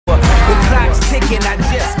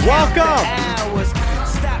Welcome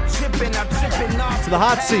to the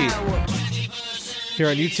hot seat here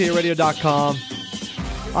on UTARadio.com,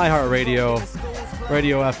 iHeartRadio,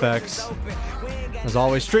 Radio FX. As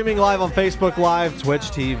always, streaming live on Facebook Live, Twitch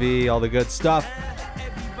TV, all the good stuff.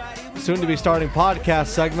 Soon to be starting podcast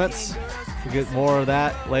segments. We'll get more of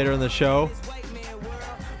that later in the show.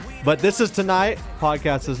 But this is tonight.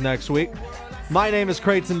 Podcast is next week. My name is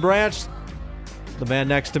Creighton Branch. The man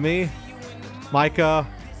next to me, Micah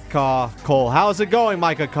Cole. How's it going,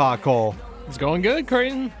 Micah Cole? It's going good,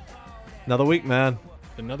 Creighton. Another week, man.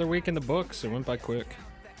 Another week in the books. It went by quick.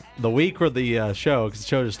 The week or the show? Because the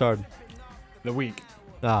show just started. The week.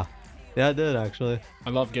 Yeah, it did, actually.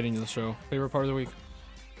 I love getting to the show. Favorite part of the week.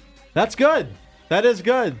 That's good. That is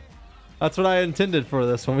good. That's what I intended for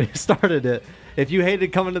this when we started it. If you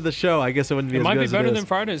hated coming to the show, I guess it wouldn't be as good as it is. It might be better than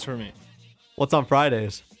Fridays for me. What's on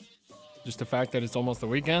Fridays? Just the fact that it's almost the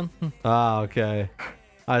weekend. Ah, okay.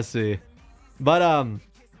 I see. But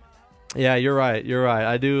yeah, you're right.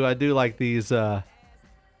 I do like these days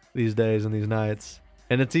and these nights.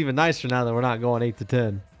 And it's even nicer now that we're not going 8 to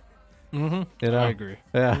 10. Mm-hmm. You know? I agree.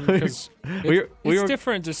 Yeah. Because it's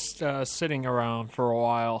different just sitting around for a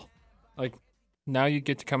while. Like, now you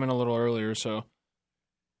get to come in a little earlier, so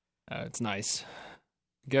it's nice.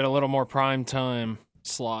 Get a little more prime time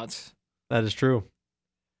slots. That is true.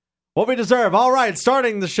 What we deserve. All right,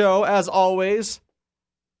 starting the show, as always,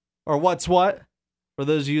 or what's what? For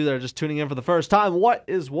those of you that are just tuning in for the first time, what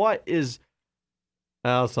is, but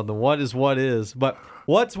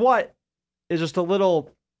what's what is just a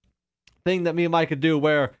little thing that me and Mike could do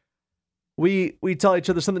where we tell each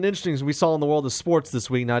other something interesting we saw in the world of sports this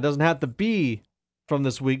week. Now, it doesn't have to be from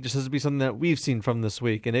this week, just has to be something that we've seen from this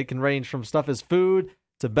week, and it can range from stuff as food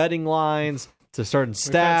to betting lines to certain stats.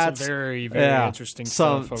 We've had some very, very interesting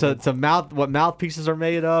stuff. To what mouthpieces are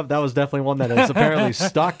made of. That was definitely one that is apparently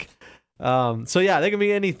stuck. So yeah, they can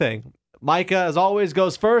be anything. Micah, as always,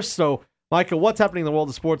 goes first. So Micah, what's happening in the world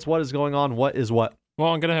of sports? What is going on? What is what?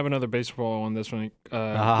 Well, I'm gonna have another baseball one this week.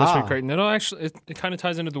 This week, Creighton. It kind of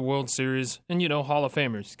ties into the World Series and Hall of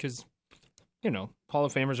Famers because Hall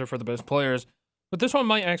of Famers are for the best players. But this one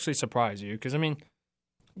might actually surprise you because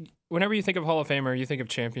whenever you think of Hall of Famer, you think of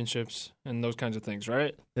championships and those kinds of things,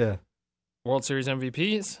 right? Yeah. World Series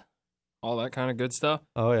MVPs, all that kind of good stuff.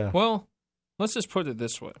 Oh, yeah. Well, let's just put it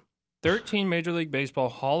this way. 13 Major League Baseball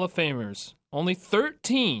Hall of Famers, only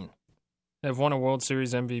 13 have won a World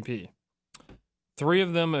Series MVP. 3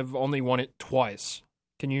 of them have only won it twice.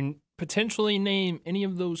 Can you potentially name any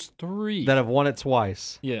of those 3? That have won it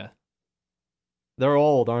twice? Yeah. They're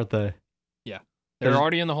old, aren't they? Yeah. They're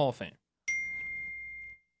already in the Hall of Fame.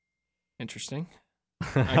 Interesting.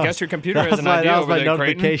 I guess your computer has an idea over there, That was my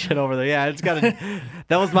notification over there. Yeah,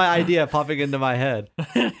 that was my idea popping into my head.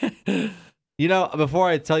 Before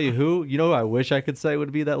I tell you who I wish I could say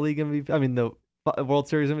would be that league MVP. I mean, the World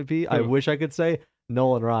Series MVP. Who? I wish I could say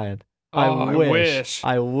Nolan Ryan.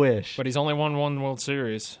 I wish. But he's only won one World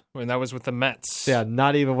Series, and that was with the Mets. Yeah,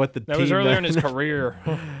 not even with the team. That was earlier in his career.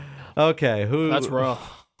 Okay, who? That's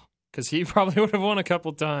rough. Because he probably would have won a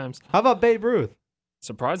couple times. How about Babe Ruth?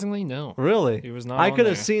 Surprisingly, no. Really? He was not. I could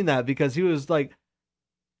have seen that because he was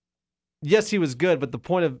yes, he was good, but the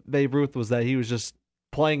point of Babe Ruth was that he was just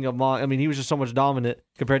playing he was just so much dominant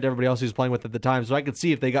compared to everybody else he was playing with at the time. So I could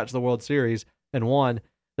see if they got to the World Series and won,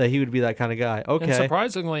 that he would be that kind of guy. Okay. And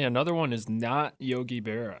surprisingly, another one is not Yogi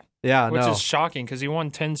Berra. Yeah, which is shocking because he won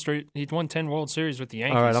 10 World Series with the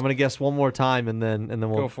Yankees. All right, I'm going to guess one more time and then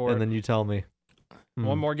we'll go for it. And then you tell me.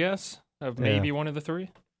 One more guess of maybe one of the 3?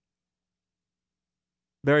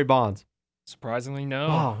 Barry Bonds. Surprisingly, no.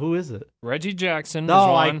 Oh, who is it? Reggie Jackson.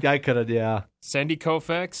 No, I could have, yeah. Sandy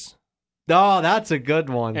Koufax. Oh, that's a good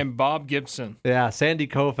one. And Bob Gibson. Yeah, Sandy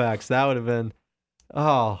Koufax. That would have been,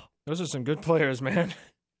 those are some good players, man.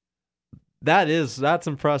 That's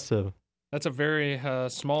impressive. That's a very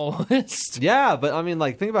small list. Yeah, but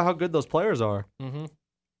think about how good those players are. Mm-hmm.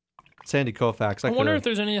 Sandy Koufax. I wonder if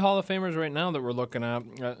there's any Hall of Famers right now that we're looking at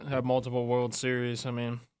that have multiple World Series.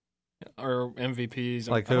 Or MVPs.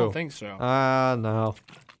 Like who? I don't think so. No.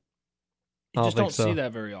 You just don't see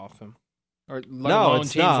that very often. Or let alone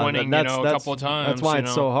teams not. winning, a couple of times. That's why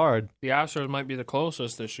it's so hard. The Astros might be the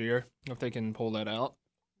closest this year if they can pull that out.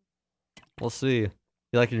 We'll see. You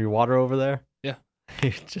liking your water over there? Yeah.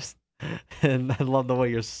 And I love the way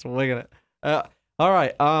you're swinging it. All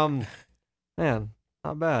right. Man,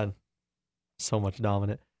 not bad. So much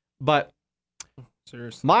dominant. But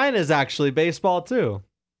seriously, mine is actually baseball too.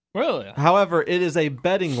 Really? However, it is a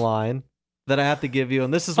betting line that I have to give you,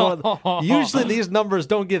 and this is one. Usually, these numbers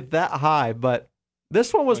don't get that high, but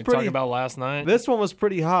this one was pretty. Talking about last night. This one was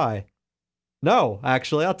pretty high. No,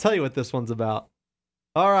 actually, I'll tell you what this one's about.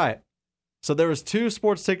 All right. So there was 2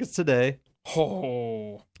 sports tickets today.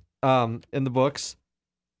 Oh. In the books.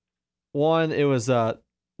 One, it was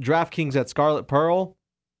DraftKings at Scarlet Pearl,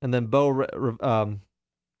 and then Beau Rivage.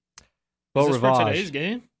 Is this for today's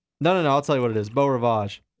game? No. I'll tell you what it is. Beau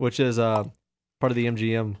Rivage, which is part of the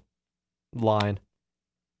MGM line.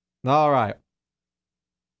 All right.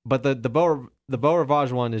 But the Beau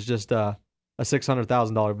Rivage one is just a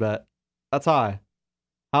 $600,000 bet. That's high.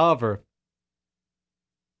 However,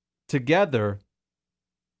 together,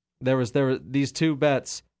 there were these 2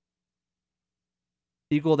 bets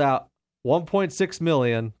equaled out $1.6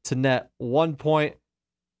 million to net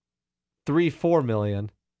 $1.34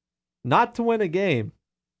 million. Not to win a game.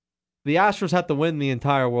 The Astros have to win the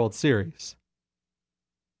entire World Series.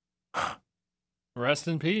 Rest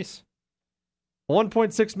in peace.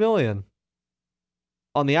 $1.6 million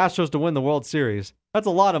on the Astros to win the World Series. That's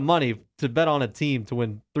a lot of money to bet on a team to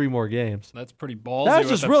win 3 more games. That's pretty ballsy. That's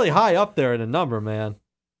just really high up there in a number, man.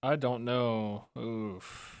 I don't know.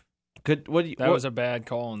 Oof. That was a bad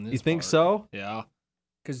call in this. You think part. so? Yeah.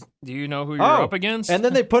 Because do you know who you're up against? And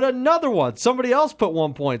then they put another one. Somebody else put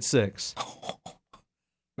 1.6.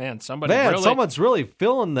 Man, someone's really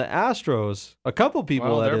feeling the Astros. A couple people.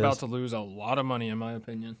 Well, they're about to lose a lot of money, in my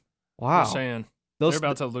opinion. Wow. Just saying. They're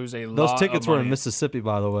about to lose a lot. Those tickets of money. were in Mississippi,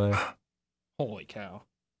 by the way. Holy cow!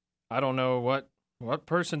 I don't know what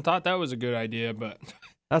person thought that was a good idea, but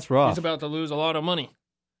that's rough. He's about to lose a lot of money.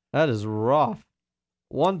 That is rough.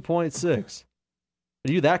 1.6.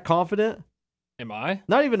 Are you that confident? Am I?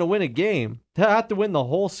 Not even to win a game. To have to win the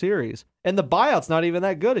whole series. And the buyout's not even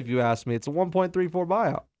that good, if you ask me. It's a 1.34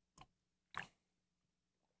 buyout.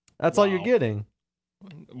 That's all you're getting.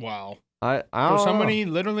 Wow. I don't know. Somebody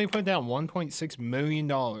literally put down $1.6 million.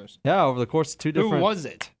 Yeah, over the course of 2 different... Who was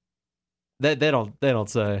it? They don't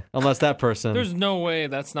say. Unless that person... There's no way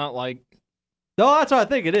that's not like... No, that's what I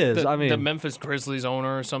think it is. The Memphis Grizzlies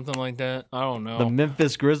owner or something like that. I don't know. The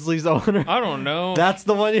Memphis Grizzlies owner? I don't know. That's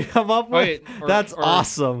the one you come up with? That's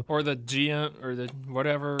awesome. Or the GM or the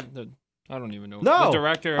whatever. I don't even know. No. The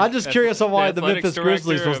director. I'm just curious on why the Memphis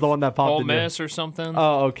Grizzlies was the one that popped in. Ole Miss or something.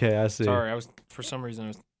 Oh, okay. I see. Sorry. For some reason, I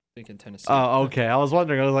was thinking Tennessee. Oh, okay. I was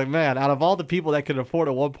wondering. I was like, man, out of all the people that could afford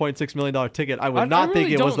a $1.6 million ticket, I would not think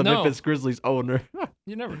it was the Memphis Grizzlies owner.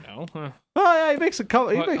 You never know. Huh? Oh, yeah, he makes a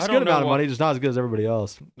good amount of money, just not as good as everybody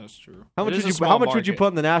else. That's true. How much would you put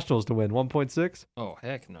in the Nationals to win? 1.6? Oh,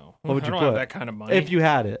 heck no. What would you put? Have that kind of money. If you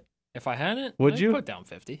had it. If I had it? Would you? Put down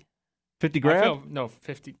 50. 50 grand? No,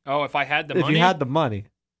 50. Oh, if I had the money? If you had the money.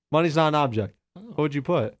 Money's not an object. What would you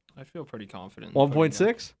put? I feel pretty confident.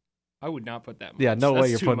 1.6? I would not put that much. Yeah, no way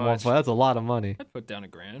you're putting 1. That's a lot of money. I'd put down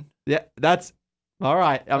 $1,000. Yeah, that's all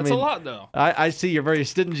right. That's a lot, though. I see you're very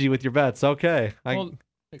stingy with your bets. Okay.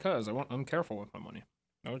 Because I'm careful with my money.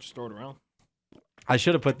 I would just throw it around. I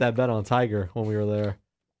should have put that bet on Tiger when we were there.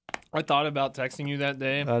 I thought about texting you that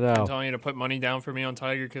day. I know. And telling you to put money down for me on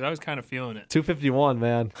Tiger because I was kind of feeling it. 251,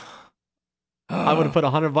 man. I would have put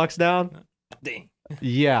 $100 down. Dang.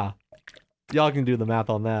 Yeah. Y'all can do the math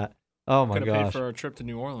on that. Oh my gosh. Could have paid for a trip to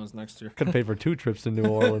New Orleans next year. Could have paid for 2 trips to New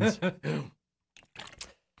Orleans.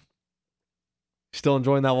 Still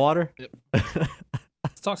enjoying that water? Yep.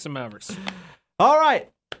 Let's talk some Mavericks. All right.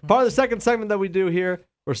 Part of the second segment that we do here,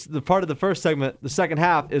 or the part of the first segment, the second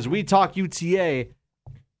half, is We Talk UTA.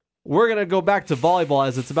 We're going to go back to volleyball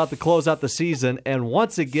as it's about to close out the season. And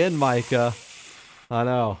once again, Micah, I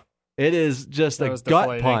know, it is just a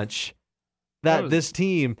gut punch that this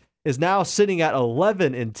team is now sitting at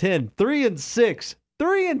 11-10, 3-6,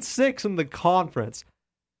 3-6 in the conference.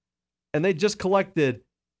 And they just collected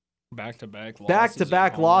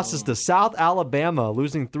back-to-back losses to South Alabama,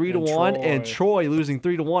 losing 3-1, and Troy losing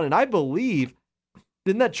 3-1. And I believe,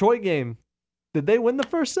 in that Troy game, did they win the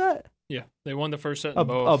first set? Yeah, they won the first set in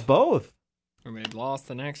both. Both. And they lost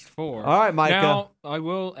the next 4. All right, Micah. Now, I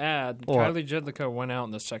will add, Kylie Jedlicka went out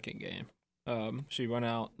in the second game. She went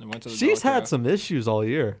out and went to the She's doctor. had some issues all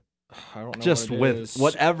year. I don't know just what with is.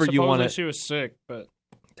 whatever you want to. She was sick, but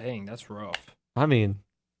dang, that's rough. I mean,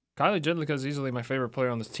 Kylie Jedlicka is easily my favorite player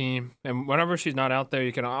on this team, and whenever she's not out there,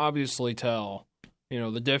 you can obviously tell,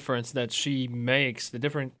 the difference that she makes,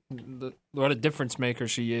 what a difference maker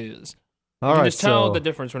she is. You can just tell the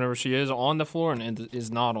difference whenever she is on the floor and is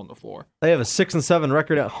not on the floor. They have a 6-7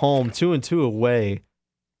 record at home, 2-2 away.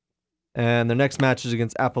 And their next match is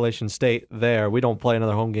against Appalachian State there. We don't play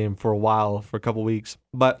another home game for a while, for a couple weeks.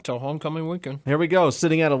 But till homecoming weekend. Here we go,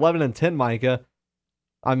 sitting at 11-10, Micah.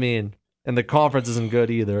 I mean, and the conference isn't good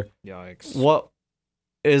either. Yikes. What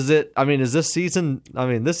is it? I mean, is this season,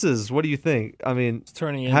 what do you think? I mean, it's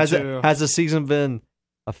turning into... Has the season been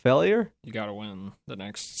a failure. You got to win the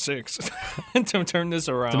next 6 to turn this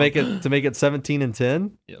around. To make it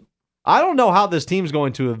 17-10. Yep. I don't know how this team's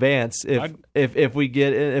going to advance if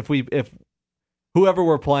whoever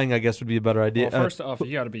we're playing, I guess, would be a better idea. Well, first off,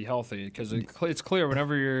 you got to be healthy because it's clear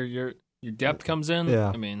whenever your depth comes in. Yeah.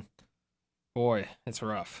 I mean, boy, it's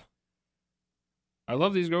rough. I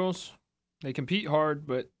love these girls. They compete hard,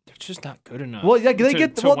 but they're just not good enough. Well, yeah, they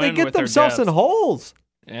get themselves in holes,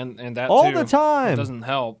 and that all too, the time. It doesn't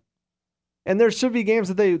help. And there should be games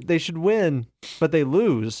that they should win, but they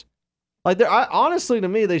lose. Like, honestly, to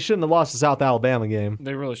me, they shouldn't have lost the South Alabama game.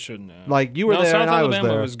 They really shouldn't have. Like, you were there South and I was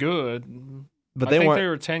Alabama there. was good, but I think they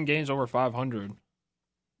were 10 games over 500.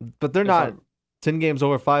 But they're not 10 games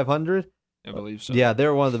over 500. I believe so. Yeah,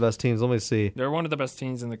 they're one of the best teams. Let me see. They're one of the best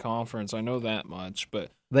teams in the conference. I know that much,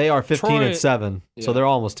 but they are 15-7, yeah. So they're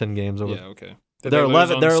almost 10 games over. Yeah, okay. They're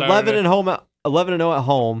 11. They're 11-0 at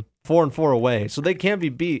home, 4-4 away. So they can be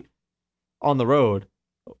beat on the road,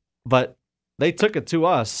 but they took it to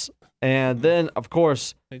us. And then, of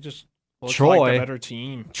course, they just looked Troy, like a better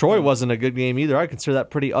team. Troy wasn't a good game either. I consider that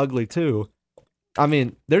pretty ugly too. I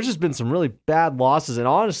mean, there's just been some really bad losses. And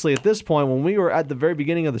honestly, at this point, when we were at the very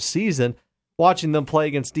beginning of the season, watching them play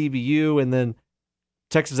against DBU and then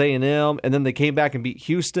Texas A&M, and then they came back and beat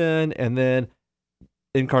Houston, and then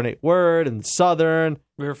Incarnate Word and Southern.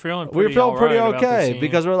 We were feeling pretty okay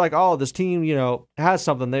because we're like, oh, this team, has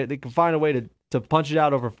something. They can find a way to punch it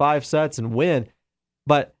out over 5 sets and win.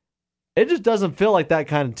 But it just doesn't feel like that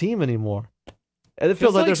kind of team anymore. And it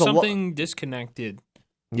feels like there's something disconnected.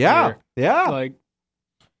 Yeah, yeah. Like,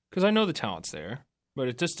 because I know the talent's there, but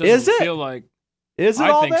it just doesn't feel like. Is it I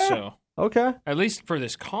all think there? So. Okay. At least for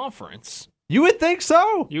this conference. You would think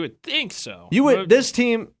so. You would think so. This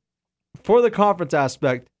team, for the conference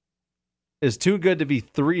aspect, is too good to be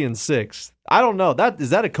 3-6. I don't know. Is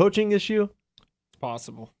that a coaching issue? It's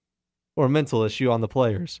possible. Or a mental issue on the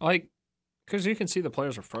players? Like, because you can see the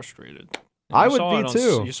players are frustrated. I would be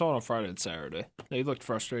too. You saw it on Friday and Saturday. They looked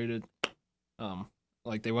frustrated.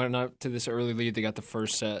 Like they went up to this early lead. They got the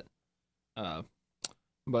first set.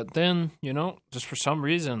 But then, just for some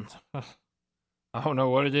reason, I don't know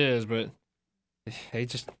what it is, but they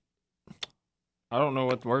just, I don't know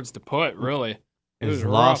what words to put, really. It was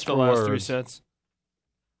rough the last 3 sets.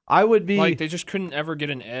 I would be. Like, they just couldn't ever get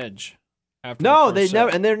an edge. After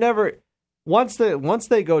they're never. Once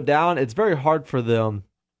they go down, it's very hard for them.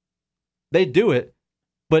 They do it,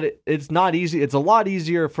 but it's not easy. It's a lot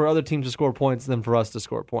easier for other teams to score points than for us to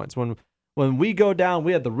score points. When we go down,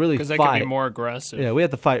 we have to really fight. Because they can be more aggressive. Yeah, we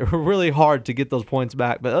have to fight really hard to get those points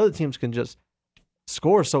back. But other teams can just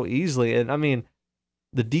score so easily. And, I mean,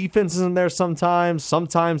 the defense isn't there sometimes.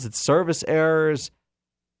 Sometimes it's service errors.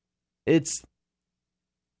 It's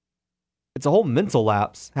a whole mental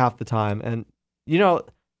lapse half the time. And,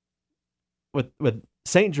 with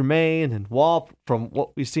St. Germain and Wall, from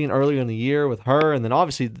what we've seen earlier in the year with her, and then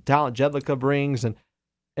obviously the talent Jedlicka brings, and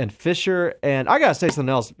Fisher, and I gotta say something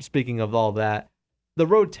else. Speaking of all that, the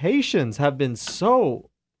rotations have been so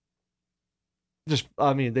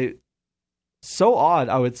so odd.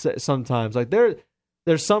 I would say sometimes, like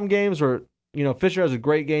there's some games where Fisher has a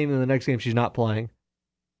great game, and the next game she's not playing,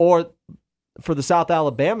 or for the South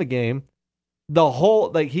Alabama game,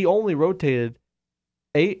 he only rotated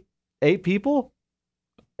eight people.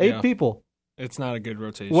 Eight people. It's not a good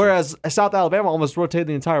rotation. Whereas South Alabama almost rotated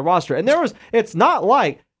the entire roster. And it's not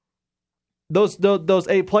like those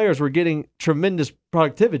 8 players were getting tremendous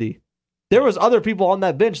productivity. There was other people on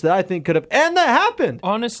that bench that I think could have, and that happened.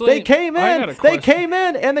 Honestly, they came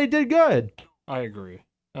in and they did good. I agree.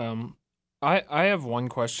 I have one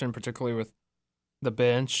question, particularly with the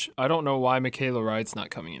bench. I don't know why Michaela Wright's not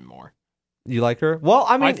coming in more. You like her? Well,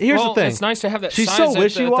 I mean, here's the thing. It's nice to have that. She's size so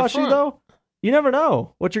wishy-washy, at the though. You never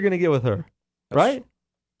know what you're going to get with her, right?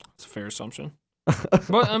 That's a fair assumption.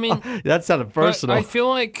 But I mean, that sounded personal. I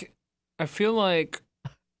feel like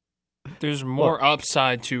there's more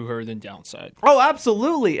upside to her than downside. Oh,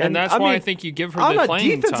 absolutely, and that's why I think you give her the playing time. On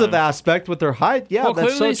a defensive aspect with her height, yeah, well,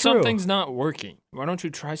 that's so clearly true. Something's not working. Why don't you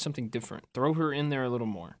try something different? Throw her in there a little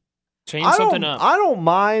more. Change something up. I don't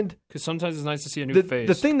mind, because sometimes it's nice to see a new face.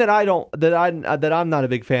 The thing that I'm not a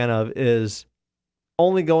big fan of is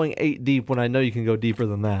only going 8 deep when I know you can go deeper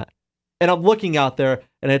than that. And I'm looking out there,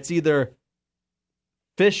 and it's either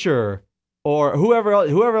Fisher or whoever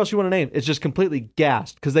else you want to name. It's just completely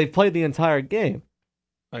gassed because they've played the entire game.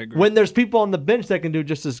 I agree. When there's people on the bench that can do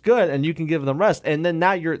just as good, and you can give them rest, and then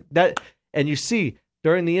now and you see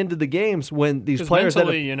during the end of the games when these players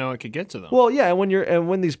mentally, it could get to them. Well, yeah, and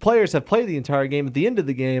when these players have played the entire game, at the end of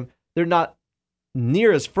the game, they're not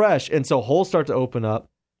near as fresh, and so holes start to open up,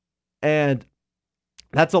 and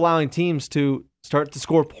that's allowing teams to start to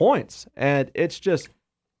score points. And it's just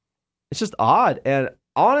odd. And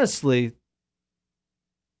honestly,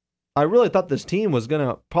 I really thought this team was going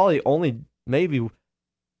to probably only maybe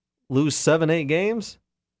lose 7-8 games,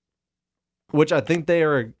 which I think they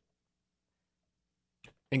are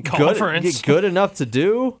in conference good enough to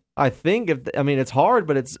do. I think it's hard,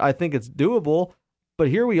 but I think it's doable. But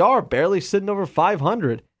here we are, barely sitting over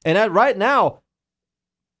 500. And right now,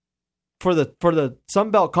 for the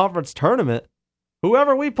Sun Belt Conference tournament,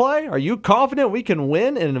 whoever we play, are you confident we can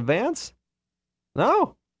win in advance?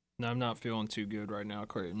 No. No, I'm not feeling too good right now,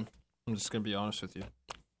 Creighton. I'm just going to be honest with you.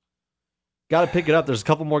 Got to pick it up. There's a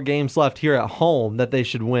couple more games left here at home that they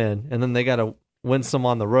should win, and then they got to win some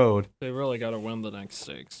on the road. They really got to win the next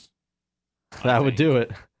 6. That would do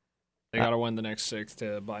it. They got to win the next 6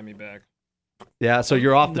 to buy me back. Yeah, so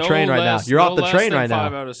you're off the train right now. You're off the train right now.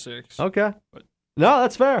 5 out of 6. Okay. No,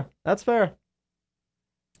 that's fair. That's fair.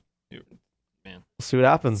 Man, we'll see what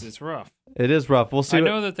happens. It's rough. It is rough. We'll see. I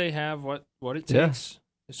know that they have what it takes. Yeah.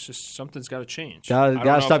 It's just something's got to change. Got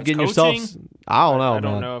to stop getting yourself. I don't know. I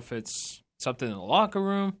don't know if it's something in the locker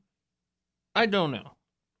room. I don't know.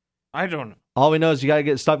 All we know is you got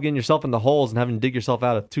to stop getting yourself in the holes and having to dig yourself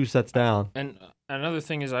out of 2 sets down. And another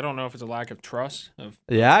thing is, I don't know if it's a lack of trust of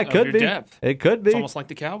it could be depth. It could be. It's almost like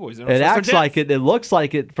the Cowboys. It acts like it. It looks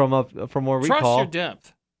like it from where we trust call. Trust your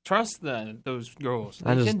depth. Trust those girls.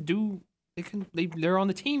 They're on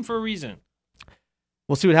the team for a reason.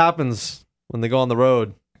 We'll see what happens when they go on the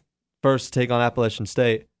road. First, take on Appalachian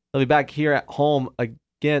State. They'll be back here at home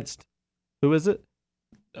against, who is it?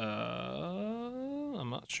 I'm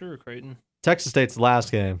not sure, Creighton. Texas State's the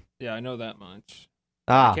last game. Yeah, I know that much.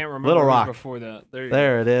 I can't remember Little Rock. Before that.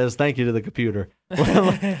 There it is. Thank you to the computer.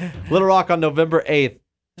 Little Rock on November 8th.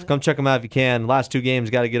 So come check them out if you can. Last 2 games,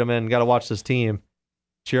 got to get them in. Got to watch this team.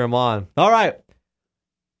 Cheer them on. All right.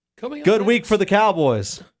 Good week for the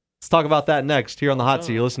Cowboys. Let's talk about that next here on the Hot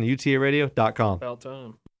Seat. You're listening to UTARadio.com. About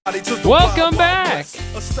time. Welcome back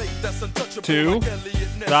to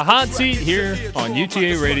the Hot Seat here on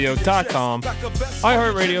UTARadio.com,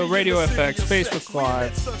 iHeartRadio, Radio FX, Facebook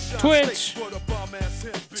Live, Twitch,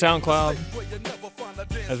 SoundCloud.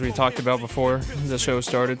 As we talked about before the show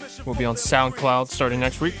started, we'll be on SoundCloud starting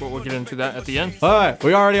next week, but we'll get into that at the end. All right,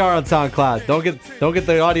 we already are on SoundCloud. Don't get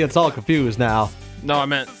the audience all confused now. No, I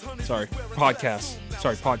meant podcast.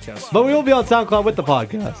 Sorry, podcast. But we will be on SoundCloud with the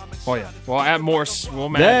podcast. Oh yeah, we'll add more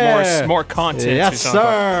content. Yes, to SoundCloud.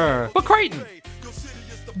 Sir. But Creighton,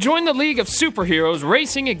 join the League of Superheroes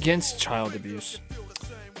racing against child abuse.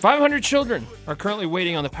 500 children are currently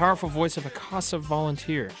waiting on the powerful voice of a CASA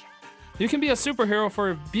volunteer. You can be a superhero for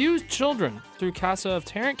abused children through CASA of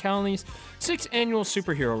Tarrant County's 6th annual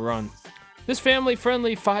superhero run. This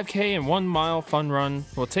family-friendly 5K and 1 mile fun run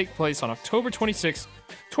will take place on October 26,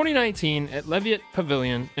 2019 at Leviett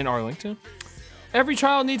Pavilion in Arlington. Every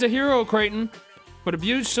child needs a hero, Creighton, but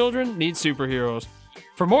abused children need superheroes.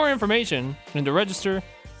 For more information and to register,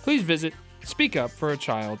 please visit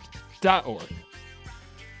speakupforachild.org.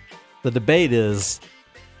 The debate is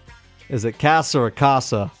it CASA or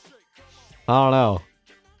CASA? I don't know.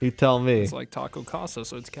 You tell me. It's like Taco Casa,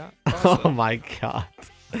 so it's CASA. Oh, my God.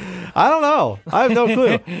 I don't know. I have no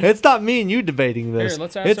clue. It's not me and you debating this. Here,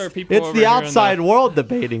 let's ask our people it's over the here outside world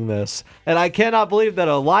debating this. And I cannot believe that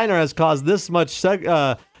a liner has caused this much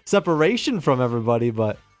separation from everybody.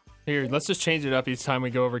 But here, let's just change it up each time we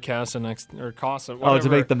go over CASA next, or CASA. Whatever. Oh, to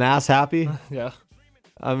make the mass happy? Yeah.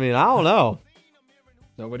 I mean, I don't know.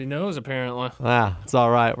 Nobody knows, apparently. It's all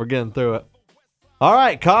right. We're getting through it. All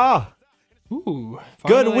right, Ka. Ooh,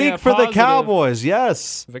 good week for the Cowboys.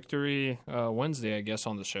 Yes. Victory Wednesday, I guess,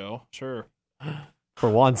 on the show. Sure. For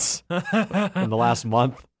once in the last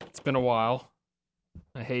month. It's been a while.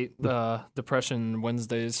 I hate Depression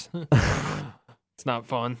Wednesdays. It's not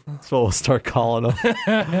fun. That's what we'll start calling them.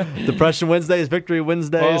 Depression Wednesdays, Victory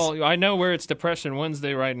Wednesdays. Well, I know where it's Depression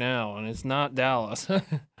Wednesday right now, and it's not Dallas.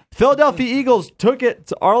 Philadelphia Eagles took it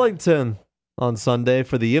to Arlington on Sunday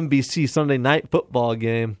for the NBC Sunday Night Football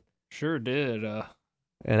game. Sure did.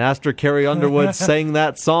 And after Carrie Underwood sang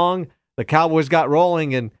that song, the Cowboys got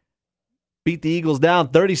rolling and beat the Eagles down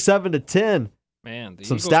 37-10. Man, the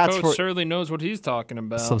Eagles coach surely knows what he's talking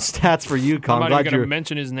about. Some stats for you, Con. I'm not even going to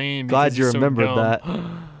mention his name. Glad you remembered that. All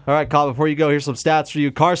right, Con, before you go, here's some stats for you.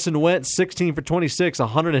 Carson Wentz, 16 for 26,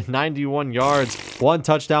 191 yards, 1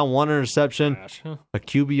 touchdown, 1 interception, a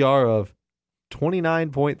QBR of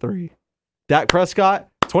 29.3. Dak Prescott,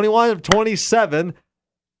 21 of 27,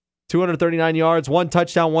 239 yards, 1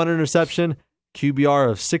 touchdown, 1 interception, QBR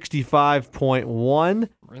of 65.1.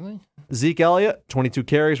 Really? Zeke Elliott, 22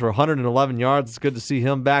 carries for 111 yards. It's good to see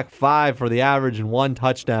him back. 5 for the average and 1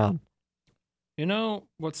 touchdown. You know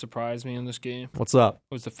what surprised me in this game? What's up?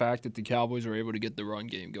 Was the fact that the Cowboys were able to get the run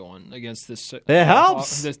game going against this. It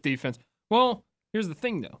helps. This defense. Well, here's the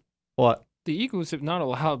thing, though. What? The Eagles have not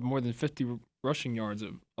allowed more than 50 rushing yards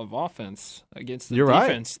of offense against the You're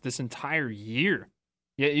defense this entire year.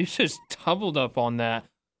 Yet you just doubled up on that.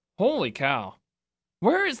 Holy cow.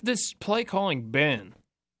 Where has this play calling been?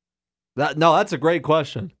 That's a great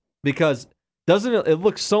question because doesn't it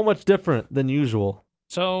looks so much different than usual?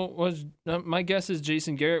 So my guess is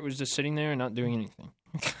Jason Garrett was just sitting there and not doing anything.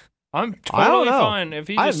 I'm totally fine if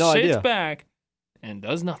he just sits back and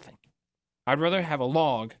does nothing. I'd rather have a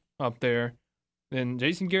log up there than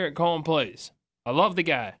Jason Garrett calling plays. I love the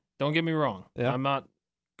guy. Don't get me wrong. Yeah. I'm not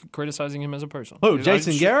criticizing him as a person. Who,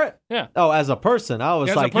 Jason Garrett? Yeah. Oh, as a person. I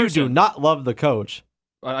was like, you do not love the coach.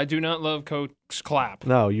 I do not love Coach Clapp.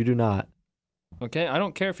 No, you do not. Okay? I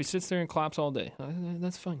don't care if he sits there and claps all day.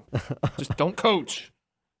 That's fine. Just don't coach.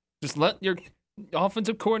 Just let your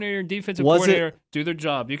offensive coordinator and defensive coordinator do their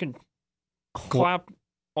job. You can clap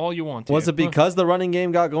all you want to. Was it because the running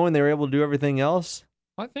game got going, they were able to do everything else?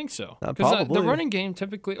 I think so. Because the running game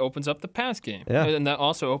typically opens up the pass game. Yeah. And that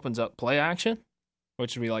also opens up play action,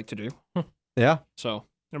 which we like to do. Yeah. So,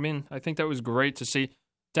 I mean, I think that was great to see.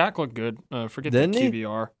 Dak looked good. Forget the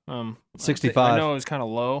QBR. 65. I know it was kind of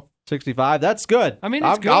low. 65. That's good. I mean,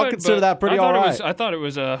 it's good. I'll consider that pretty all right. I thought it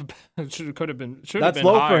was could have been. That's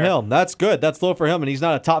low for him. That's good. That's low for him, and he's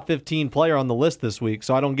not a top 15 player on the list this week,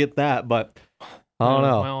 so I don't get that. But I don't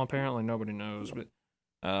know. Well, apparently nobody knows, but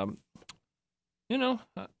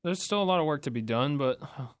there's still a lot of work to be done. But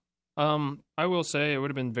I will say it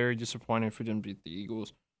would have been very disappointing if we didn't beat the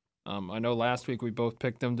Eagles. I know last week we both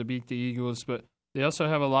picked them to beat the Eagles, but they also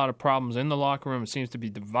have a lot of problems in the locker room. It seems to be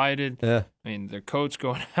divided. Yeah. I mean, their coach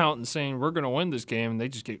going out and saying, we're going to win this game, and they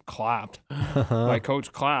just get clapped by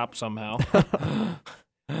Coach Clapp somehow.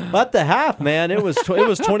 At the half, man, it was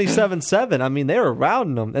 27-7. I mean, they were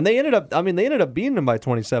rounding them, and they ended up beating them by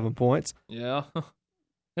 27 points. Yeah.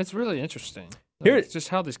 It's really interesting. It's just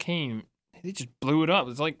how this came. They just blew it up.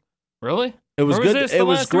 It's like, really? It was good. It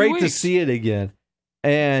was great to see it again.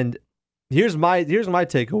 And here's my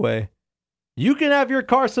takeaway. You can have your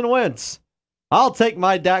Carson Wentz. I'll take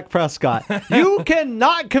my Dak Prescott. You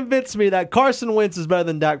cannot convince me that Carson Wentz is better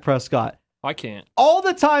than Dak Prescott. I can't. All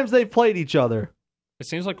the times they've played each other. It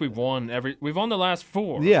seems like we've won the last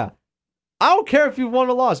 4. Yeah. I don't care if you've won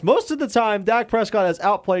or lost. Most of the time, Dak Prescott has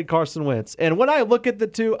outplayed Carson Wentz. And when I look at the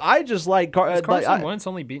two, I just like Carson Wentz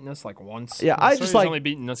only beaten us like once. Yeah, he's only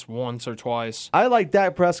beaten us once or twice. I like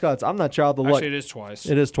Dak Prescott's. I'm not child of luck. Actually, it is twice.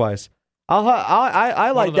 It is twice.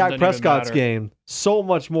 I like Dak Prescott's game so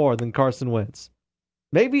much more than Carson Wentz.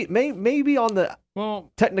 Maybe on the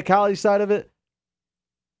technicality side of it,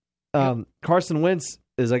 Carson Wentz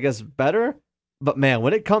is, I guess, better. But, man,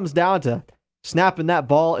 when it comes down to snapping that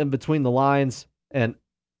ball in between the lines and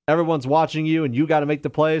everyone's watching you and you got to make the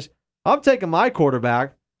plays, I'm taking my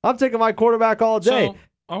quarterback. I'm taking my quarterback all day. So,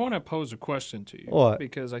 I want to pose a question to you. What?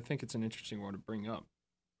 Because I think it's an interesting one to bring up.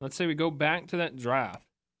 Let's say we go back to that draft.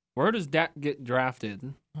 Where does Dak get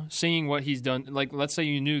drafted, seeing what he's done? Like, let's say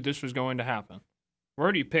you knew this was going to happen.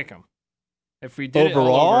 Where do you pick him? If we did overall?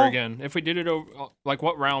 It all over again. If we did it over, like,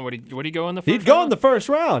 what round would he go in the first round? He'd go in the first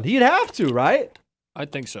round. He'd have to, right? I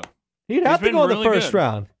think so. He'd have to go in the first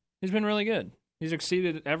round. He's been really good. He's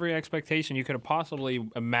exceeded every expectation you could have possibly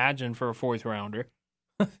imagined for a fourth rounder.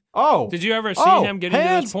 Oh. Did you ever see him getting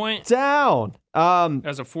to this point? Down.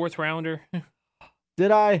 As a fourth rounder?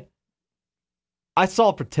 Did I? I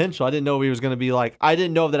saw potential. I didn't know he was going to be like, I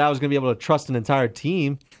didn't know that I was going to be able to trust an entire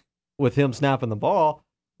team with him snapping the ball.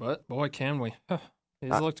 But, boy, can we.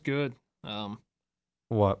 He's looked good.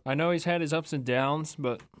 What? I know he's had his ups and downs,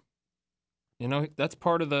 but, that's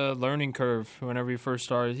part of the learning curve whenever he first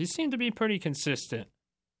started. He seemed to be pretty consistent,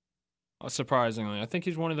 surprisingly. I think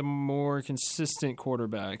he's one of the more consistent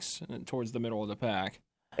quarterbacks towards the middle of the pack.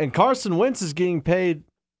 And Carson Wentz is getting paid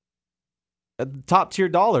top-tier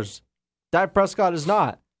dollars. Dak Prescott is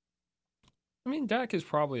not. I mean, Dak is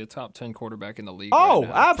probably a top 10 quarterback in the league. Oh, right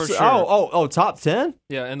now, absolutely. Sure. Top 10?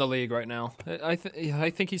 Yeah, in the league right now. I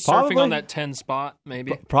think he's surfing on that 10 spot,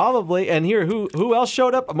 maybe. Probably. And here, who else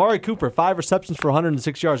showed up? Amari Cooper, 5 receptions for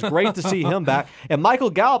 106 yards. Great to see him back. And Michael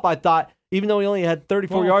Gallup, I thought, even though he only had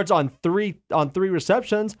 34 yards on three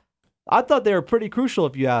receptions, I thought they were pretty crucial,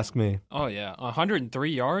 if you ask me. Oh yeah, 103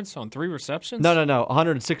 yards on 3 receptions. No,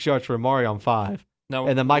 106 yards for Amari on 5. No,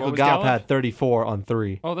 and then Michael Gallup had 34 on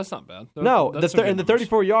 3. Oh, that's not bad. And the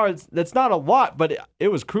 34 yards, that's not a lot, but it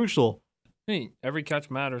was crucial. Hey, every catch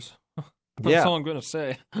matters. That's all I'm going to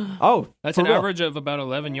say. Oh, that's an average of about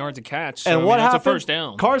 11 yards a catch. So, and what happened? That's a first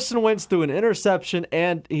down. Carson Wentz threw an interception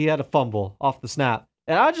and he had a fumble off the snap.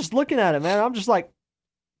 And I was just looking at it, man. I'm just like,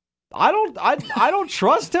 I don't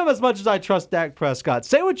trust him as much as I trust Dak Prescott.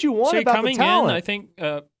 Say what you want about the talent. Coming in, I think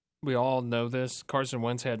we all know this. Carson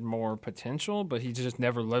Wentz had more potential, but he just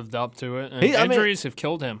never lived up to it. And injuries have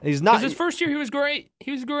killed him. He's not. His first year, he was great.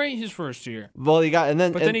 He was great his first year. Well,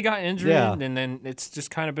 then he got injured, and then it's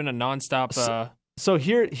just kind of been a nonstop. So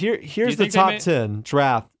here's the top 10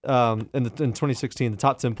 draft in 2016. The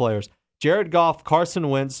top 10 players: Jared Goff, Carson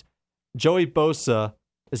Wentz, Joey Bosa,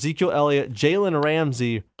 Ezekiel Elliott, Jalen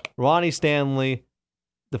Ramsey, Ronnie Stanley,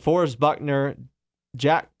 DeForest Buckner,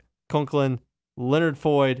 Jack Conklin, Leonard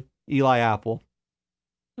Floyd, Eli Apple.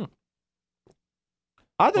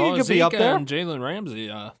 I think it could be up there. And Jalen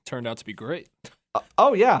Ramsey turned out to be great.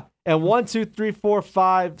 Oh, yeah. And 1, 2, 3, 4,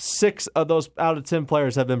 5, 6 of those out of 10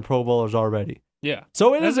 players have been Pro Bowlers already. Yeah.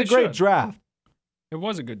 So it is a great draft. It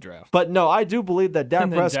was a good draft. But no, I do believe that Dak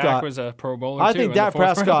Prescott. Dak was a Pro Bowler. I think Dak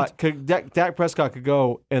Prescott could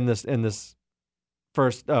go in this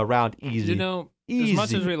first round easy. As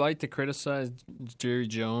much as we like to criticize Jerry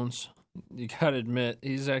Jones, you got to admit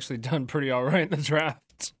he's actually done pretty all right in the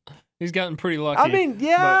draft. He's gotten pretty lucky.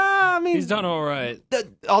 He's done all right.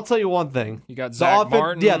 I'll tell you one thing. You got Zach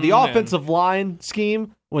Martin. Yeah, the offensive line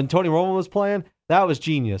scheme when Tony Romo was playing, that was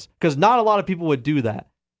genius. Because not a lot of people would do that.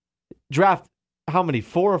 Draft how many?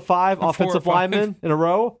 4 or 5 offensive linemen in a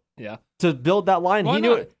row? Yeah. To build that line. Why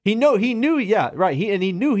not? He knew, yeah, right.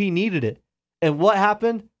 He knew he needed it. And what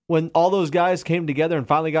happened when all those guys came together and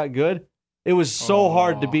finally got good? It was so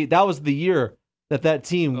hard to beat. That was the year that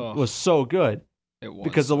team was so good. It was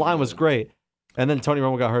because the line was great. And then Tony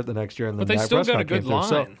Romo got hurt the next year. And then but they still got a good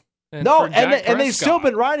line. And they've still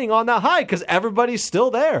been riding on that high because everybody's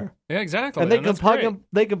still there. Yeah, exactly. And they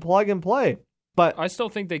can plug and play. But I still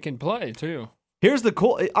think they can play too. Here's the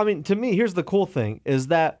here's the cool thing is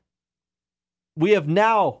that we have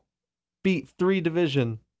now beat 3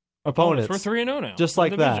 division opponents. We're 3-0 now. Just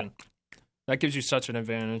like that. That gives you such an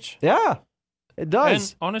advantage. Yeah, it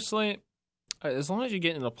does. And honestly, as long as you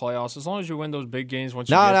get in the playoffs, as long as you win those big games once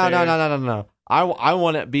you get there. No. I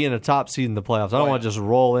want to be in a top seed in the playoffs. I don't want to just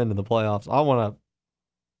roll into the playoffs. I want to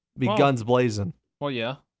be guns blazing. Well,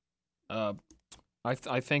 yeah.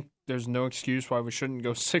 I think there's no excuse why we shouldn't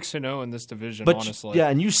go 6-0 in this division, honestly. Yeah,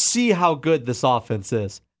 and you see how good this offense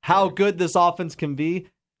is. How good this offense can be.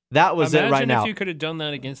 That was it right now. Imagine if you could have done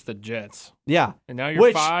that against the Jets. Yeah. And now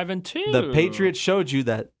you're 5-2. The Patriots showed you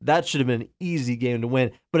that should have been an easy game to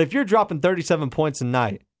win. But if you're dropping 37 points a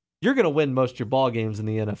night, you're going to win most of your ball games in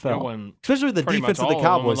the NFL. Especially with the defense of the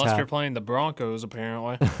Cowboys unless you're playing the Broncos,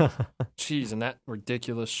 apparently. Jeez, and that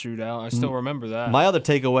ridiculous shootout. I still remember that. My other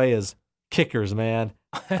takeaway is kickers, man.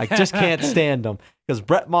 I just can't stand them. Because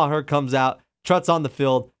Brett Maher comes out, trots on the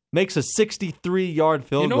field, makes a 63-yard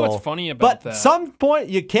field goal. You know what's funny about that? But at some point,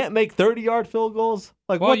 you can't make 30-yard field goals?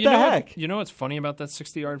 Like, what the heck? You know what's funny about that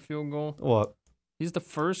 60-yard field goal? What? He's the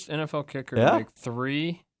first NFL kicker to make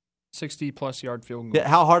 3 60-plus yard field goals. Yeah,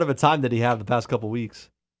 how hard of a time did he have the past couple weeks?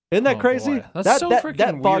 Isn't that crazy? Boy. That's so freaking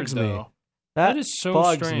that bugs weird, me. Though. That is so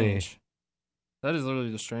bugs strange. Me. That is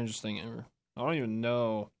literally the strangest thing ever. I don't even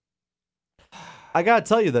know. I gotta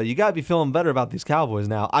tell you though, you gotta be feeling better about these Cowboys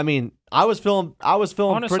now. I mean, I was feeling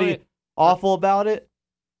honestly, pretty awful about it.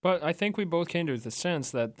 But I think we both came to the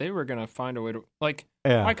sense that they were gonna find a way to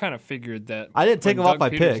I kind of figured that. I didn't take them off my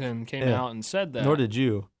pick. Came out and said that. Nor did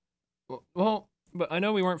you. Well, but I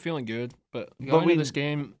know we weren't feeling good. But going into this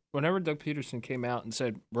game, whenever Doug Peterson came out and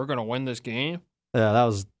said we're gonna win this game, yeah, that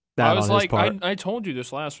was. I was like, I told you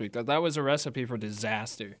this last week that was a recipe for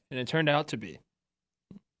disaster, and it turned out to be.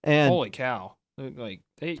 And holy cow!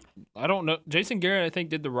 I don't know. Jason Garrett, I think,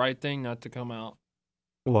 did the right thing not to come out.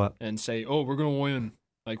 What? And say, "Oh, we're gonna win."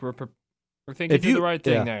 Like we're thinking he did the right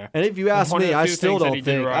thing there. And if you ask me, I still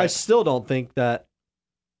don't think that.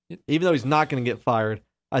 Even though he's not going to get fired,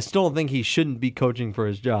 I still don't think he shouldn't be coaching for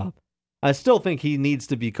his job. I still think he needs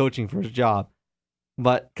to be coaching for his job,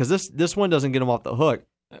 but because this one doesn't get him off the hook.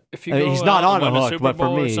 If you he's not on a hook, but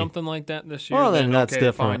for me, or something like that this year, well, then that's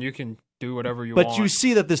different. Fine, you can do whatever you want. But you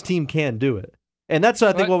see that this team can do it, and that's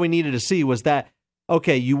what I think what we needed to see was that.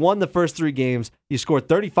 Okay, you won the first 3 games. You scored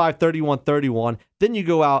 35, 31, 31. Then you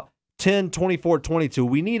go out 10, 24, 22.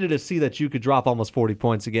 We needed to see that you could drop almost 40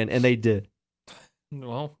 points again, and they did.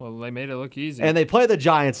 Well, they made it look easy. And they play the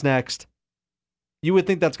Giants next. You would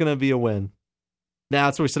think that's going to be a win. Now,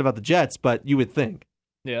 that's what we said about the Jets, but you would think.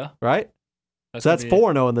 Yeah. Right? So that's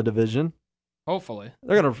 4-0 in the division. Hopefully.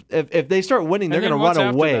 They're going to if they start winning, they're going to run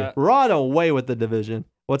away. Run away with the division.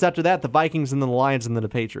 What's after that? The Vikings and then the Lions and then the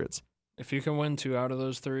Patriots. If you can win 2 out of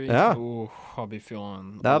those 3, I'll be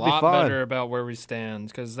feeling a That'll lot be fun. better about where we stand,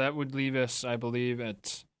 because that would leave us, I believe,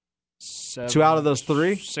 at 7, 2 out of those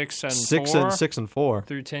 3? 6 and 6 4. and 6 and 4.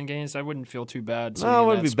 Through 10 games, I wouldn't feel too bad. No, it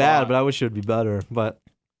wouldn't be bad, but I wish it would be better. But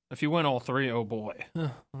if you win all 3, oh boy,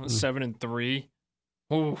 7 and 3.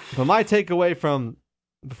 Oof. But my takeaway from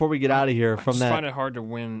before we get out of here I from just that, find it hard to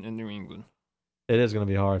win in New England. it is going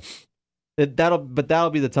to be hard. That'll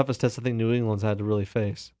be the toughest test I think New England's had to really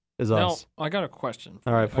face. Is us. Now, I got a question.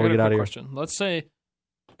 All right, before we get out of here. Question. Let's say,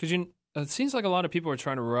 because it seems like a lot of people are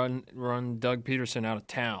trying to run Doug Peterson out of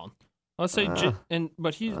town. Let's say,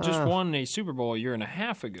 but he just won a Super Bowl a year and a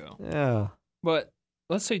half ago. Yeah. But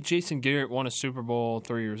let's say Jason Garrett won a Super Bowl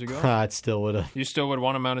 3 years ago. I still would have. You still would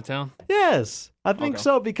want him out of town? Yes, I think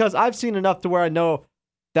so, because I've seen enough to where I know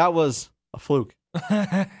that was a fluke.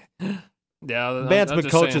 Yeah, Van's been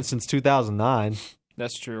coaching since 2009.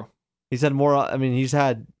 That's true. He's had more. I mean, he's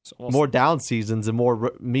had more down seasons and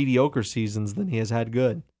more mediocre seasons than he has had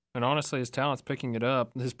good. And honestly, his talent's picking it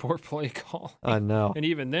up. His poor play call. I know. And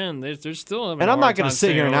even then, there's still. And I'm not going to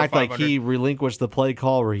sit here and act like he relinquished the play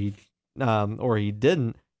call or he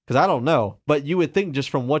didn't, because I don't know. But you would think just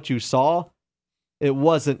from what you saw, it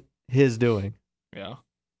wasn't his doing. Yeah.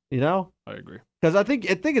 You know? I agree. Because I think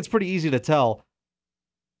it's pretty easy to tell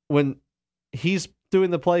when he's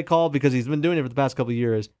doing the play call, because he's been doing it for the past couple of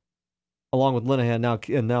years, along with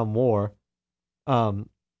Linehan now more.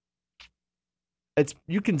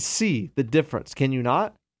 You can see the difference, can you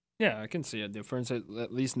not? Yeah, I can see a difference,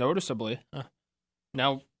 at least noticeably.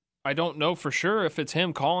 Now, I don't know for sure if it's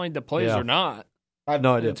him calling the plays or not. I have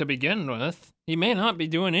no idea. To begin with, he may not be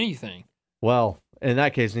doing anything. Well, in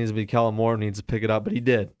that case, it needs to be Kellen Moore needs to pick it up, but he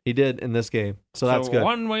did. He did in this game, so that's good.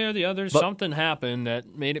 One way or the other, something happened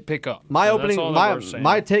that made it pick up. My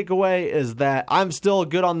takeaway is that I'm still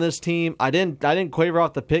good on this team. I didn't quaver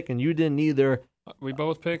off the pick, and you didn't either. We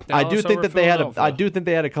both picked Dallas. I do think that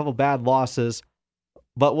they had a couple bad losses,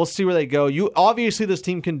 but we'll see where they go. Obviously this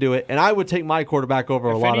team can do it, and I would take my quarterback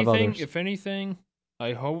over a lot of others. If anything,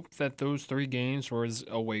 I hope that those 3 games were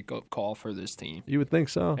a wake-up call for this team. You would think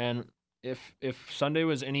so. And if Sunday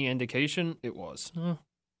was any indication, it was.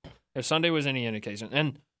 If Sunday was any indication,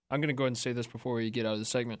 and I'm going to go ahead and say this before we get out of the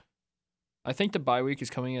segment, I think the bye week is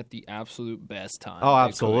coming at the absolute best time. Oh,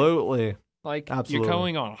 absolutely. You're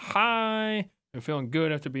going on high. You're feeling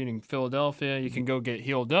good after beating Philadelphia. You can go get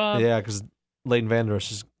healed up. Yeah, because Leighton Vander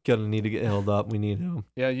Esch is going to need to get healed up. We need him.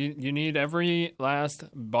 Yeah, you need every last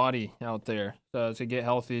body out there to get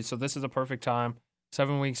healthy. So this is a perfect time.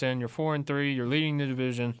 7 weeks in, you're 4-3. You're leading the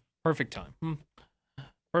division. Perfect time.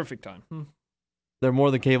 Perfect time. They're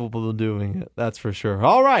more than capable of doing it. That's for sure.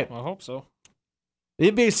 All right. Well, I hope so. The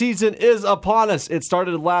NBA season is upon us. It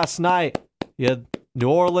started last night. You had New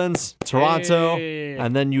Orleans, Toronto,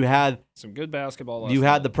 and then you had some good basketball. You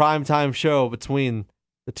had the primetime show between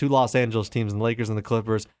the 2 Los Angeles teams, the Lakers and the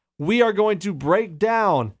Clippers. We are going to break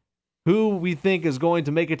down who we think is going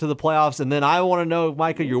to make it to the playoffs, and then I want to know,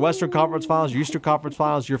 Micah, your Western Conference Finals, your Eastern Conference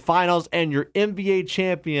Finals, your finals, and your NBA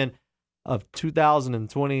champion of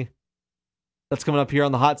 2020. That's coming up here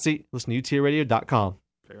on the Hot Seat. Listen to UTARadio.com.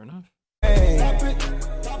 Fair enough.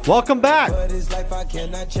 Welcome back to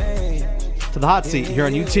the Hot Seat here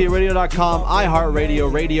on UTARadio.com,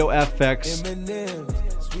 iHeartRadio, Radio FX,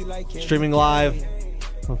 streaming live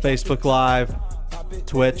on Facebook Live,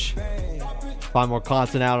 Twitch. Find more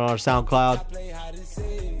content out on our SoundCloud.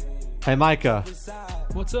 Hey, Micah.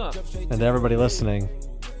 What's up? And to everybody listening,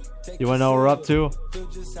 you want to know what we're up to?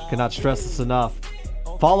 Cannot stress this enough.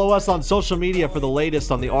 Follow us on social media for the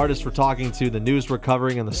latest on the artists we're talking to, the news we're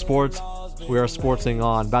covering, and the sports we are sportsing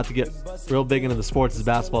on. About to get real big into the sports as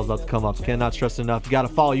basketball is about to come up. Cannot stress it enough. You got to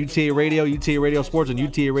follow UTA Radio, UTA Radio Sports, and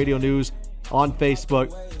UTA Radio News on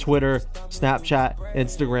Facebook, Twitter, Snapchat,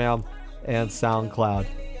 Instagram, and SoundCloud.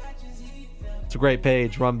 It's a great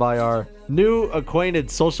page run by our new acquainted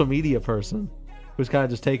social media person who's kind of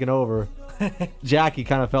just taken over. Jackie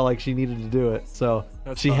kind of felt like she needed to do it, so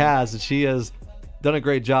she has done a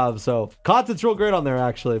great job. So content's real great on there,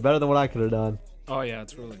 actually, better than what I could have done. Oh yeah,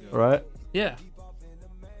 it's really good. Right? Yeah.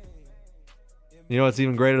 You know what's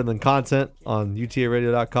even greater than content on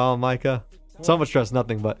UTARadio.com, Micah? What? So much stress,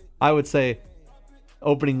 nothing, but I would say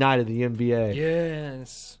opening night of the NBA.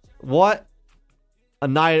 Yes. What a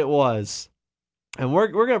night it was. And we're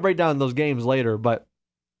going to break down those games later, but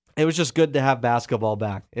it was just good to have basketball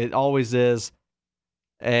back. It always is.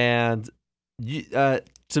 And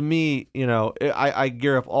to me, I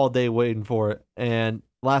gear up all day waiting for it. And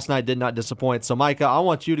last night did not disappoint. So, Micah, I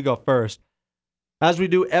want you to go first. As we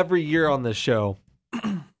do every year on this show,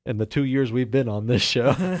 in the 2 years we've been on this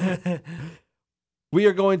show. We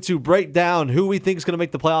are going to break down who we think is going to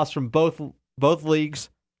make the playoffs from both leagues.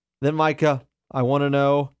 Then, Micah, I want to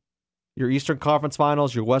know your Eastern Conference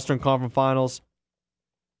Finals, your Western Conference Finals,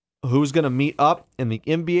 who's going to meet up in the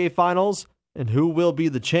NBA Finals, and who will be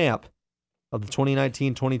the champ of the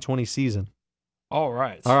 2019-2020 season. All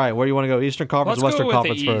right. Where do you want to go? Eastern Conference, Let's Western go with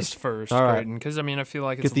Conference the East first, All right. Because, I feel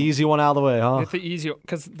like it's... Get the easy one out of the way, huh? Get the easy...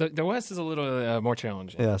 Because the West is a little more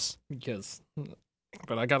challenging. Yes.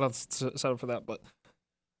 But I got to set up for that. But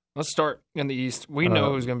let's start in the East. We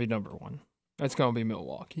know who's going to be number one. It's going to be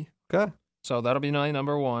Milwaukee. Okay. So that'll be my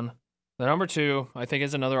number one. The number two, I think,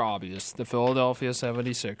 is another obvious. The Philadelphia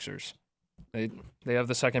 76ers. They have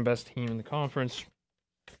the second best team in the conference.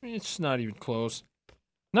 It's not even close.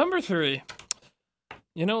 Number three,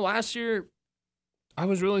 last year I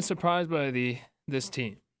was really surprised by this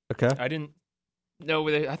team. Okay. I didn't know.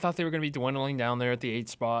 I thought they were going to be dwindling down there at the 8th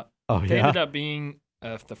spot. Oh, They ended up being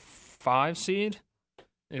the 5 seed.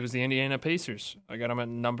 It was the Indiana Pacers. I got them at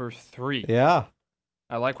number 3. Yeah.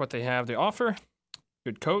 I like what they have to offer.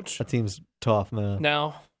 Good coach. That team's tough, man.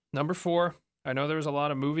 Now, number 4, I know there was a lot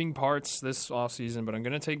of moving parts this offseason, but I'm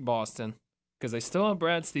going to take Boston because they still have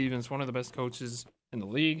Brad Stevens, one of the best coaches in the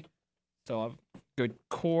league. Still have good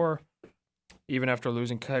core, even after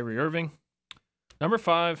losing Kyrie Irving. Number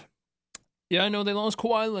 5, I know they lost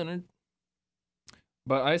Kawhi Leonard,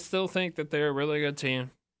 but I still think that they're a really good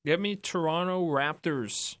team. Give me Toronto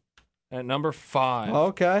Raptors at number 5.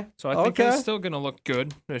 Okay. So I think they're still going to look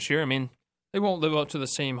good this year. They won't live up to the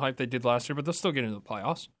same hype they did last year, but they'll still get into the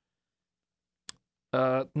playoffs.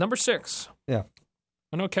 Number 6. Yeah.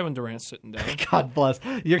 I know Kevin Durant's sitting down. God bless.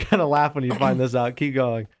 You're going to laugh when you find this out. Keep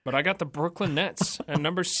going. But I got the Brooklyn Nets at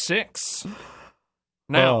number 6.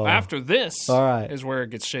 Now, after this is where it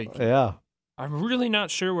gets shaky. Yeah. I'm really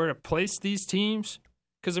not sure where to place these teams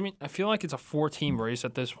because, I feel like it's a 4-team race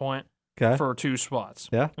at this point for 2 spots.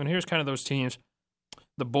 Yeah. And here's kind of those teams.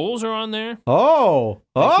 The Bulls are on there.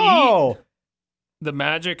 Heat, the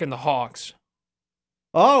Magic, and the Hawks.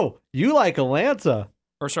 Oh, you like Atlanta.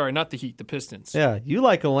 Or sorry, not the Heat, the Pistons. Yeah, you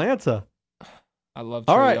like Atlanta. I love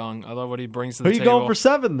Trae Young. I love what he brings to the table. Who are you going for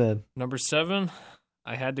 7 then? Number 7,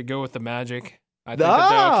 I had to go with the Magic. I think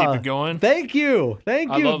that they'll keep it going. Thank you.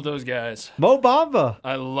 I love those guys. Mo Bamba.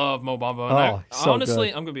 I love Mo Bamba. Honestly,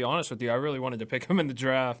 good. I'm going to be honest with you. I really wanted to pick him in the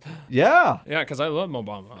draft. Yeah. Yeah, because I love Mo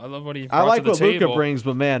Bamba. I love what he brought to the table. I like what Luka brings,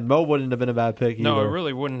 but man, Mo wouldn't have been a bad pick either. No, it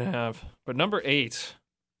really wouldn't have. But number 8,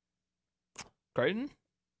 Creighton,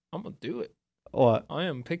 I'm going to do it. What? I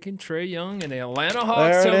am picking Trae Young and the Atlanta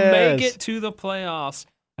Hawks to make it to the playoffs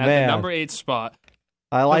at the number 8 spot.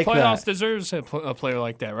 I like that. The playoffs deserves a player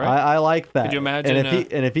like that, right? I like that. Could you imagine?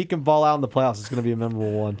 And if he can ball out in the playoffs, it's going to be a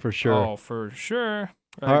memorable one for sure. Oh, for sure.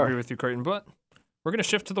 I agree with you, Creighton. But we're going to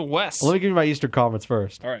shift to the West. Well, let me give you my Eastern Conference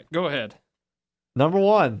first. All right, go ahead. Number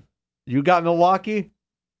 1, you got Milwaukee.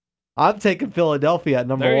 I'm taking Philadelphia at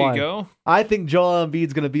number 1. There you go. I think Joel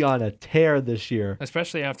Embiid's going to be on a tear this year.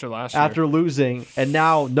 Especially after last year. After losing. And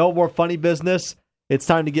now, no more funny business. It's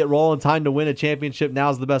time to get rolling. Time to win a championship.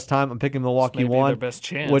 Now's the best time. I'm picking Milwaukee 1. Their best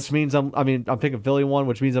chance. Which means I'm picking Philly 1,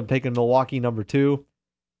 which means I'm picking Milwaukee number 2.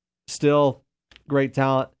 Still great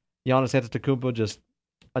talent. Giannis Antetokounmpo, just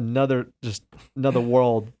another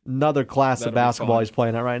world, another class of basketball he's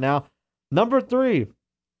playing at right now. Number 3,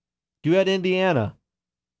 you had Indiana.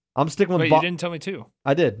 I'm sticking with. Wait, you didn't tell me 2.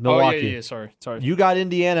 I did. Milwaukee. Oh yeah. Sorry. You got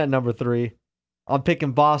Indiana at number 3. I'm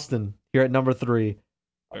picking Boston here at number 3.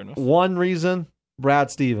 Fair enough. One reason,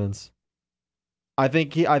 Brad Stevens. I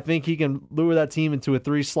think he can lure that team into a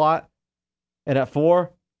 3 slot. And at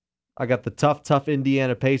 4, I got the tough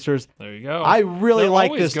Indiana Pacers. There you go. I really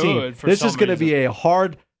like this team. This is going to be a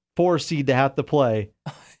hard 4 seed to have to play.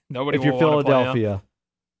 Nobody if you're Philadelphia.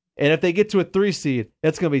 And if they get to a 3 seed,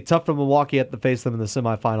 it's going to be tough for Milwaukee to face them in the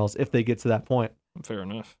semifinals if they get to that point. Fair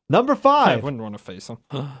enough. Number 5. I wouldn't want to face them.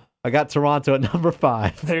 I got Toronto at number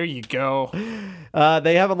 5. There you go.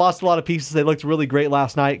 They haven't lost a lot of pieces. They looked really great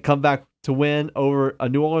last night. Come back to win over a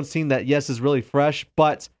New Orleans team that, yes, is really fresh,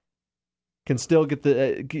 but can still get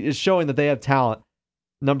is showing that they have talent.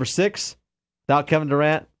 Number 6, without Kevin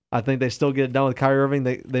Durant, I think they still get it done with Kyrie Irving.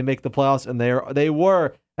 They make the playoffs, and they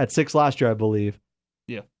were at 6 last year, I believe.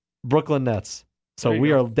 Yeah. Brooklyn Nets. So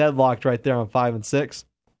we are deadlocked right there on 5 and 6.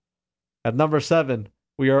 At number 7,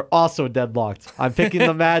 we are also deadlocked. I'm picking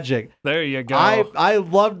the Magic. There you go. I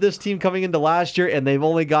loved this team coming into last year, and they've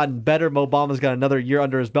only gotten better. Mo Bamba's got another year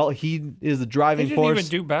under his belt. He is the driving force. They didn't even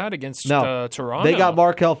do bad against Toronto. They got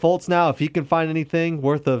Markelle Fultz now. If he can find anything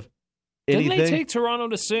worth of anything. Didn't they take Toronto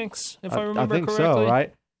to 6, if I remember correctly? I think so,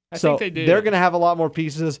 right? I think they did. They're going to have a lot more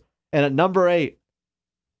pieces. And at number 8,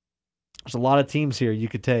 There's a lot of teams here you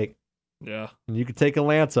could take. Yeah. And you could take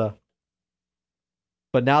Atlanta.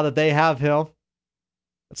 But now that they have him,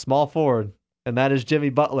 small forward, and that is Jimmy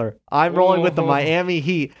Butler, I'm rolling with the Miami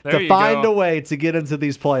Heat to find a way to get into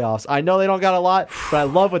these playoffs. I know they don't got a lot, but I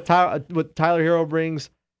love what Tyler Hero brings,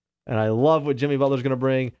 and I love what Jimmy Butler's going to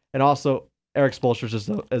bring, and also Eric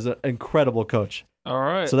Spoelstra is an incredible coach. All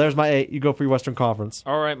right. So there's my 8. You go for your Western Conference.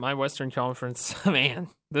 All right, my Western Conference. Man,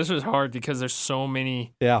 this was hard because there's so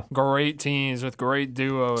many great teams with great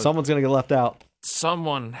duos. Someone's going to get left out.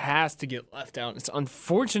 Someone has to get left out. It's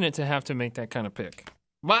unfortunate to have to make that kind of pick.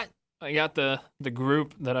 But I got the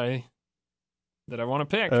group that I want to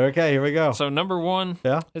pick. Okay, here we go. So number 1,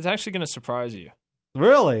 it's actually going to surprise you.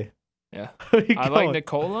 Really? Yeah. I like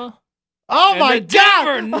Nikola. Oh my God!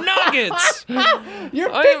 Denver Nuggets. You're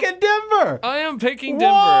picking Denver. I am picking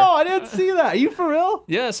Denver. Whoa! I didn't see that. Are you for real?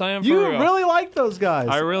 Yes, I am for real. You really like those guys.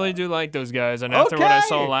 I really do like those guys, and after what I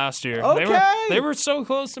saw last year, they were so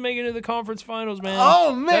close to making it to the conference finals, man.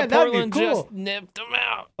 Oh man, that'd be Portland cool. Just nipped them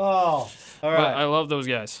out. Oh, all right. But I love those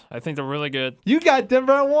guys. I think they're really good. You got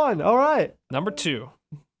Denver at 1. All right. Number 2,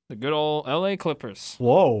 the good old LA Clippers.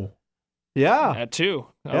 Whoa. Yeah. At 2,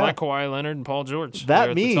 I like Kawhi Leonard and Paul George.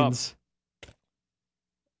 That means.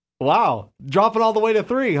 Wow. Dropping all the way to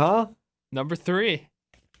 3, huh? Number 3.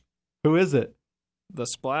 Who is it? The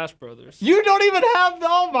Splash Brothers. You don't even have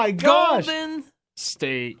oh my gosh. Golden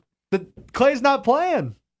State. Clay's not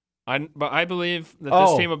playing. But I believe that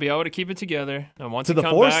this team will be able to keep it together. And once he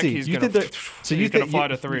comes back, he's going to fly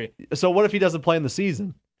to 3. So what if he doesn't play in the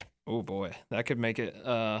season? Oh, boy. That could make it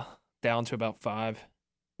down to about 5.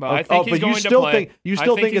 But I think he's going to play. You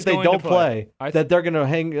still think if they don't play, that they're going to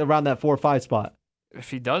hang around that 4 or 5 spot? If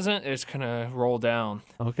he doesn't, it's going to roll down.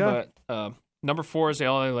 Okay. But number 4 is the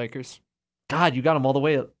LA Lakers. God, you got them all the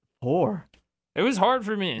way at 4. It was hard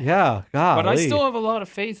for me. Yeah, God. But I still have a lot of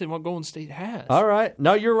faith in what Golden State has. All right.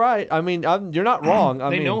 No, you're right. I mean, you're not wrong.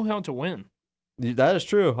 They know how to win. That is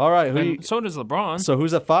true. All right. So does LeBron. So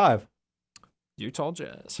who's at 5? Utah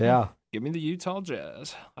Jazz. Yeah. Give me the Utah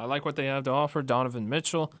Jazz. I like what they have to offer. Donovan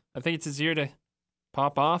Mitchell. I think it's his year to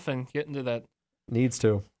pop off and get into that. Needs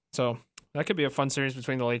to. So that could be a fun series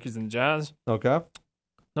between the Lakers and the Jazz. Okay.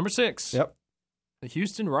 Number 6. Yep. The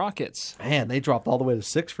Houston Rockets. Man, they dropped all the way to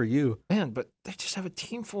 6 for you. Man, but they just have a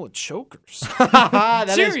team full of chokers.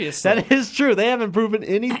 Seriously. That is true. They haven't proven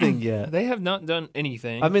anything yet. They have not done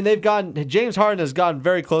anything. I mean, James Harden has gotten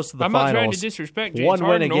very close to the finals. I'm not trying to disrespect James Harden.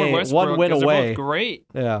 1 win a game, 1 win away. They're both great.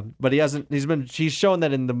 Yeah, but he's shown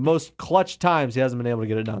that in the most clutch times he hasn't been able to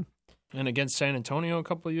get it done. And against San Antonio a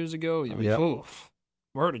couple of years ago,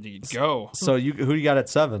 where did he go? So who do you got at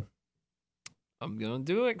 7? I'm going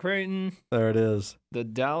to do it, Creighton. There it is. The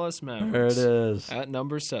Dallas Mavericks. There it is. At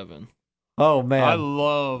number 7. Oh, man. I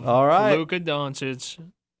love Luka Doncic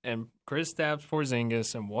and Kristaps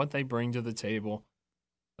Porzingis and what they bring to the table.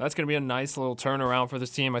 That's going to be a nice little turnaround for this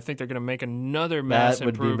team. I think they're going to make another massive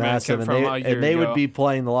improvement from a year ago. And they would be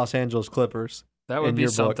playing the Los Angeles Clippers. That would be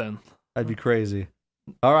something. That'd be crazy.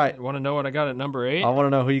 All right. Want to know what I got at number 8? I want to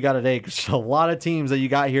know who you got at 8. There's a lot of teams that you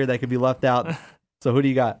got here that could be left out. So who do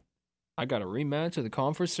you got? I got a rematch of the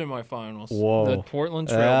conference semifinals. Whoa. The Portland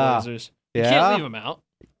Trailblazers. You can't leave them out.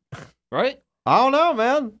 Right? I don't know,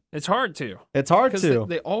 man. It's hard to. It's hard to.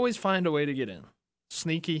 They always find a way to get in.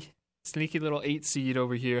 Sneaky little 8 seed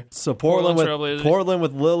over here. So Portland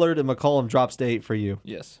with Lillard and McCollum drops to 8 for you.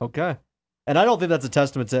 Yes. Okay. And I don't think that's a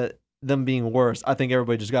testament to them being worse. I think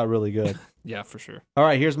everybody just got really good. Yeah, for sure. All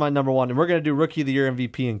right, here's my number 1. And we're going to do Rookie of the Year,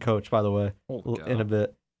 MVP, and Coach, by the way, in a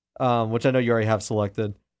bit, which I know you already have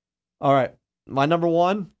selected. All right, my number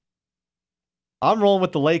 1, I'm rolling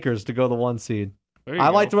with the Lakers to go the 1 seed. I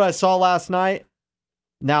liked what I saw last night.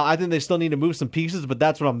 Now, I think they still need to move some pieces, but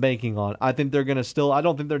that's what I'm banking on. I think they're going to I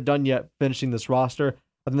don't think they're done yet finishing this roster.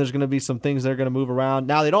 I think there's going to be some things they're going to move around.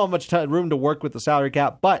 Now, they don't have much room to work with the salary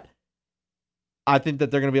cap, but I think that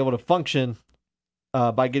they're going to be able to function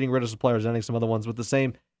by getting rid of some players and adding some other ones with the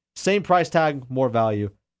same price tag, more value.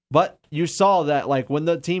 But you saw that when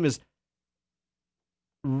that team is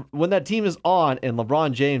on and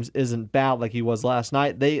LeBron James isn't bad like he was last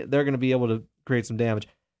night, they're going to be able to create some damage.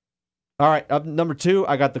 All right, up number 2,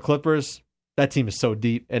 I got the Clippers. That team is so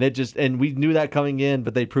deep, and we knew that coming in,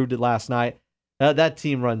 but they proved it last night. That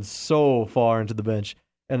team runs so far into the bench,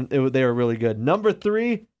 and they were really good. Number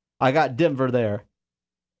 3, I got Denver there.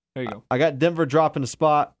 There you go. I got Denver dropping a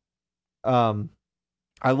spot. I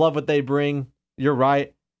love what they bring. You're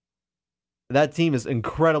right. That team is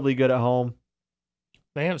incredibly good at home.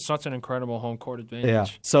 They have such an incredible home court advantage. Yeah,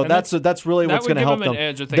 so that's really what's going to help them.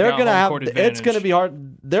 They're going to have. It's going to be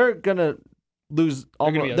hard. They're going to lose.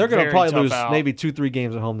 They're going to probably lose out. maybe 2-3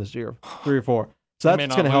 games at home this year, 3 or 4. So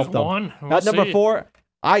that's going to help them. We'll at number 4,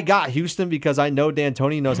 I got Houston because I know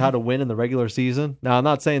D'Antoni knows how to win in the regular season. Now, I'm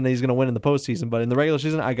not saying that he's going to win in the postseason, but in the regular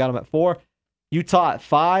season, I got him at 4. Utah at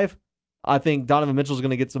 5. I think Donovan Mitchell's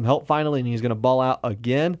going to get some help finally, and he's going to ball out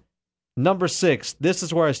again. Number 6, this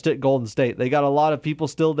is where I stick Golden State. They got a lot of people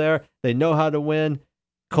still there. They know how to win.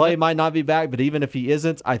 Clay might not be back, but even if he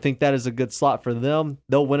isn't, I think that is a good slot for them.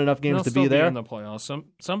 They'll win enough games to be there. In the playoffs.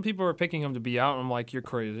 Some people are picking him to be out, and I'm like, you're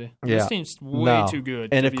crazy. Yeah. This team's way too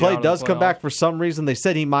good. And if Clay does come back for some reason, they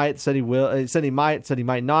said he might, said he will, said he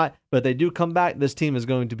might not, but if they do come back, this team is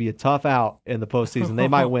going to be a tough out in the postseason. They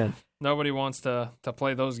might win. Nobody wants to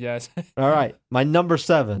play those guys. All right, my number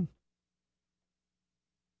 7.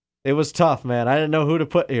 It was tough, man. I didn't know who to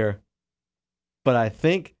put here, but I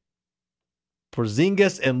think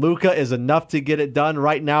Porzingis and Luka is enough to get it done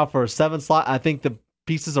right now for a 7 slot. I think the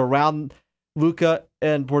pieces around Luka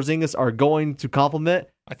and Porzingis are going to complement.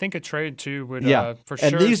 I think a trade too would for sure.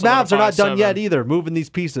 And these Mavs are not done yet either, moving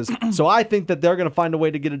these pieces. So I think that they're going to find a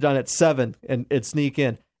way to get it done at 7 and sneak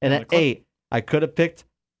in. And at 8, I could have picked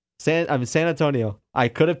San Antonio. I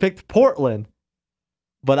could have picked Portland.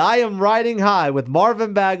 But I am riding high with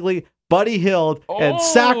Marvin Bagley, Buddy Hield, and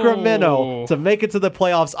Sacramento to make it to the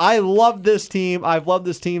playoffs. I love this team. I've loved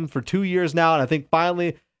this team for 2 years now, and I think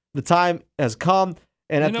finally the time has come.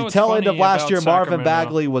 And at the tail end of last year, Marvin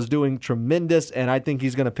Bagley was doing tremendous, and I think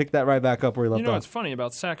he's going to pick that right back up where he left off. You know what's funny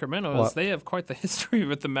about Sacramento is they have quite the history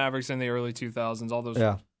with the Mavericks in the early 2000s, all those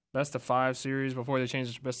best of 5 series before they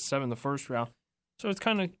changed it to best of 7 the first round. So it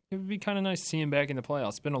would be kind of nice to see him back in the playoffs.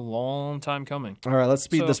 It's been a long time coming. All right, let's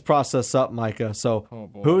speed this process up, Micah. So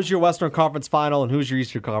who's your Western Conference Final and who's your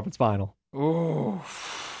Eastern Conference Final? Ooh.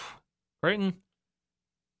 Creighton,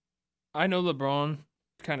 I know LeBron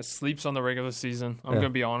kind of sleeps on the regular season. I'm going to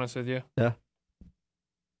be honest with you. Yeah.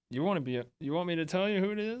 You want me to tell you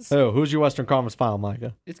who it is? Oh, who's your Western Conference Final,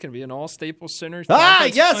 Micah? It's going to be an all-Staples Center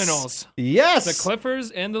Finals. Yes! The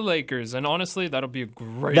Clippers and the Lakers. And honestly, that'll be a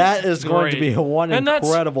great That is going to be one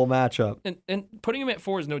incredible matchup. And putting him at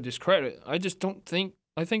 4 is no discredit. I just don't think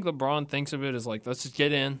 – I think LeBron thinks of it as like, let's just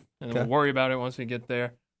get in, and we'll worry about it once we get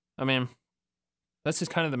there. I mean, that's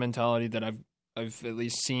just kind of the mentality that I've at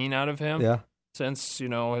least seen out of him since,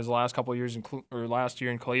 his last couple of years or last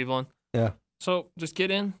year in Cleveland. Yeah. So just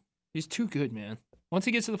get in. He's too good, man. Once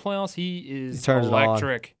he gets to the playoffs, he is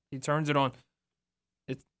electric. He turns it on.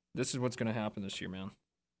 This is what's going to happen this year, man.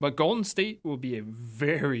 But Golden State will be a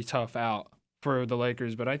very tough out for the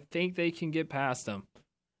Lakers, but I think they can get past them.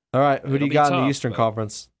 All right, who do you got in the Eastern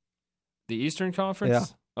Conference? The Eastern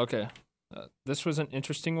Conference? Yeah. Okay. This was an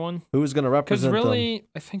interesting one. Who's going to represent them? Because really,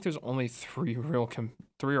 I think there's only 3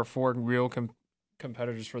 or 4 real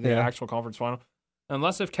competitors for the actual conference final.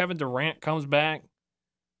 Unless if Kevin Durant comes back,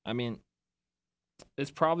 I mean, it's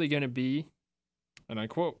probably going to be, and I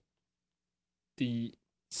quote, the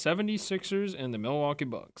 76ers and the Milwaukee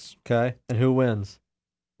Bucks. Okay, and who wins?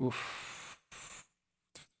 Oof.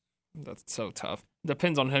 That's so tough.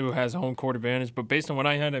 Depends on who has home court advantage, but based on what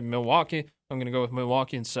I had at Milwaukee, I'm going to go with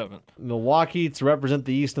Milwaukee in 7. Milwaukee to represent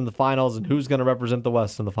the East in the finals, and who's going to represent the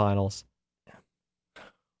West in the finals?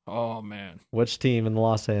 Oh, man. Which team in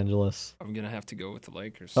Los Angeles? I'm going to have to go with the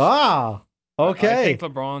Lakers. Ah, okay. I think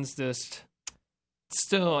LeBron's just...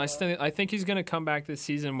 I think he's going to come back this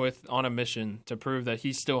season on a mission to prove that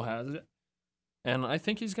he still has it. And I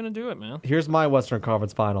think he's going to do it, man. Here's my Western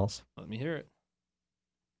Conference Finals. Let me hear it.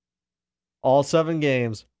 All 7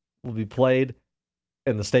 games will be played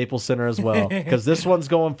in the Staples Center as well. Because this one's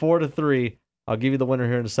going 4-3. I'll give you the winner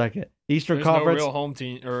here in a second. Eastern Conference. No real home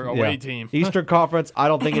team or away team. Eastern Conference, I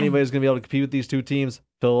don't think anybody's going to be able to compete with these 2 teams,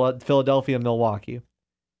 Philadelphia and Milwaukee.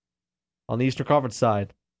 On the Eastern Conference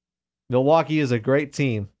side, Milwaukee is a great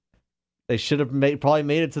team. They should have probably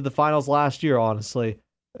made it to the finals last year, honestly,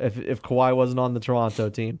 if Kawhi wasn't on the Toronto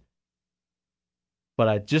team. But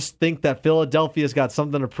I just think that Philadelphia's got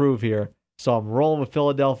something to prove here. So I'm rolling with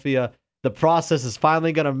Philadelphia. The process is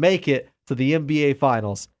finally going to make it to the NBA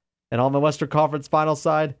Finals. And on the Western Conference Finals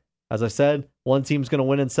side, as I said, one team's going to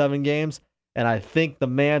win in 7 games. And I think the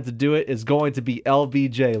man to do it is going to be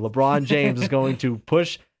LBJ. LeBron James is going to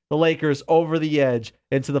push the Lakers over the edge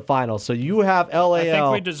into the finals. So you have LAL. I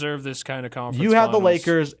think we deserve this kind of conference. You have finals. The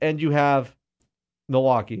Lakers and you have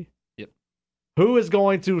Milwaukee. Yep. Who is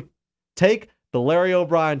going to take the Larry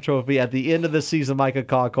O'Brien trophy at the end of the season, Micah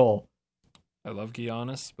Cole? I love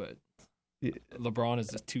Giannis, but LeBron is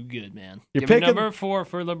just too good, man. You're Give picking me number 4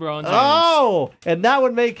 for LeBron James. Oh, and that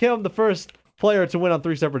would make him the first player to win on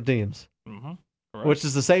 3 separate teams. Mm-hmm. Which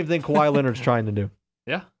is the same thing Kawhi Leonard's trying to do.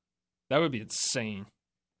 Yeah. That would be insane.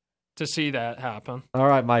 to see that happen. All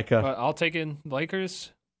right, Micah. But I'll take in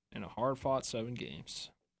Lakers in a hard-fought 7 games.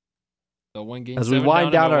 They'll win Game as 7 we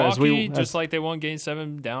wind down down in our, Milwaukee, just like they won Game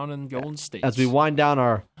 7 down in Golden State. As we wind down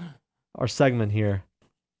our segment here,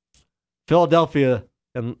 Philadelphia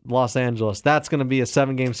and Los Angeles. That's going to be a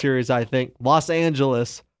 7-game series, I think. Los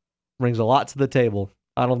Angeles brings a lot to the table.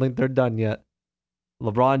 I don't think they're done yet.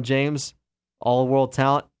 LeBron James, all-world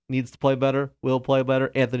talent, needs to play better, will play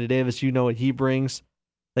better. Anthony Davis, you know what he brings.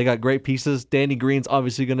 They got great pieces. Danny Green's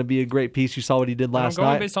obviously going to be a great piece. You saw what he did last night. I'm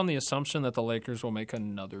going based on the assumption that the Lakers will make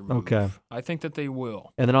another move. Okay. I think that they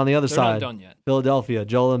will. And then on the other They're side, not done yet. Philadelphia,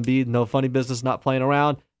 Joel Embiid, no funny business, not playing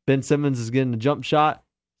around. Ben Simmons is getting a jump shot,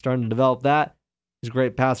 starting to develop that. He's a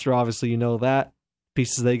great passer, obviously, you know that.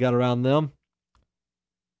 Pieces they got around them.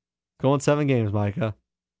 Going 7 games, Micah.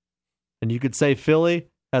 And you could say Philly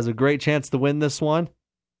has a great chance to win this one.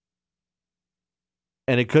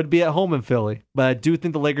 And it could be at home in Philly, but I do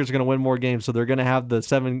think the Lakers are going to win more games, so they're going to have they're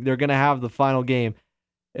going to have the final game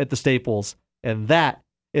at the Staples, and that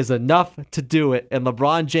is enough to do it. And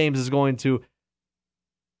LeBron James is going to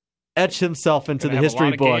etch himself into the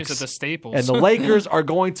history books. At the Staples. And the Lakers are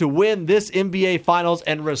going to win this NBA Finals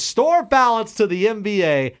and restore balance to the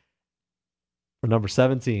NBA for number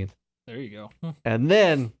 17. There you go. And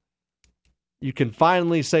then you can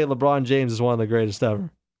finally say LeBron James is one of the greatest ever.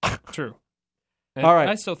 True. And all right.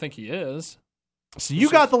 I still think he is. So you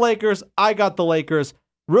got the Lakers. I got the Lakers.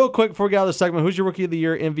 Real quick before we get out of the segment, who's your Rookie of the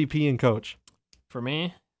Year, MVP, and coach? For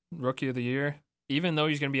me, Rookie of the Year, even though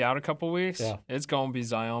he's going to be out a couple weeks, it's going to be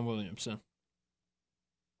Zion Williamson.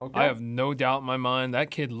 Okay. I have no doubt in my mind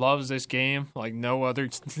that kid loves this game like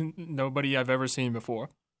nobody I've ever seen before.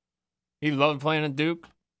 He loved playing at Duke.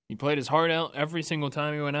 He played his heart out every single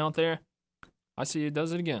time he went out there. I see he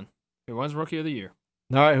does it again. He wins Rookie of the Year.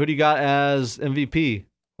 All right, who do you got as MVP?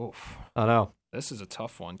 Oof. I know. This is a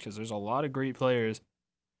tough one because there's a lot of great players.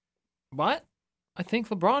 But I think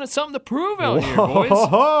LeBron has something to prove out here, boys.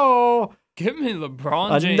 Give me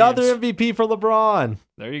LeBron James. Another MVP for LeBron.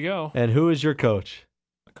 There you go. And who is your coach?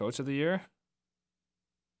 My coach of the year?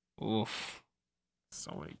 Oof.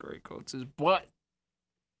 So many great coaches. But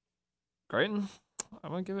Creighton,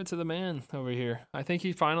 I'm going to give it to the man over here. I think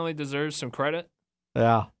he finally deserves some credit.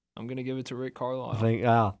 Yeah. I'm going to give it to Rick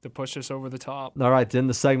Carlisle to push us over the top. All right, to end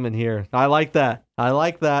the segment here. I like that.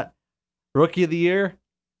 Rookie of the Year.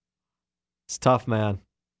 It's tough, man.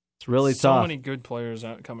 It's really tough. So many good players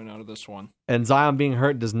coming out of this one. And Zion being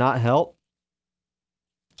hurt does not help.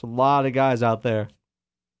 There's a lot of guys out there.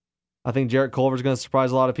 I think Jarrett Culver's going to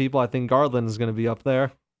surprise a lot of people. I think Garland is going to be up there.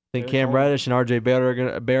 I think Cam Reddish and RJ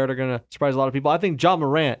Barrett are going to surprise a lot of people. I think John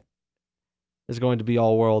Morant is going to be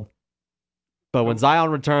all-world. But when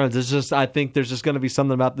Zion returns, I think there's just going to be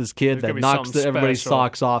something about this kid that knocks everybody's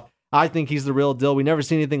socks off. I think he's the real deal. We never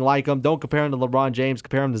seen anything like him. Don't compare him to LeBron James.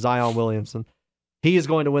 Compare him to Zion Williamson. He is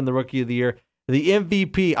going to win the Rookie of the Year. The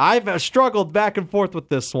MVP, I've struggled back and forth with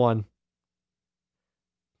this one.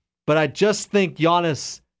 But I just think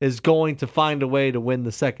Giannis is going to find a way to win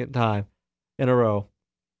the second time in a row.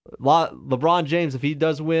 LeBron James, if he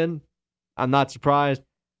does win, I'm not surprised.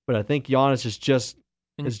 But I think Giannis is just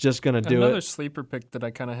going to do it. Another sleeper pick that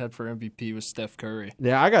I kind of had for MVP was Steph Curry.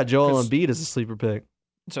 Yeah, I got Joel Embiid as a sleeper pick.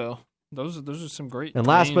 So those are some great. And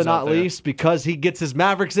last but not least, because he gets his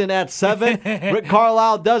Mavericks in at 7, Rick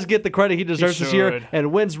Carlisle does get the credit he deserves this year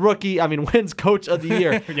and wins Coach of the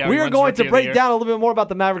Year. We are going to break down a little bit more about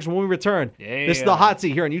the Mavericks when we return. Yeah. This is the Hot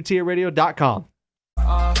Seat here on UTARadio.com.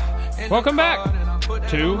 Welcome back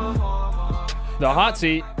to the Hot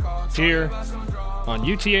Seat here on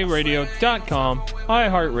UTARadio.com,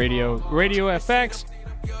 iHeartRadio, Radio FX,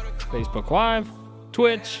 Facebook Live,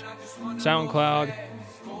 Twitch, SoundCloud.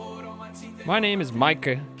 My name is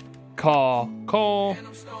Micah Cole,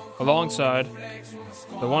 alongside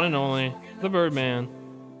the one and only, the Birdman,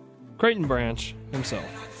 Creighton Branch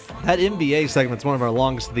himself. That NBA segment's one of our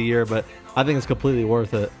longest of the year, but I think it's completely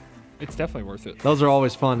worth it. It's definitely worth it. Those are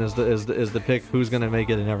always fun, is the pick who's going to make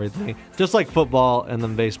it and everything. Just like football and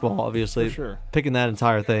then baseball, obviously. For sure. Picking that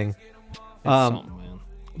entire thing. Man.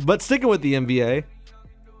 But sticking with the NBA,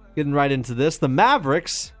 getting right into this, the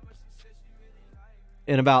Mavericks,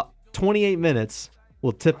 in about 28 minutes,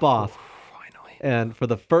 will tip off. Finally. And for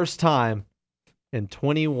the first time in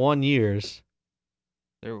 21 years,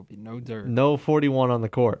 there will be no dirt. No 41 on the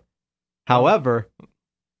court. However,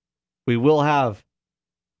 we will have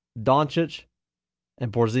Doncic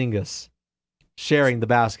and Porzingis sharing the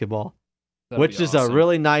basketball, which is a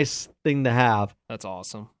really nice thing to have. That's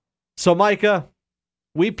awesome. So, Micah,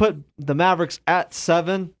 we put the Mavericks at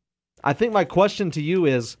 7. I think my question to you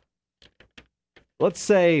is, let's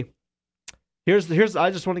say Here's.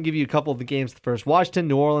 I just want to give you a couple of the games first. Washington,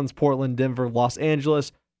 New Orleans, Portland, Denver, Los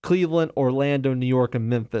Angeles, Cleveland, Orlando, New York, and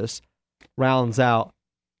Memphis rounds out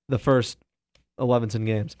the first 11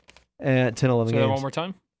 games. And 10, 11 Say games. that one more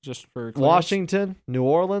time, just for clearance. Washington, New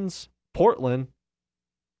Orleans, Portland,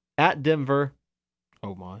 at Denver.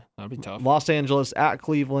 Oh my, that'd be tough. Los Angeles, at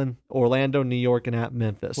Cleveland, Orlando, New York, and at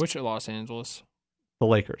Memphis. Which at Los Angeles? The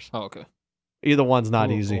Lakers. Oh, okay. Either one's not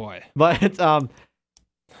Oh, easy. Boy. But my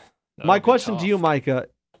That'd be question tough. to you, Micah,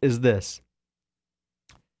 is this.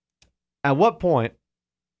 At what point,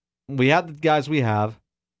 we have the guys we have,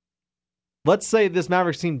 let's say this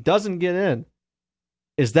Mavericks team doesn't get in.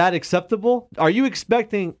 Is that acceptable? Are you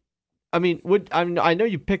expecting, I know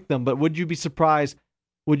you picked them, but would you be surprised,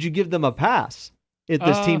 would you give them a pass if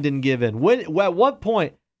this team didn't give in? At what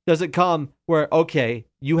point does it come where, okay,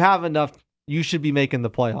 you have enough, you should be making the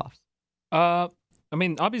playoffs?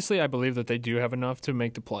 Obviously, I believe that they do have enough to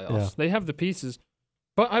make the playoffs. Yeah. They have the pieces,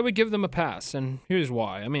 but I would give them a pass, and here's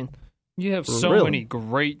why. You have so many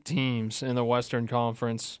great teams in the Western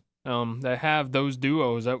Conference that have those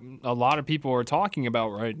duos that a lot of people are talking about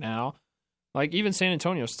right now. Like, even San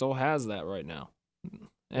Antonio still has that right now.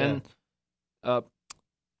 And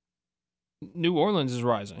New Orleans is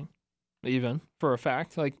rising, even, for a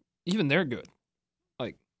fact. Like, even they're good.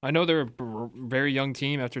 I know they're a very young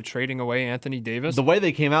team after trading away Anthony Davis. The way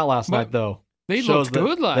they came out last night, though, they looked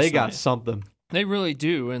good last night. They got something. They really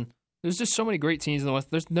do, and there's just so many great teams in the West.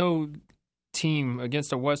 There's no team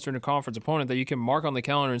against a Western Conference opponent that you can mark on the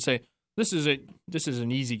calendar and say, this is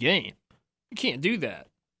an easy game. You can't do that.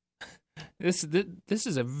 This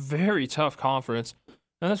is a very tough conference,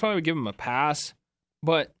 and that's why I would give them a pass.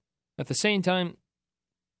 But at the same time,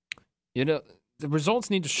 the results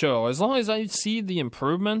need to show. As long as I see the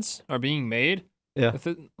improvements are being made, if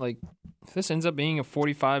this ends up being a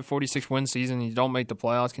 45, 46 win season and you don't make the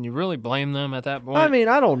playoffs, can you really blame them at that point?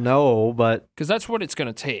 I don't know, but because that's what it's going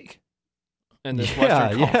to take in this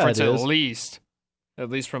Western Conference, at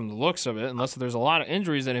least from the looks of it. Unless there's a lot of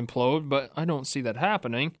injuries that implode, but I don't see that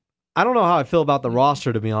happening. I don't know how I feel about the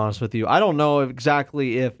roster, to be honest with you. I don't know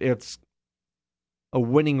exactly if it's a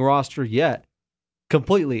winning roster yet.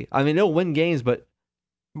 Completely. It'll win games, but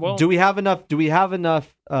do we have enough? Do we have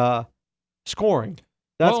enough scoring?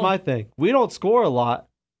 That's my thing. We don't score a lot.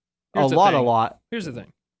 A lot. Here's the thing.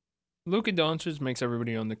 Luka Doncic makes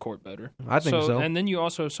everybody on the court better. I think so. And then you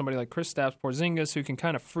also have somebody like Kristaps Porzingis who can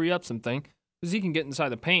kind of free up something because he can get inside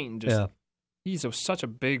the paint and just. He's such a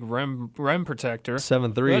big rim protector.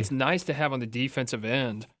 7'3". That's nice to have on the defensive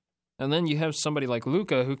end. And then you have somebody like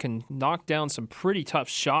Luka who can knock down some pretty tough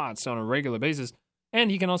shots on a regular basis. And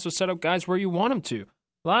he can also set up guys where you want him to.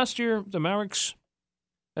 Last year, the Mavericks,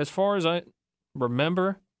 as far as I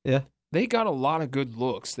remember, they got a lot of good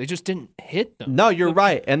looks. They just didn't hit them. No, you're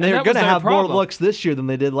right. And they're going to have more looks this year than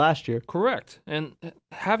they did last year. Correct. And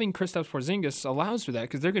having Kristaps Porzingis allows for that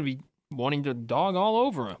because they're going to be wanting to dog all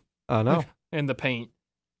over him. I know. In the paint.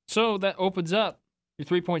 So that opens up your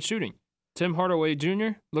three-point shooting. Tim Hardaway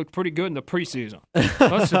Jr. looked pretty good in the preseason.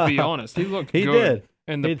 Let's just be honest. He looked good. Did.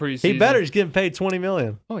 In the preseason. He better. He's getting paid $20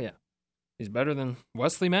 million. Oh, yeah. He's better than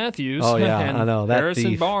Wesley Matthews. Oh, yeah. And I know. That Harrison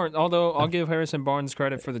thief. Barnes. Although I'll give Harrison Barnes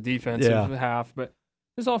credit for the defensive half, but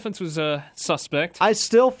his offense was suspect. I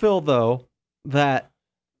still feel, though, that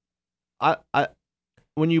I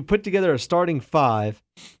when you put together a starting five,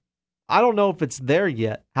 I don't know if it's there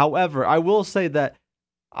yet. However, I will say that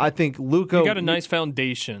I think Luka... You got a nice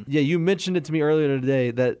foundation. Yeah, you mentioned it to me earlier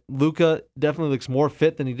today that Luka definitely looks more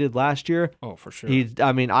fit than he did last year. Oh, for sure.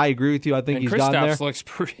 I agree with you. I think he's gotten there. Kristaps looks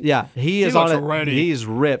pretty... Yeah, he is on it. Ready. He's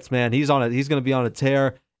ripped, man. He's on it. He's going to be on a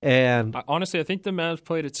tear. And honestly, I think the Mavs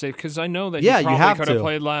played it safe because I know that you probably could have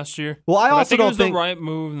played last year. Well, I think it was the right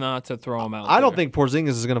move not to throw him out. I don't think Porzingis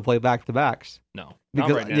is going to play back-to-backs. No, because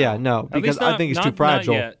not right now. Yeah, no, because I think he's too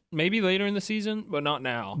fragile. Not yet. Maybe later in the season, but not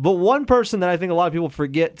now. But one person that I think a lot of people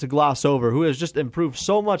forget to gloss over, who has just improved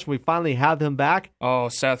so much when we finally have him back. Oh,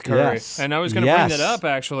 Seth Curry. Yes. And I was going to bring that up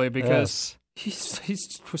actually because he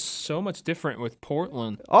was so much different with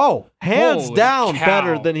Portland. Oh, hands Holy down cow.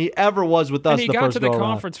 better than he ever was with us. And he got to the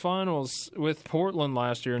conference finals with Portland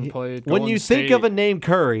last year and played. When you think of a name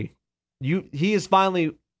Curry, he is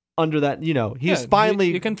finally under that. He's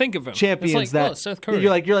finally you can think of him. Champions that. Seth Curry.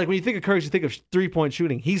 You're like when you think of Curry, you think of 3-point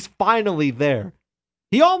shooting. He's finally there.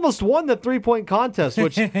 He almost won the 3-point contest,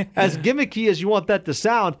 which, as gimmicky as you want that to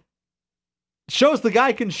sound, shows the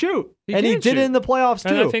guy can shoot. He did it in the playoffs,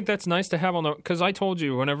 too. And I think that's nice to have on the... Because I told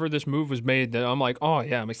you, whenever this move was made, that I'm like, oh,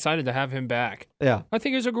 yeah, I'm excited to have him back. Yeah. I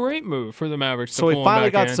think it's a great move for the Mavericks so to he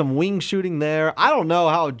finally got in. some wing shooting there. I don't know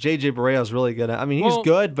how J.J. Barea is really going to... he's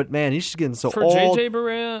good, but, man, he's just getting so old. For J.J.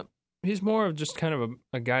 Barea, he's more of just kind of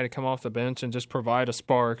a guy to come off the bench and just provide a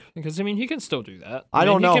spark. Because, I mean, he can still do that. I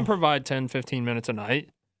don't know. He can provide 10, 15 minutes a night.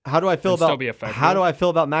 How do I feel about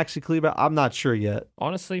Maxi Kleber? I'm not sure yet.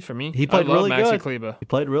 Honestly, for me, he played really good. Maxi Kleber. He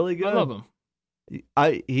played really good. I love him.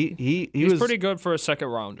 He's pretty good for a second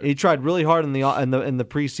rounder. He tried really hard in the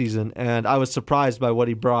preseason, and I was surprised by what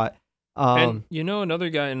he brought. And another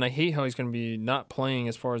guy, and I hate how he's going to be not playing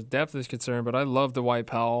as far as depth is concerned, but I love Dwight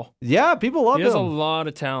Powell. Yeah, people love him. He has a lot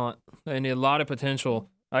of talent and a lot of potential.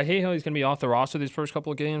 I hate how he's going to be off the roster these first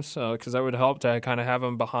couple of games because that would help to kind of have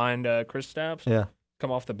him behind Kristaps. Yeah.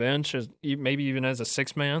 Come off the bench, maybe even as a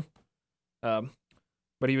sixth man.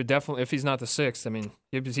 But he would definitely, if he's not the sixth, I mean,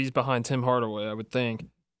 he's behind Tim Hardaway, I would think.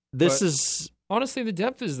 Honestly, the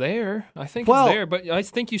depth is there. I think it's there, but I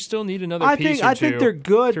think you still need another piece or two. I think they're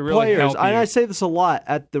good really players. And I say this a lot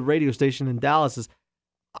at the radio station in Dallas.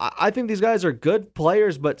 I think these guys are good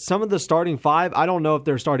players, but some of the starting five, I don't know if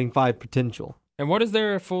they're starting five potential. And what is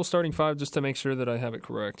their full starting five, just to make sure that I have it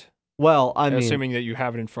correct? Well, assuming that you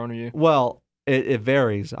have it in front of you. Well, it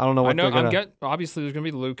varies. I don't know what they're going to... Obviously, there's going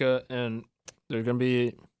to be Luka, and there's going to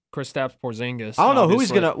be Kristaps Porzingis. I don't know who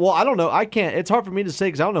he's going to... Well, I don't know. I can't... It's hard for me to say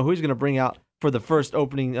because I don't know who he's going to bring out for the first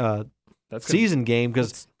opening season game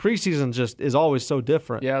because preseason just is always so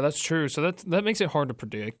different. Yeah, that's true. So that makes it hard to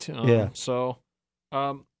predict. So,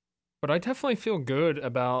 but I definitely feel good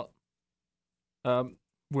about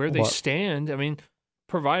where they stand. I mean,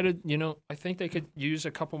 provided, I think they could use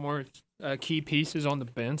a couple more key pieces on the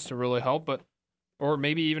bench to really help, or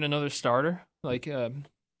maybe even another starter. But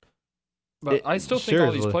I still think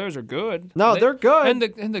all these players are good. No, they're good. And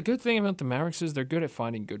the good thing about the Mavericks is they're good at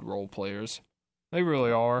finding good role players. They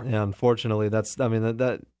really are. Yeah, unfortunately, that's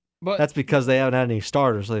because they haven't had any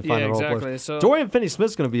starters, so they find role players. So, Dorian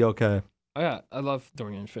Finney-Smith's going to be okay. Yeah, I love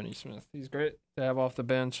Dorian Finney-Smith. He's great to have off the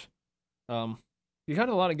bench. You got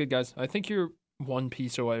a lot of good guys. I think you're one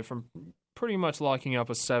piece away from pretty much locking up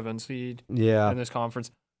a 7 seed in this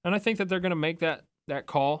conference. And I think that they're going to make that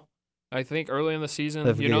call. I think early in the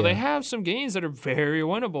season, they have some games that are very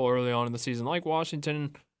winnable early on in the season, like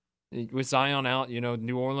Washington with Zion out.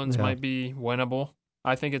 New Orleans might be winnable.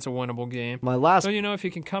 I think it's a winnable game. So if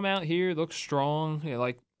you can come out here, look strong,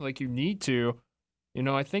 like you need to,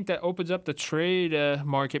 I think that opens up the trade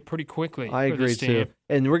market pretty quickly. I agree too.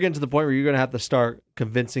 And we're getting to the point where you're going to have to start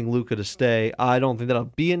convincing Luka to stay. I don't think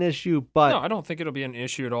that'll be an issue, but no, I don't think it'll be an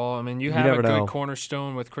issue at all. I mean, you have a good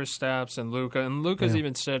cornerstone with Kristaps and Luka, and Luka's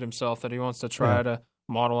even said himself that he wants to try to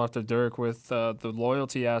model after Dirk with the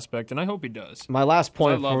loyalty aspect, and I hope he does. My last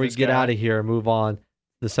point before we get out of here and move on,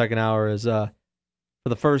 the second hour is for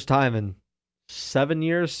the first time in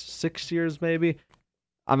 6 years maybe,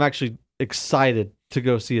 I'm actually excited to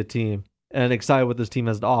go see a team and excited what this team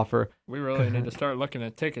has to offer. We really need to start looking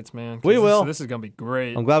at tickets, man. We will. This is going to be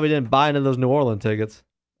great. I'm glad we didn't buy into those New Orleans tickets.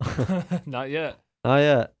 Not yet. Not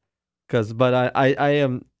yet. But I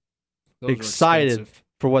am excited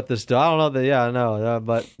for what this does. I don't know that. I know.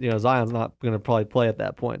 But Zion's not going to probably play at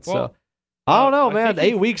that point. Well, so I don't know, man.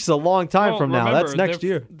 8 weeks is a long time from now. That's next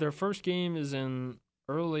year. Their first game is in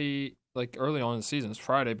early on in the season. It's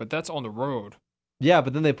Friday, but that's on the road. Yeah,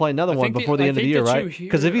 but then they play another one before the end of the year, right?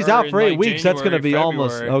 Because if he's out for 8 weeks, that's going to be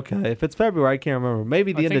almost okay. If it's February, I can't remember.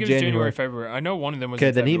 Maybe the end of January, February. I know one of them was.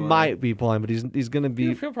 Okay, then he might be playing, but he's going to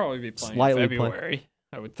be. He'll probably be playing in February.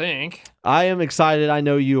 I would think. I am excited. I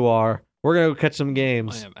know you are. We're going to go catch some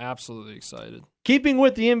games. I am absolutely excited. Keeping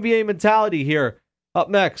with the NBA mentality here.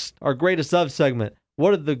 Up next, our greatest of segment.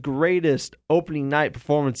 What are the greatest opening night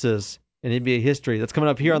performances in NBA history? That's coming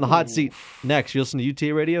up here on the hot seat. Next, you listen to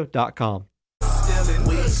UTARadio.com.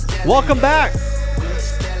 Welcome back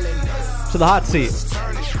to the hot seat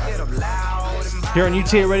here on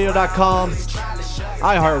UTARadio.com,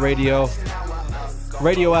 iHeartRadio,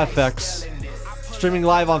 Radio FX, streaming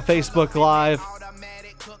live on Facebook Live,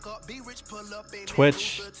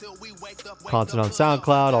 Twitch, content on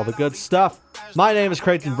SoundCloud, all the good stuff. My name is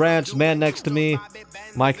Creighton Branch. Man next to me,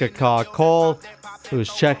 Micah Cole, who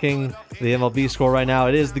is checking the MLB score right now.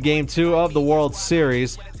 It is the Game 2 of the World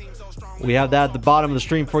Series. We have that at the bottom of the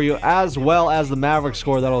stream for you, as well as the Mavericks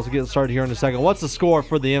score. That'll get started here in a second. What's the score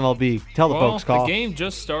for the MLB? Tell the folks, Call. The game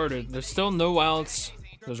just started. There's still no outs.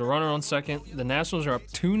 There's a runner on second. The Nationals are up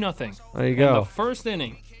 2-0. There you go. In the first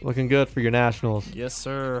inning. Looking good for your Nationals. Yes,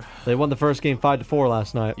 sir. They won the first game 5-4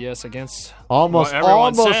 last night. Yes, against almost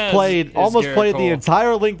played the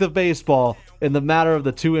entire length of baseball in the matter of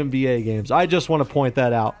the 2 NBA games. I just want to point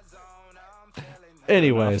that out.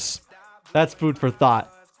 Anyways, that's food for thought.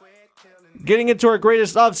 Getting into our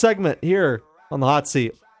greatest of segment here on the hot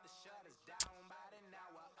seat.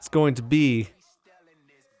 It's going to be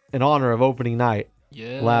in honor of opening night.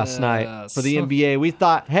 last night for the NBA. We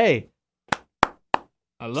thought, hey,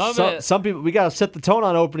 I love it. Some people, we got to set the tone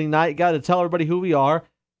on opening night. Got to tell everybody who we are.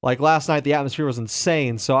 Like last night, the atmosphere was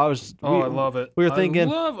insane. So I love it. We were thinking,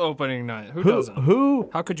 I love opening night. Who doesn't?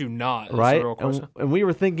 How could you not? Right? And we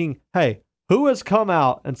were thinking, hey, who has come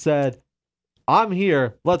out and said, I'm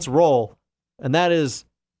here, let's roll? And that is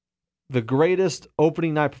the greatest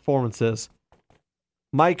opening night performances.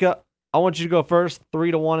 Micah, I want you to go first.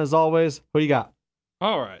 3-1 as always. Who you got?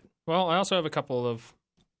 All right. Well, I also have a couple of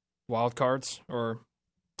wild cards or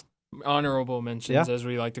honorable mentions, as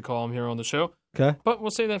we like to call them here on the show. Okay. But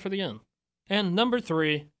we'll save that for the end. And number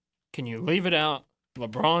 3, can you leave it out?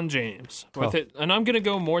 LeBron James with it. And I'm going to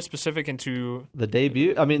go more specific into the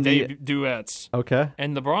debut. I mean, the duets. Okay.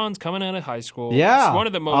 And LeBron's coming out of high school. Yeah. It's one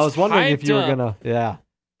of the most I was wondering if you were going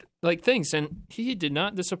to, things. And he did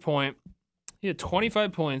not disappoint. He had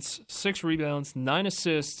 25 points, 6 rebounds, 9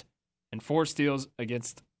 assists, and 4 steals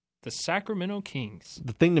against the Sacramento Kings.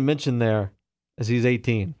 The thing to mention there is he's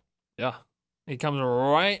 18. Yeah. He comes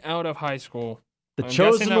right out of high school. The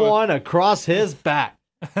chosen one across his back.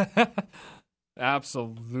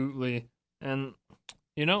 Absolutely. And,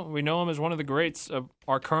 we know him as one of the greats of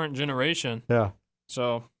our current generation. Yeah.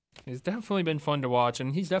 So he's definitely been fun to watch,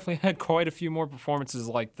 and he's definitely had quite a few more performances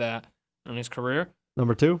like that in his career.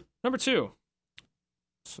 Number 2? Number 2.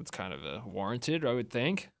 So it's kind of warranted, I would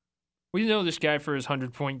think. We know this guy for his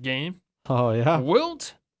 100-point game. Oh, yeah.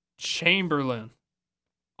 Wilt Chamberlain.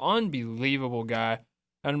 Unbelievable guy.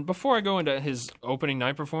 And before I go into his opening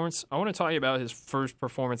night performance, I want to tell you about his first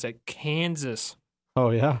performance at Kansas.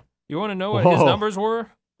 Oh, yeah? You want to know what his numbers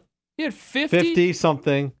were? He had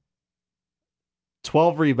 50-something,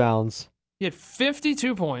 12 rebounds. He had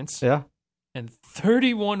 52 points. Yeah. And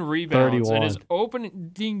 31 rebounds in his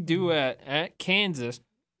opening duet at Kansas.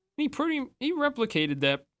 He replicated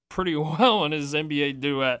that pretty well in his NBA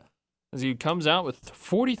duet as he comes out with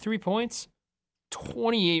 43 points,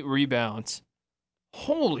 28 rebounds.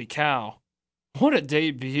 Holy cow. What a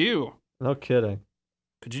debut. No kidding.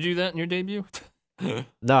 Could you do that in your debut?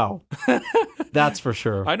 No. That's for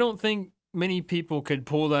sure. I don't think many people could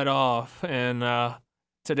pull that off in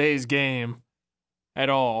today's game at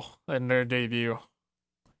all in their debut.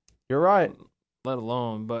 You're right. Let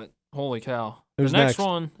alone, but holy cow. Who's the next next?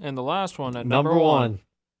 one and the last one at number 1.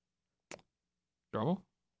 Drummel?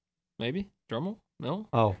 Maybe? Drummel? No?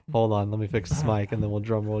 Oh, hold on. Let me fix this mic and then we'll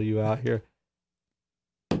drum roll you out here.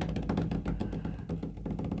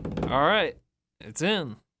 All right. It's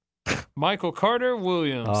in. Michael Carter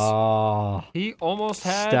Williams. He almost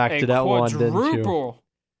had a quadruple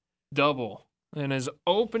double in his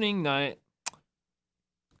opening night.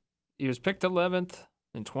 He was picked 11th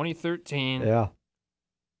in 2013. Yeah.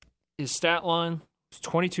 His stat line was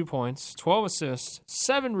 22 points, 12 assists,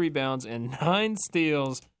 7 rebounds, and 9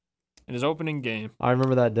 steals in his opening game. I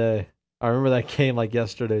remember that day. I remember that game like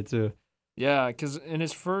yesterday, too. Yeah, because in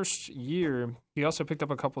his first year, he also picked up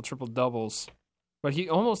a couple triple-doubles. But he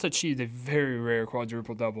almost achieved a very rare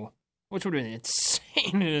quadruple-double, which would have been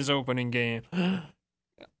insane in his opening game.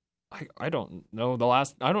 I don't know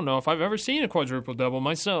I don't know if I've ever seen a quadruple-double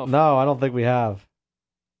myself. No, I don't think we have.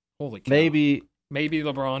 Holy cow. Maybe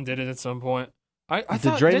LeBron did it at some point. I did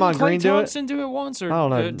thought, Draymond Green do it? Did Klay Thompson do it once? Or I don't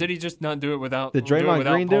know. Did he just not do it without Did Draymond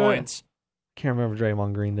Green do points? I can't remember if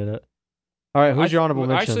Draymond Green did it. All right, who's your honorable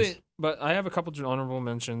mentions? Actually, but I have a couple of honorable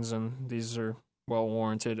mentions, and these are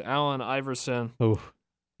well-warranted. Allen Iverson. Ooh.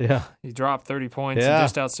 Yeah. He dropped 30 points and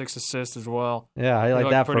dished out 6 assists as well. Yeah, I like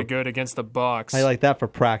that. Pretty good against the Bucks. I like that for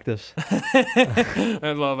practice.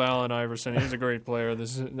 I love Allen Iverson. He's a great player.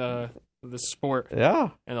 This sport. Yeah.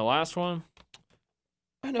 And the last one,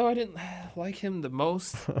 I know I didn't like him the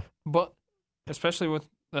most, but especially with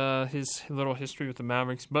his little history with the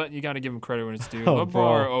Mavericks. But you got to give him credit when it's due.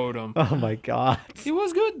 LeVar Odom. Oh my God. He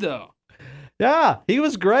was good though. Yeah, he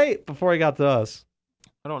was great before he got to us.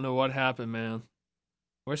 I don't know what happened, man.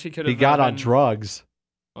 Wish he could have. He got on drugs.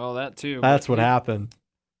 Well, that too. That's what happened.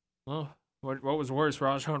 Well, what was worse,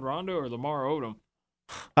 Rajon Rondo or Lamar Odom?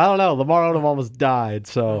 I don't know. Lamar Odom almost died,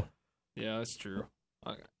 so. Yeah, that's true.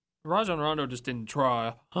 Rajon Rondo just didn't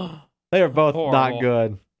try. They are both horrible. Not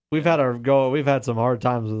good. We've had our go. We've had some hard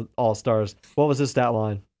times with All Stars. What was his stat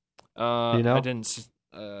line? You know?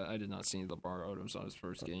 I did not see Lamar Odom's on his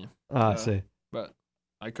first game. I see. But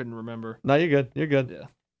I couldn't remember. No, you're good. You're good. Yeah,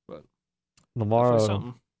 but Lamar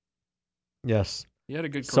Odom. Yes. He had a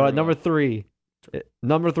good career. So at number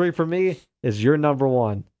 3 for me is your number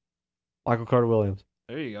 1, Michael Carter Williams.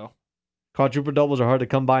 There you go. Quadruple doubles are hard to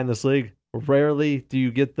come by in this league. Rarely do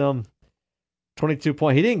you get them 22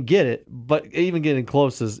 points. He didn't get it, but even getting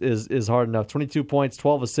close is hard enough. 22 points,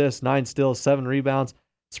 12 assists, 9 steals, 7 rebounds.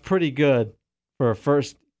 It's pretty good for a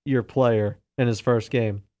first-year player in his first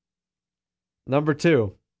game. Number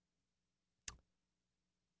 2,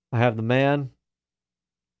 I have the man,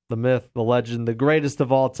 the myth, the legend, the greatest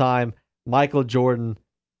of all time, Michael Jordan,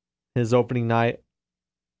 his opening night.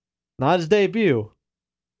 Not his debut,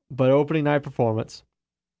 but opening night performance.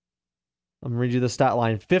 I'm going to read you the stat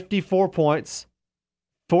line. 54 points,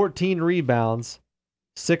 14 rebounds,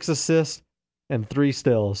 6 assists, and 3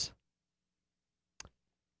 steals.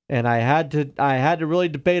 And I had to really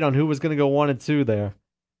debate on who was going to go 1 and 2 there.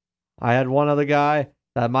 I had one other guy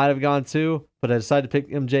that might have gone 2, but I decided to pick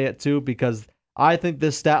MJ at 2 because I think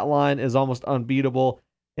this stat line is almost unbeatable,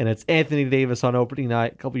 and it's Anthony Davis on opening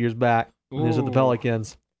night a couple years back when he was at the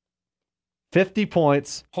Pelicans. 50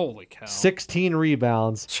 points, holy cow, 16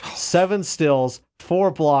 rebounds, 7 steals,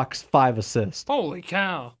 4 blocks, 5 assists. Holy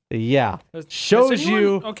cow. Yeah. Shows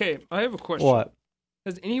you... Okay, I have a question. What?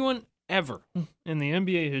 Has anyone ever in the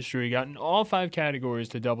NBA history gotten all 5 categories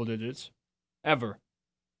to double digits? Ever?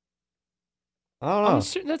 I don't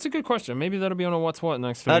know. That's a good question. Maybe that'll be on a What's What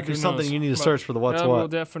next week. That'd be something you need to search for the What's What. We'll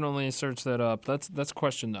definitely search that up. That's a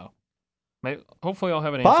question, though. Hopefully I'll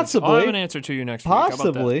have an answer. Possibly. I'll have an answer to you next week.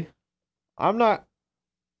 Possibly. I'm not...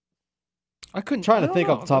 I couldn't... trying to think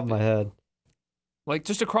off the top of my head. Like,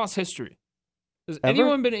 just across history. Has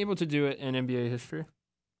anyone been able to do it in NBA history?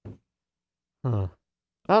 Huh.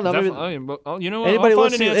 I don't know. Maybe, you know what? Anybody I'll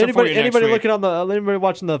find an answer for you next week. looking on anybody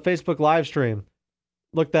watching the Facebook live stream,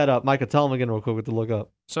 look that up. Micah, tell them again real quick what to look up.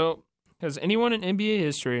 So, has anyone in NBA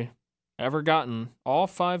history ever gotten all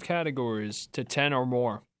 5 categories to 10 or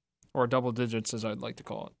more? Or double digits, as I'd like to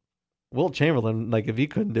call it. Wilt Chamberlain, like, if he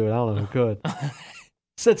couldn't do it, I don't know who could.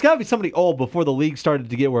 So it's got to be somebody old before the league started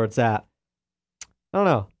to get where it's at. I don't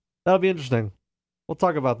know. That'll be interesting. We'll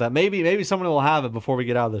talk about that. Maybe someone will have it before we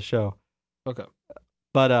get out of the show. Okay.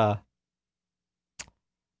 But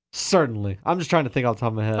certainly. I'm just trying to think off the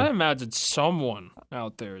top of my head. I imagine someone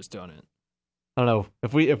out there has done it. I don't know.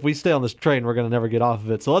 If we stay on this train, we're going to never get off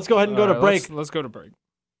of it. So let's go ahead and go to break. Let's go to break.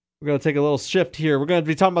 We're going to take a little shift here. We're going to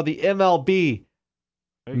be talking about the MLB.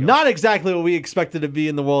 Not exactly what we expected to be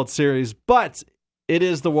in the World Series, but it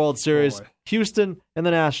is the World Series. Boy. Houston and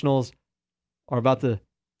the Nationals are about to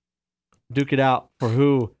duke it out for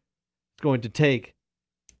who is going to take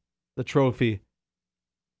the trophy.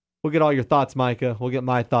 We'll get all your thoughts, Micah. We'll get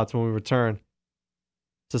my thoughts when we return.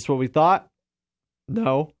 Is this what we thought?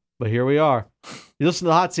 No, but here we are. You listen to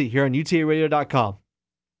The Hot Seat here on UTARadio.com.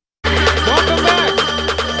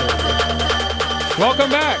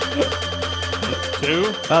 Welcome back to...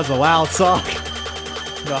 That was a loud song.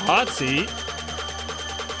 The Hot Seat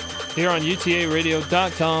here on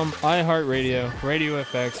UTARadio.com, iHeartRadio, Radio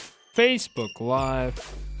FX, Facebook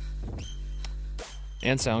Live,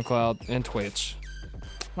 and SoundCloud, and Twitch.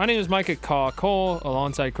 My name is Micah Cole,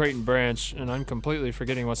 alongside Creighton Branch, and I'm completely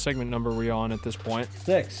forgetting what segment number we're on at this point.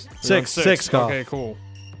 Six. Okay, cool.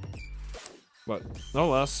 But no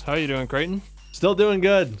less. How you doing, Creighton? Still doing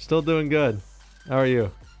good. How are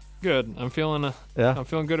you? Good. I'm feeling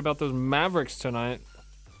good about those Mavericks tonight.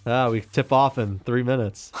 We tip off in 3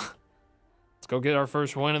 minutes. Let's go get our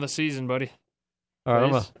first win of the season, buddy. All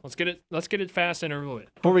right, let's get it fast and early.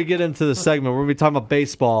 Before we get into the segment, we're going to be talking about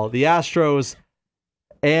baseball. The Astros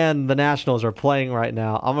and the Nationals are playing right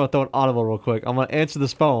now. I'm going to throw an audible real quick. I'm going to answer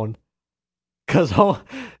this phone because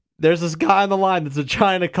there's this guy on the line that's been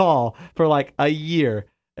trying to call for like a year,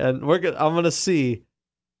 and I'm going to see.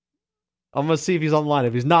 I'm going to see if he's on the line.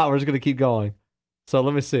 If he's not, we're just going to keep going. So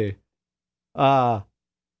let me see. Help.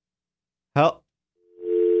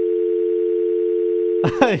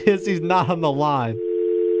 He's not on the line.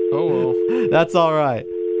 Oh, well. That's all right.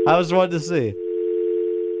 I just wanted to see.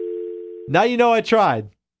 Now you know I tried.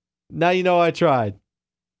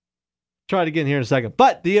 Try it again here in a second.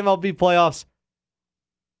 But the MLB playoffs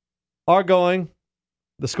are going.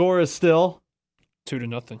 The score is still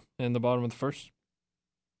 2-0 in the bottom of the first.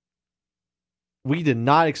 We did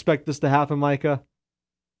not expect this to happen, Micah.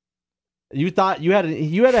 You thought you had a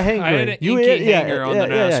hankering. I had an hanger on the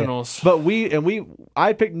Nationals. But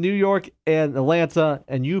I picked New York and Atlanta,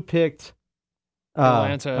 and you picked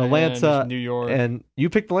Atlanta and New York. And you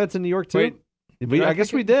picked Atlanta and New York too? Wait, I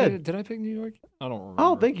guess we did. Did I pick New York? I don't remember. I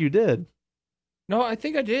don't think you did. No, I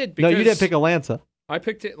think I did. No, you didn't pick Atlanta. I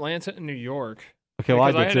picked Atlanta and New York. Okay, well,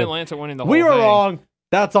 I had too. Atlanta winning the whole We thing. were wrong.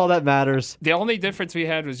 That's all that matters. The only difference we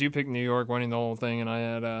had was you picked New York winning the whole thing, and I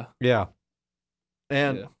had yeah.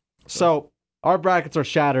 And so our brackets are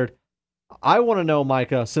shattered. I want to know,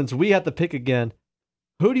 Micah, since we have to pick again,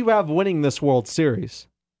 who do you have winning this World Series?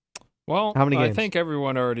 Well, How many games? I think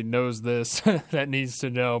everyone already knows this that needs to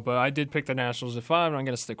know, but I did pick the Nationals at 5, and I'm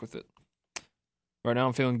going to stick with it. Right now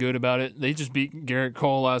I'm feeling good about it. They just beat Garrett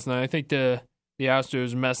Cole last night. I think the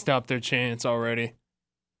Astros messed up their chance already.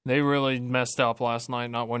 They really messed up last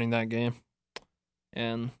night not winning that game.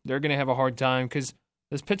 And they're going to have a hard time because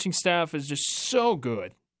this pitching staff is just so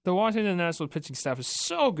good. The Washington Nationals pitching staff is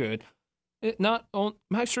so good. Max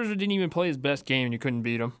Scherzer didn't even play his best game and you couldn't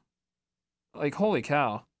beat him. Like, holy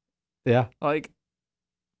cow. Yeah. Like,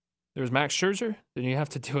 there's Max Scherzer. Then you have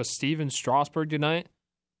to do a Steven Strasburg tonight.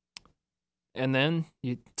 And then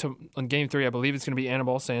on Game 3, I believe it's going to be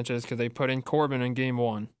Anibal Sanchez because they put in Corbin in Game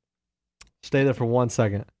 1. Stay there for 1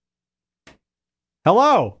 second.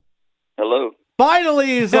 Hello. Finally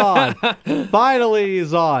he's on. Finally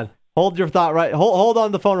he's on. Hold your thought right. Hold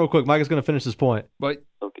on the phone real quick. Mike is going to finish this point. But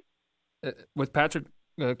with Patrick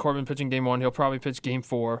Corbin pitching Game 1, he'll probably pitch Game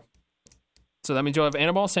 4. So that means you'll have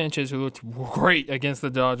Anibal Sanchez, who looked great against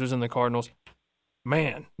the Dodgers and the Cardinals.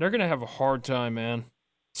 Man, they're going to have a hard time, man,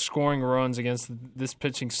 scoring runs against this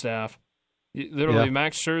pitching staff. Literally, Yeah.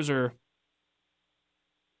 Max Scherzer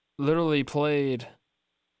literally played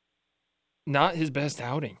not his best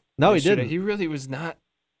outing. No, he didn't. He really was not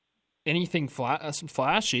anything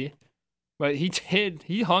flashy, but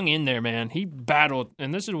he hung in there, man. He battled,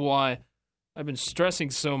 and this is why I've been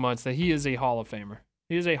stressing so much that he is a Hall of Famer.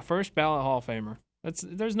 He is a first ballot Hall of Famer.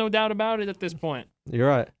 There's no doubt about it at this point. You're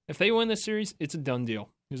right. If they win this series, it's a done deal.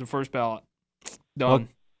 He's a first ballot. Done.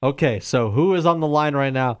 Okay, so who is on the line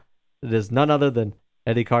right now? It is none other than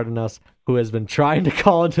Eddie Cardenas, who has been trying to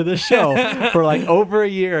call into the show for like over a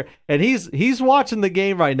year, and he's watching the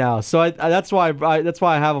game right now. So that's why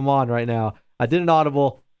I have him on right now. I did an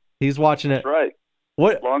audible. He's watching it. That's right.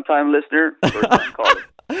 What? Long time listener, first time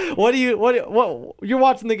caller. What you're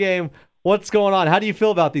watching the game? What's going on? How do you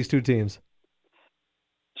feel about these two teams?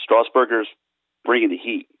 Strasburger's bringing the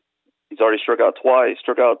heat. He's already struck out twice.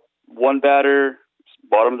 Struck out one batter,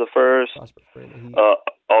 bottom of the first.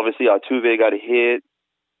 Obviously, Altuve got a hit.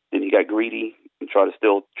 Then he got greedy and tried to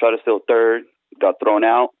steal third. Got thrown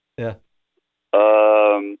out. Yeah.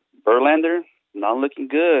 Verlander not looking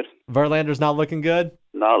good. Verlander's not looking good.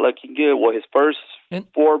 Not looking good. Well, his first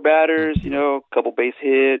 4 batters, a couple base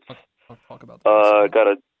hits. I'll talk about that. Got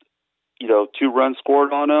a 2 runs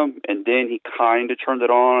scored on him, and then he kind of turned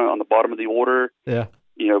it on the bottom of the order. Yeah.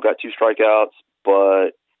 Got 2 strikeouts,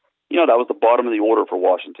 but that was the bottom of the order for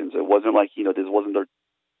Washington. So it wasn't like this wasn't their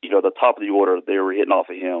the top of the order. They were hitting off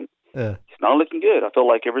of him. Yeah. He's not looking good. I feel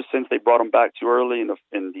like ever since they brought him back too early in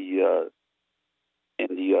the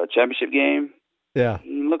championship game, yeah,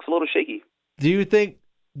 he looks a little shaky.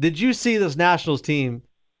 Did you see this Nationals team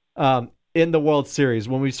in the World Series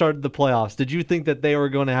when we started the playoffs? Did you think that they were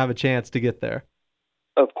going to have a chance to get there?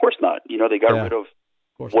 Of course not. They got rid of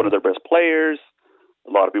one of their best players.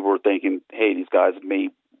 A lot of people were thinking, hey, these guys may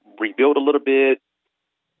rebuild a little bit.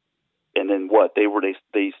 And then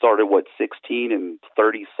they started 16 and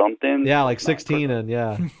 30 something. Yeah, like 16 and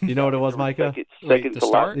yeah. You know what it was, Micah? Second the to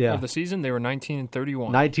start last. of the season, they were 19 and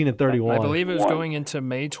 31. 19 and 31. I believe it was going into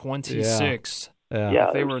May 26th. Yeah.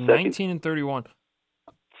 They were 19 and 31.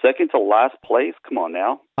 Second to last place. Come on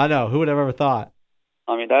now. I know. Who would have ever thought?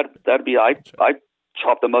 I mean, that'd be I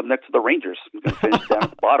chopped them up next to the Rangers. I'm going to finish down at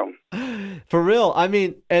the bottom. For real. I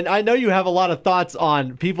mean, and I know you have a lot of thoughts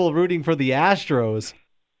on people rooting for the Astros,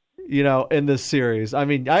 in this series. I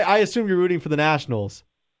mean, I assume you're rooting for the Nationals.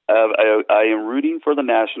 I am rooting for the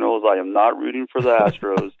Nationals. I am not rooting for the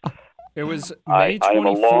Astros. It was May 24th. I am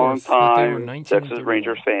a long-time Texas and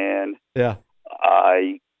Rangers fan. Yeah.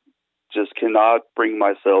 I just cannot bring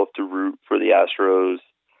myself to root for the Astros.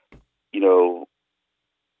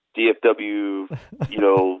 DFW,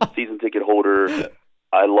 season ticket holder.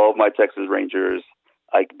 I love my Texas Rangers.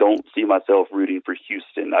 I don't see myself rooting for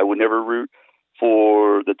Houston. I would never root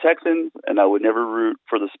for the Texans, and I would never root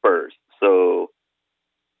for the Spurs. So,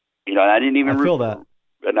 I didn't even root feel that.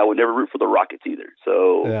 And I would never root for the Rockets either.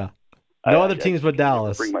 So, yeah. No other teams but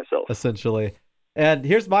Dallas, bring myself. essentially. And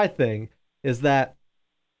here's my thing, is that,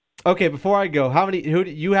 okay, before I go, who do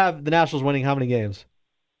you have the Nationals winning how many games?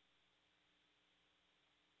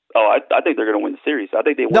 Oh, I think they're going to win the series. I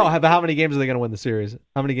think they win. No, but how many games are they going to win the series?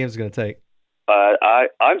 How many games is it going to take?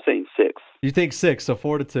 I'm saying 6. You think 6, so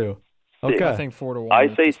 4-2. Okay. I think 4-1.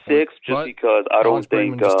 I say 6 just because I don't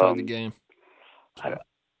think just tied the game.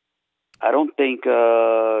 I don't think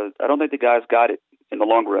the guys got it in the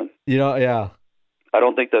long run. Yeah. I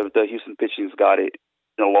don't think the Houston pitching's got it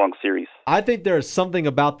in a long series. I think there is something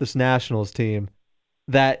about this Nationals team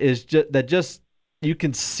that is just you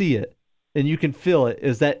can see it and you can feel it,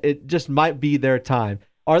 is that it just might be their time.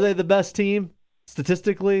 Are they the best team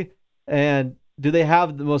statistically? And do they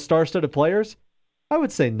have the most star-studded players? I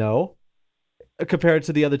would say no, compared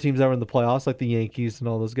to the other teams that were in the playoffs, like the Yankees and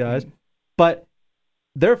all those guys. But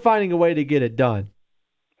they're finding a way to get it done.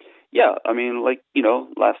 Yeah, I mean,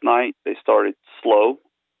 last night they started slow.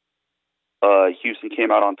 Houston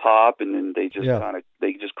came out on top, and then they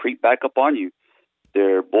just creep back up on you.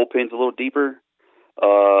 Their bullpen's a little deeper.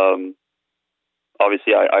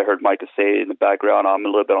 Obviously, I heard Micah say in the background, I'm a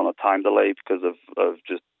little bit on a time delay because of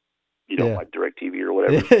just my DirecTV or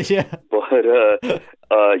whatever. Yeah. But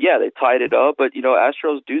they tied it up. But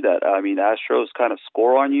Astros do that. I mean, Astros kind of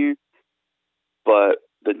score on you, but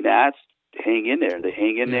the Nats hang in there. They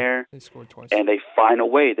hang in there. They scored twice, and they find a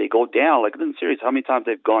way. They go down. Like in the series, how many times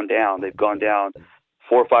they've gone down? They've gone down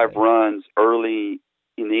 4 or 5 runs early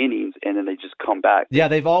in the innings, and then they just come back. Yeah,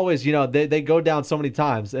 they've always, they go down so many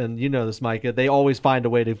times, and this, Micah. They always find a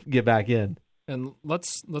way to get back in. And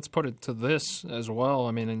let's put it to this as well.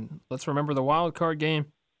 I mean, and let's remember the wild card game.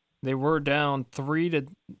 They were down 3-0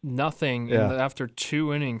 after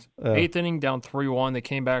 2 innings. 8th inning, down 3-1. They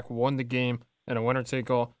came back, won the game, and a winner take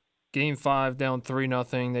all. Game 5, down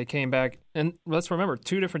 3-0. They came back, and let's remember,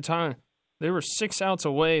 2 different times. They were 6 outs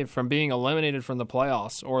away from being eliminated from the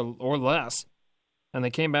playoffs or less, and they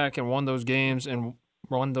came back and won those games and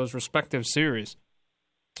won those respective series.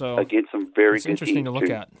 So against some very it's good interesting teams to look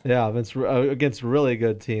too. at. Yeah, against really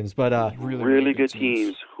good teams, but really good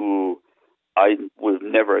teams who I would have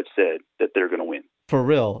never have said that they're going to win for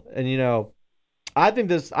real. And I think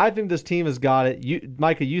this team has got it.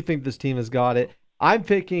 Micah, you think this team has got it? I'm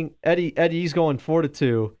picking Eddie. Eddie's going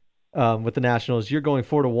 4-2 with the Nationals. You're going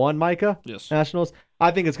 4-1, Micah. Yes. Nationals.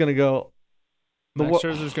 I think it's going to go. Max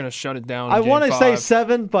Scherzer's going to shut it down. I want to say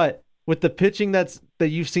 7, but with the pitching that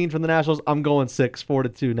you've seen from the Nationals, I'm going 6,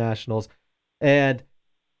 4-2 Nationals. And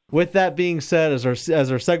with that being said, as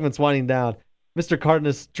our segment's winding down, Mr.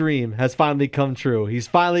 Cardenas' dream has finally come true. He's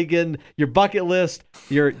finally getting your bucket list.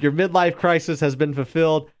 Your midlife crisis has been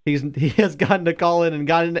fulfilled. He has gotten to call in and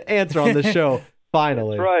gotten an answer on the show.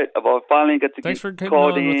 Finally. That's right. I've finally got to Thanks for get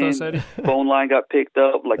called called in. With us, Eddie. Phone line got picked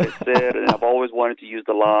up, like I said, and I've always wanted to use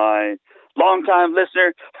the line. Long-time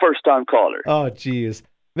listener, first-time caller. Oh, geez.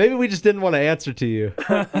 Maybe we just didn't want to answer to you.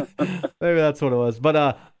 Maybe that's what it was. But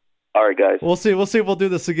all right, guys. We'll see. We'll see if we'll do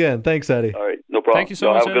this again. Thanks, Eddie. All right, no problem. Thank you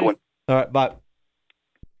so much, have a good Eddie. one. All right, bye.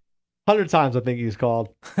 100 times I think he's called.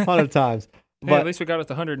 100 times. Hey, at least we got it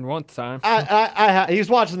the 101th time. He was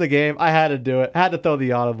watching the game. I had to do it. Had to throw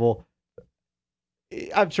the audible.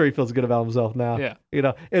 I'm sure he feels good about himself now.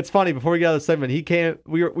 Yeah. It's funny. Before we got out of the segment, he came.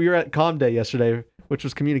 We were at Com Day yesterday, which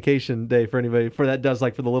was communication day for anybody. For that does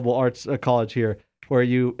for the liberal arts college here, where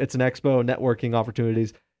it's an expo, networking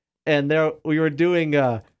opportunities, and there we were doing.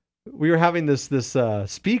 We were having this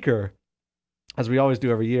speaker, as we always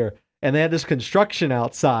do every year, and they had this construction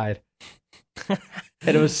outside.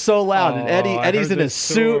 And it was so loud, and Eddie's in his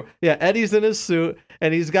suit. Yeah, Eddie's in his suit,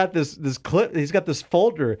 and he's got this clip. He's got this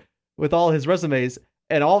folder with all his resumes,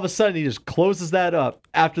 and all of a sudden he just closes that up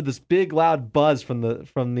after this big loud buzz from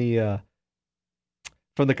the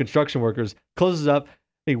construction workers. Closes it up.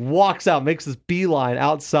 He walks out, makes this beeline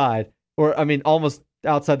outside, almost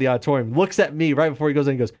outside the auditorium. Looks at me right before he goes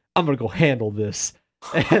in. And goes, "I'm gonna go handle this,"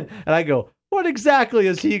 and I go, what exactly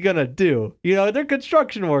is he going to do? They're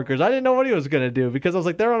construction workers. I didn't know what he was going to do because I was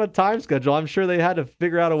like, they're on a time schedule. I'm sure they had to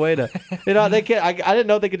figure out a way to, they can't, I didn't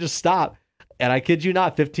know they could just stop. And I kid you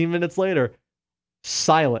not, 15 minutes later,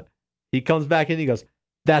 silent. He comes back in, he goes,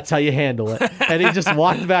 that's how you handle it. And he just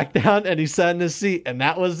walked back down and he sat in his seat and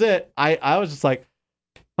that was it. I was just like,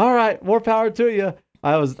 all right, more power to you.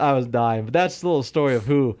 I was dying, but that's the little story of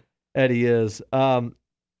who Eddie is.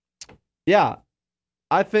 Yeah.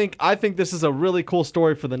 I think this is a really cool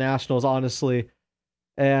story for the Nationals, honestly,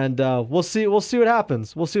 and we'll see what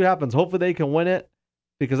happens. Hopefully they can win it,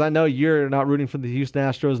 because I know you're not rooting for the Houston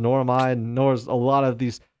Astros, nor am I, and nor is a lot of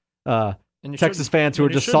these Texas fans who are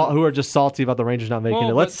just salty about the Rangers not making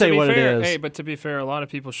it. Let's say what it is. Hey, but to be fair, a lot of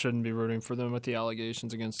people shouldn't be rooting for them with the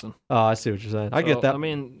allegations against them. Oh, I see what you're saying. I get that. I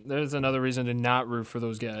mean, there's another reason to not root for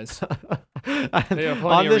those guys.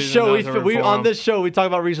 On this show, we talk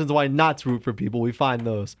about reasons why not to root for people. We find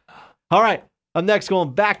those. All right. Up next,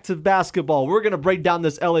 going back to basketball, we're going to break down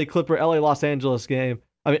this LA Los Angeles game.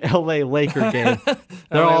 LA Laker game.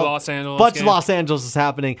 Los Angeles. Bunch of Los Angeles is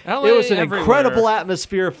happening. LA it was an everywhere. Incredible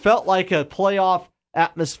atmosphere. Felt like a playoff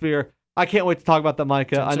atmosphere. I can't wait to talk about that,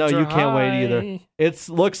 Micah. I know you can't wait either. It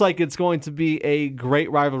looks like it's going to be a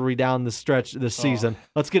great rivalry down the stretch this season.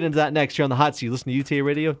 Let's get into that next year on the Hot Seat. Listen to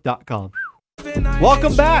UTARadio.com.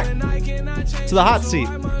 Welcome back to the Hot Seat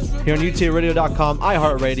here on UTARadio.com,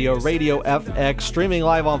 iHeartRadio, Radio FX, streaming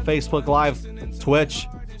live on Facebook Live, Twitch.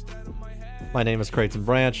 My name is Creighton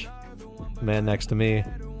Branch. The man next to me,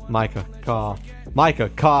 Micah Caw. Micah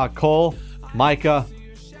Caw Cole. Micah,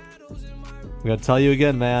 I'm going to tell you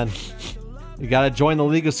again, man. You got to join the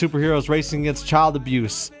League of Superheroes racing against child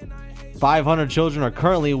abuse. 500 children are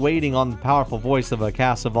currently waiting on the powerful voice of a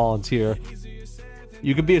CASA volunteer.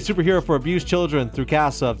 You can be a superhero for abused children through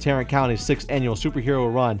CASA of Tarrant County's 6th annual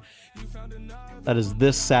superhero run. That is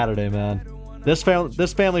this Saturday, man. This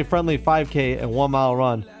family-friendly 5K and 1 mile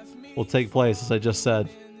run will take place, as I just said,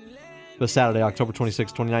 this Saturday, October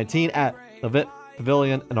 26, 2019, at the Vitt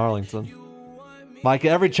Pavilion in Arlington. Micah,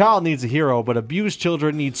 every child needs a hero, but abused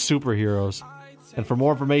children need superheroes. And for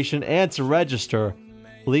more information and to register,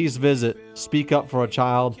 please visit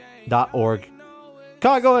speakupforachild.org.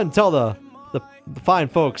 Go ahead and tell the fine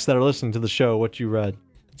folks that are listening to the show what you read.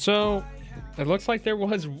 So, it looks like there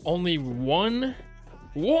was only one,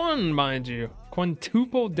 mind you,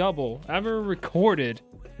 quintuple double ever recorded.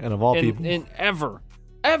 And of all people. In ever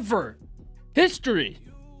history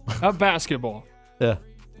of basketball. Yeah.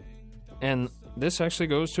 And this actually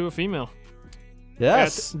goes to a female.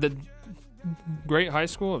 Yes. At the great high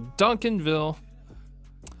school of Duncanville,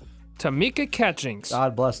 Tamika Catchings.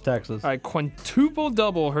 God bless Texas. A quintuple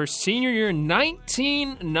double her senior year in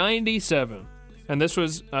 1997. And this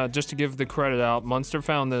was, just to give the credit out, Munster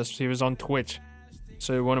found this. He was on Twitch.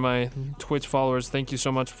 So one of my Twitch followers, thank you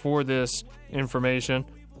so much for this information.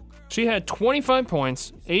 She had 25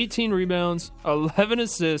 points, 18 rebounds, 11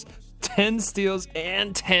 assists, 10 steals,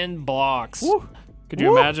 and 10 blocks. Woo. Could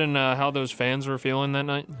you imagine how those fans were feeling that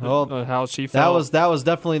night? Well, how she felt? That was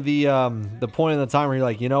definitely the point in the time where you're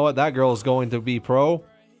like, you know what, that girl is going to be pro.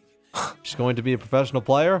 She's going to be a professional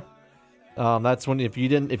player. That's when if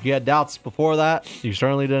you had doubts before that, you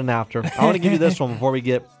certainly didn't after. I want to give you this one before we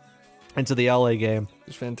get into the LA game.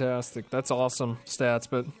 It's fantastic. That's awesome stats,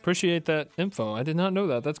 but appreciate that info. I did not know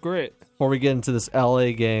that. That's great. Before we get into this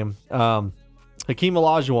LA game, Hakeem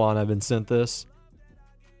Olajuwon, I've been sent this.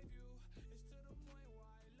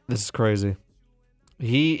 This is crazy.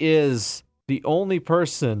 He is the only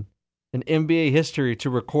person in NBA history to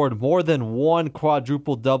record more than one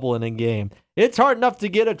quadruple-double in a game. It's hard enough to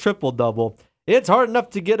get a triple-double. It's hard enough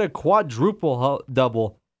to get a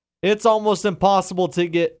quadruple-double. It's almost impossible to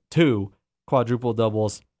get 2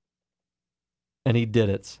 quadruple-doubles. And he did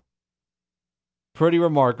it. Pretty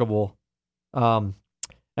remarkable. And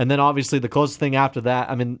then obviously the closest thing after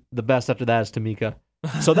that, the best after that is Tamika.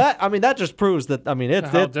 So that just proves that, it's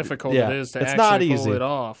how difficult it is to actually pull it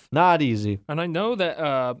off. Not easy. And I know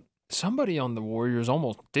that somebody on the Warriors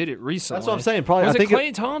almost did it recently. That's what I'm saying. Probably. Was it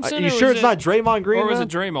Klay Thompson? Are you sure it's not Draymond Green? Or was it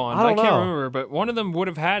Draymond? I can't remember, but one of them would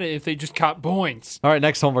have had it if they just got points. All right,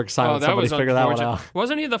 next homework assignment. Somebody figure that one out.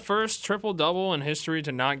 Wasn't he the first triple-double in history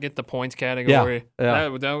to not get the points category?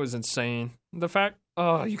 Yeah. That was insane. The fact,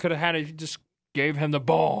 you could have had it if you just gave him the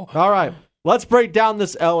ball. All right. Let's break down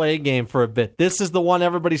this LA game for a bit. This is the one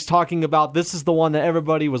everybody's talking about. This is the one that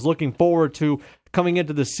everybody was looking forward to coming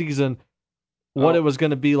into the season. What it was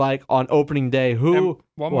going to be like on opening day. One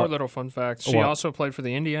more little fun fact. She also played for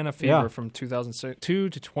the Indiana Fever from 2002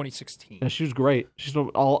 to 2016. Yeah, she was great. She's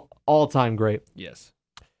all-time great. Yes.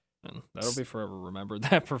 And that'll be forever remembered,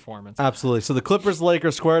 that performance. Absolutely. So the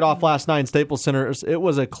Clippers-Lakers squared off last night in Staples Center. It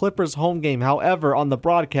was a Clippers home game. However, on the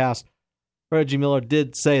broadcast, Reggie Miller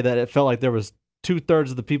did say that it felt like there was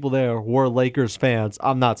 2/3 of the people there were Lakers fans.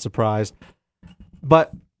 I'm not surprised.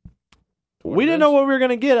 But we didn't know what we were going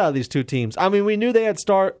to get out of these two teams. We knew they had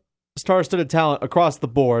star-studded talent across the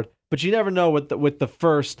board, but you never know with the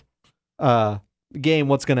first game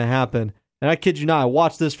what's going to happen. And I kid you not, I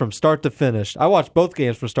watched this from start to finish. I watched both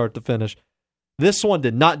games from start to finish. This one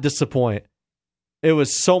did not disappoint. It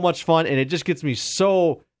was so much fun, and it just gets me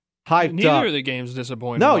so hyped up. Neither of the games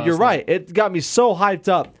disappointed. No, you're right. It got me so hyped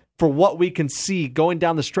up for what we can see going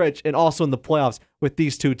down the stretch and also in the playoffs with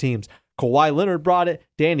these two teams. Kawhi Leonard brought it.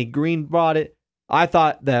 Danny Green brought it. I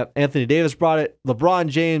thought that Anthony Davis brought it. LeBron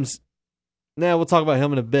James, we'll talk about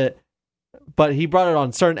him in a bit, but he brought it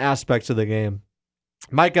on certain aspects of the game.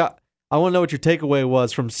 Micah, I want to know what your takeaway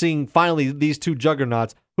was from seeing finally these two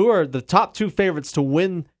juggernauts, who are the top 2 favorites to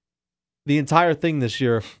win the entire thing this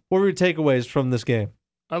year. What were your takeaways from this game?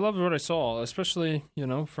 I loved what I saw, especially,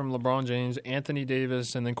 from LeBron James, Anthony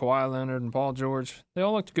Davis, and then Kawhi Leonard and Paul George. They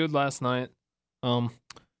all looked good last night.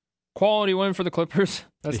 Quality win for the Clippers.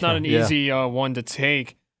 That's not an easy one to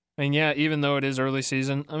take. And even though it is early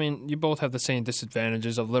season, you both have the same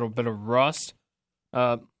disadvantages, a little bit of rust.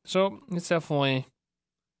 So it's definitely,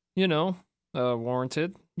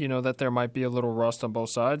 warranted, that there might be a little rust on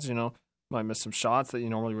both sides, might miss some shots that you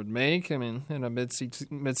normally would make, in a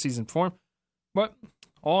mid-season form. But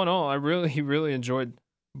all in all, I really, really enjoyed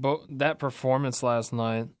that performance last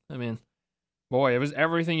night, I mean, boy, it was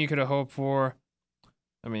everything you could have hoped for.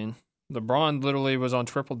 I mean, LeBron literally was on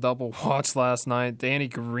triple-double watch last night. Danny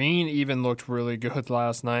Green even looked really good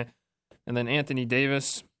last night. And then Anthony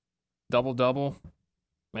Davis, double-double.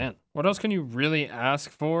 Man, what else can you really ask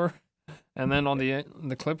for? And then on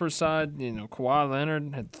the Clippers side, Kawhi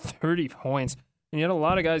Leonard had 30 points. And you had a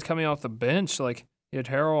lot of guys coming off the bench. Like, you had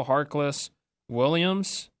Harrell, Harkless,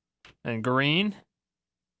 Williams, and Green,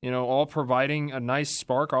 all providing a nice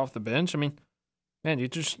spark off the bench. I mean, man, you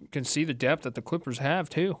just can see the depth that the Clippers have,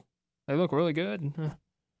 too. They look really good.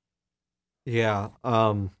 Yeah.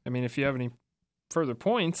 I mean, if you have any further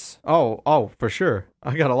points. Oh, for sure.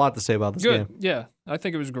 I got a lot to say about this game. Yeah, I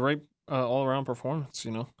think it was a great all-around performance,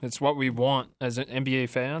 It's what we want as NBA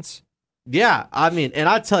fans. Yeah, I mean, and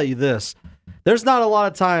I tell you this. There's not a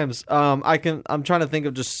lot of times I'm trying to think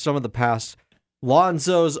of just some of the past.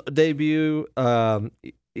 Lonzo's debut, even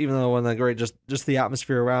though it wasn't that great, just the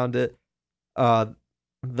atmosphere around it.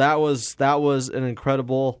 That was an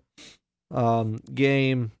incredible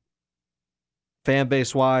game, fan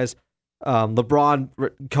base wise.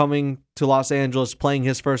 LeBron coming to Los Angeles, playing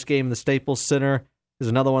his first game in the Staples Center is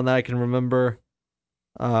another one that I can remember.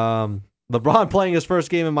 LeBron playing his first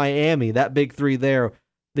game in Miami, that big three there,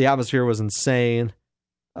 the atmosphere was insane.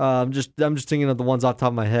 I'm just thinking of the ones off the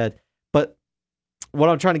top of my head. But what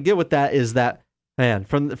I'm trying to get with that is that, man,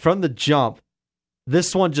 from the jump,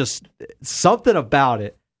 this one just, something about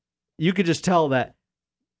it, you could just tell that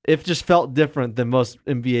it just felt different than most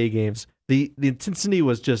NBA games. The intensity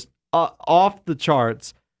was just off the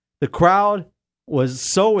charts. The crowd was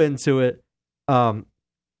so into it.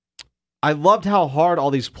 I loved how hard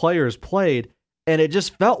all these players played, and it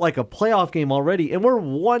just felt like a playoff game already. And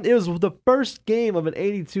it was the first game of an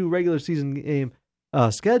 82 regular season game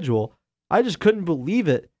schedule. I just couldn't believe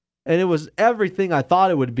it. And it was everything I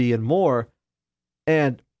thought it would be and more.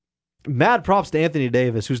 And mad props to Anthony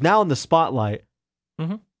Davis, who's now in the spotlight.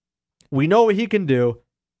 Mm-hmm. We know what he can do.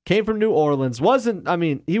 Came from New Orleans.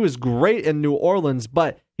 He was great in New Orleans,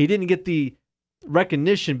 but he didn't get the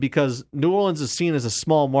recognition because New Orleans is seen as a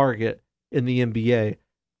small market in the NBA.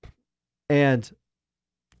 And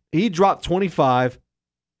he dropped 25,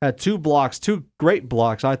 had 2 blocks, 2 great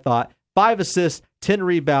blocks, I thought. 5 assists, 10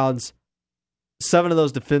 rebounds, 7 of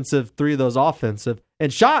those defensive, 3 of those offensive,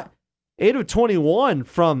 and shot 8 of 21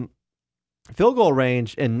 from field goal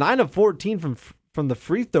range and 9 of 14 from the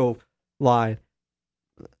free throw line.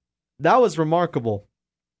 That was remarkable.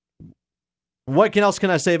 What else can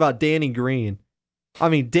I say about Danny Green?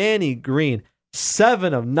 Danny Green,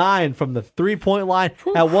 7 of 9 from the 3-point line.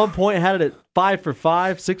 At one point, had it at 5 for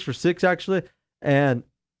 5, 6 for 6 actually. And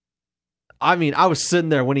I was sitting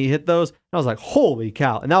there when he hit those, and I was like, "Holy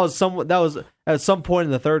cow!" And that was at some point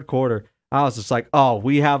in the third quarter. I was just like, "Oh,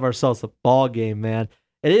 we have ourselves a ball game, man."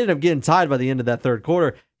 It ended up getting tied by the end of that third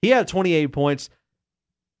quarter. He had 28 points,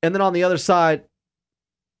 and then on the other side,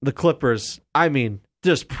 the Clippers,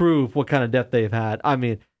 just prove what kind of depth they've had.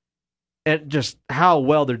 And just how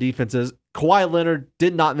well their defense is. Kawhi Leonard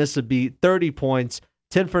did not miss a beat. 30 points,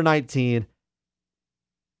 10 for 19.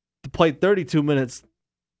 Played 32 minutes.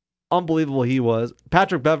 Unbelievable he was.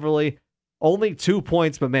 Patrick Beverley, only 2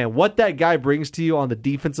 points, but man, what that guy brings to you on the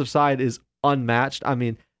defensive side is unmatched.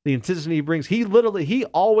 The intensity he brings. He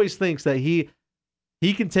always thinks that he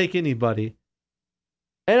can take anybody.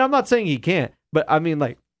 And I'm not saying he can't, but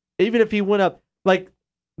even if he went up,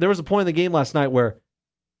 there was a point in the game last night where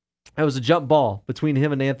it was a jump ball between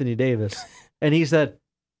him and Anthony Davis, and he said,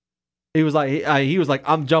 he was like,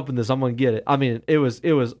 "I'm jumping this. I'm gonna get it." It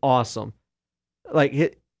was awesome.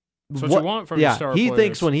 That's what you want from your star he players.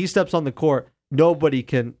 Thinks when he steps on the court, nobody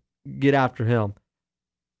can get after him.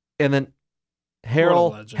 And then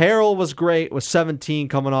Harrell was great with 17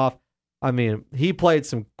 coming off. He played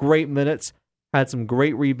some great minutes, had some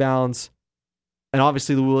great rebounds. And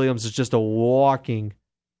obviously, Lou Williams is just a walking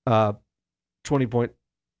 20-point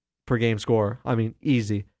per game scorer.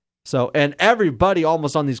 Easy. So, and everybody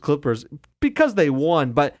almost on these Clippers, because they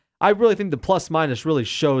won, but I really think the plus-minus really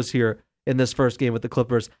shows here in this first game with the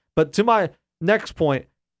Clippers. But to my next point,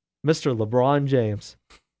 Mr. LeBron James.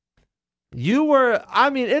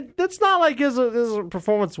 It's not like his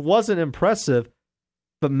performance wasn't impressive,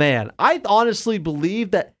 but man, I honestly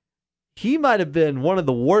believe that he might have been one of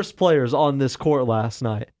the worst players on this court last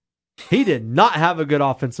night. He did not have a good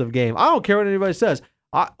offensive game. I don't care what anybody says.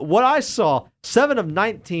 What I saw, 7 of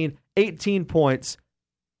 19, 18 points.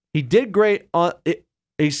 He did great.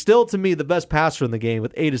 He's still, to me, the best passer in the game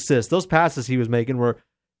with 8 assists. Those passes he was making were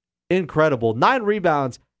incredible. 9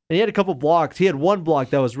 rebounds, and he had a couple blocks. He had 1 block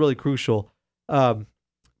that was really crucial.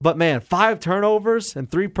 But, man, 5 turnovers and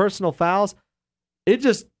 3 personal fouls, it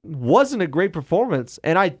just wasn't a great performance.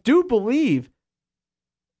 And I do believe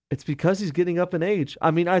it's because he's getting up in age.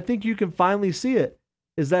 I mean, I think you can finally see it,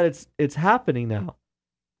 is that it's happening now.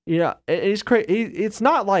 He's crazy. It's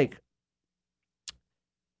not like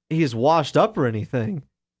he's washed up or anything.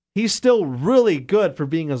 He's still really good for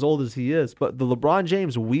being as old as he is. But the LeBron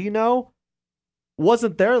James we know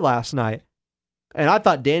wasn't there last night. And I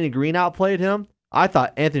thought Danny Green outplayed him. I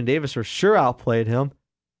thought Anthony Davis for sure outplayed him.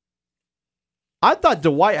 I thought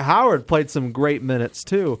Dwight Howard played some great minutes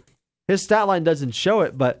too. His stat line doesn't show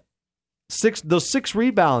it, but those 6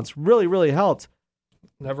 rebounds really, really helped.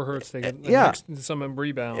 Never hurts to get some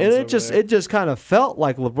rebounds. And it just kind of felt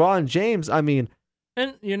like LeBron James. I mean,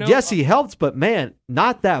 and yes, he helped, but man,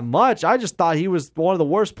 not that much. I just thought he was one of the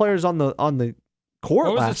worst players on the court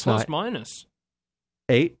what was last his plus night. minus?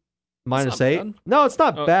 8, minus 8. Bad. No, it's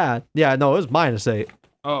not bad. Yeah, no, it was minus 8.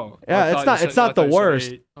 Oh, yeah, it's not the worst.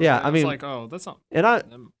 Okay, yeah, I mean, that's not.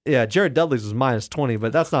 And Jared Dudley's was minus 20,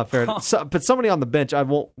 but that's not fair. But somebody on the bench, I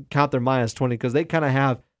won't count their minus 20 because they kind of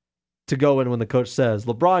have to go in when the coach says.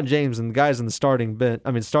 LeBron James and the guys in the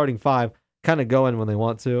starting 5 kind of go in when they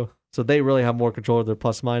want to, so they really have more control of their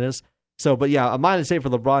plus minus. So, but yeah, a minus 8 for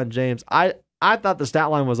LeBron James. I thought the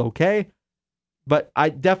stat line was okay, but I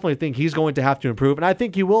definitely think he's going to have to improve, and I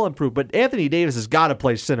think he will improve. But Anthony Davis has got to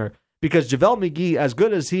play center. Because JaVale McGee, as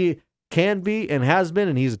good as he can be and has been,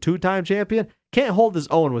 and he's a 2-time champion, can't hold his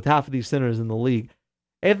own with half of these centers in the league.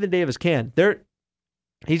 Anthony Davis can.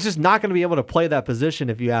 He's just not going to be able to play that position,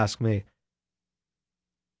 if you ask me.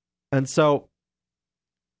 And so,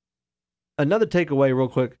 another takeaway real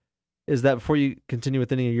quick is that before you continue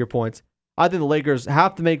with any of your points, I think the Lakers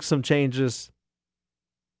have to make some changes.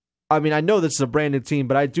 I mean, I know this is a brand new team,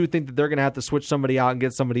 but I do think that they're going to have to switch somebody out and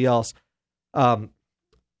get somebody else.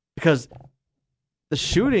 Because the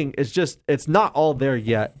shooting is it's not all there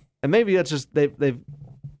yet. And maybe that's just they're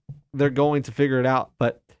going to figure it out.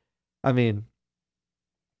 But I mean,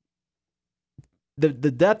 the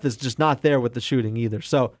depth is just not there with the shooting either.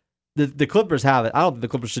 So the Clippers have it. I don't think the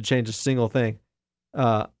Clippers should change a single thing.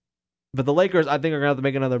 But the Lakers, I think, are going to have to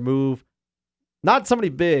make another move. Not somebody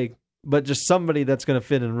big, but just somebody that's going to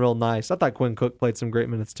fit in real nice. I thought Quinn Cook played some great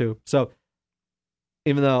minutes too. So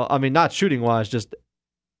even though, I mean, not shooting-wise, just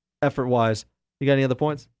effort-wise. You got any other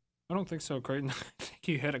points? I don't think so, Creighton. I think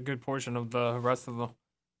you hit a good portion of the rest of them.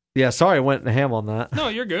 Yeah, sorry I went ham on that. No,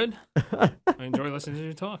 you're good. I enjoy listening to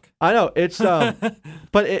you talk. I know. It's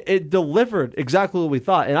but it delivered exactly what we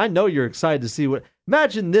thought. And I know you're excited to see what...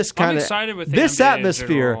 Imagine this kind of... I'm excited with this NBA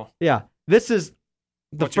atmosphere. Yeah, this is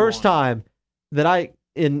the first time that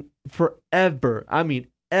in forever, I mean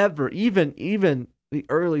ever, even the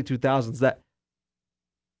early 2000s, that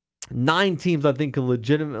 9 teams, I think, can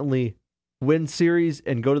legitimately win series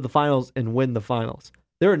and go to the finals and win the finals.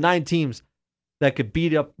 There are 9 teams that could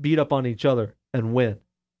beat up on each other and win.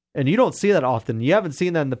 And you don't see that often. You haven't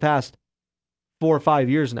seen that in the past 4 or 5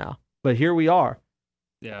 years now. But here we are.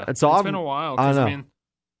 Yeah. And so it's been a while. I know. I mean,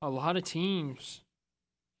 a lot of teams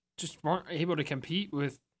just weren't able to compete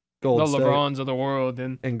with Golden the State. LeBrons of the world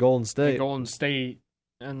and Golden State.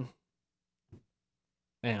 And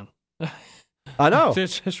man. I know. There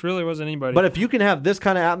just really wasn't anybody. But if you can have this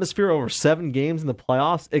kind of atmosphere over 7 games in the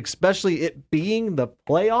playoffs, especially it being the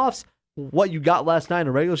playoffs, what you got last night in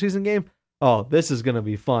a regular season game, oh, this is going to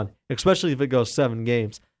be fun, especially if it goes 7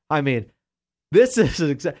 games. I mean, this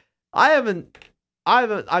is I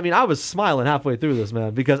was smiling halfway through this,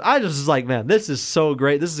 man, because I just was like, man, this is so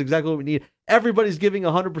great. This is exactly what we need. Everybody's giving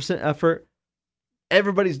 100% effort.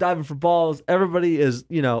 Everybody's diving for balls. Everybody is,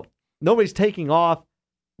 nobody's taking off.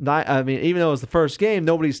 I mean, even though it was the first game,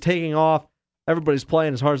 nobody's taking off. Everybody's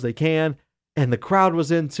playing as hard as they can, and the crowd was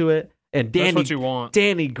into it. And that's what you want.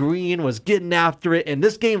 Danny Green was getting after it, and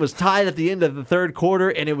this game was tied at the end of the third quarter,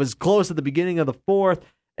 and it was close at the beginning of the fourth.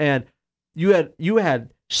 And you had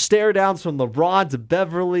stare downs from LeBron to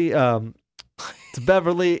Beverly, and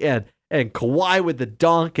Kawhi with the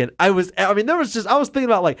dunk. And I was thinking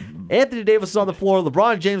about, like, Anthony Davis is on the floor,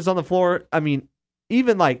 LeBron James is on the floor. I mean,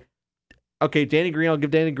 even like, okay, Danny Green, I'll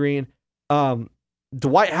give Danny Green.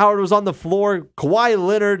 Dwight Howard was on the floor. Kawhi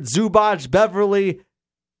Leonard, Zubac, Beverly,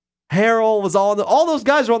 Harrell was all those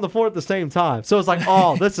guys were on the floor at the same time. So it's like,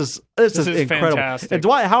 oh, this is incredible. Fantastic. And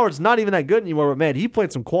Dwight Howard's not even that good anymore, but man, he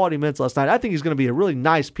played some quality minutes last night. I think he's going to be a really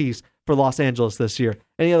nice piece for Los Angeles this year.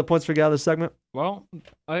 Any other points for you out of this segment? Well,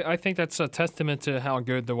 I think that's a testament to how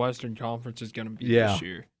good the Western Conference is going to be this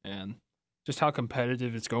year and just how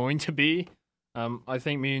competitive it's going to be. I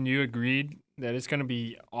think me and you agreed that it's going to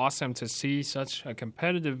be awesome to see such a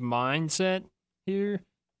competitive mindset here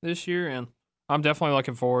this year, and I'm definitely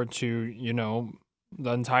looking forward to,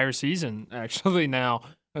 the entire season, actually, now.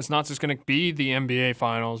 It's not just going to be the NBA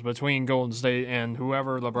Finals between Golden State and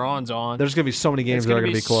whoever LeBron's on. There's going to be so many games that are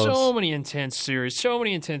going to be close. So many intense series, so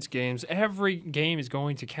many intense games. Every game is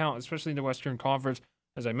going to count, especially in the Western Conference.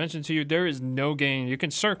 As I mentioned to you, there is no game you can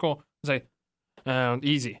circle and say,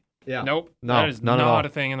 easy. Yeah. Nope. No, that is none at all. not a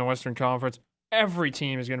thing in the Western Conference. Every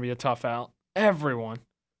team is going to be a tough out. Everyone.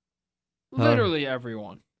 Literally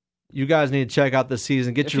everyone. You guys need to check out this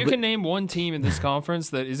season. If you can name one team in this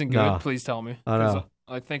conference that isn't good, No. please tell me. I know.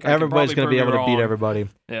 I think Everybody's going to be able to beat everybody.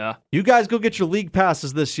 Yeah. You guys go get your league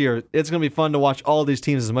passes this year. It's going to be fun to watch all these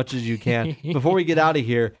teams as much as you can. Before we get out of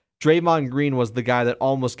here, Draymond Green was the guy that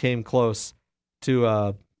almost came close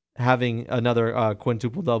to having another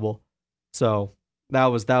quintuple double. So that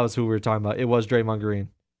was who we were talking about. It was Draymond Green.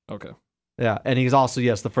 Okay. Yeah, and he's also,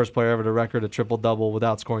 the first player ever to record a triple-double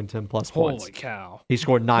without scoring 10-plus points. Holy cow. He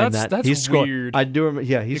scored 9 That's he scored, weird. I do remember,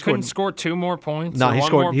 he scored. Couldn't score 2 more points? No, or he one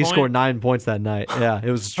scored. more He point? scored 9 points that night. Yeah, it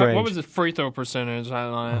was strange. What was the free throw percentage?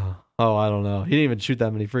 Oh, I don't know. He didn't even shoot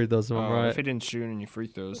that many free throws. Right? If he didn't shoot any free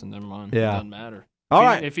throws, then never mind. Yeah. It doesn't matter. All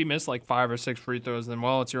right. If he missed like 5 or 6 free throws, then,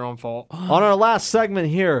 it's your own fault. On our last segment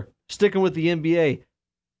here, sticking with the NBA,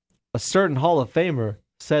 a certain Hall of Famer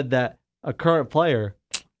said that a current player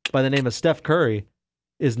by the name of Steph Curry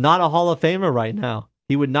is not a Hall of Famer right now.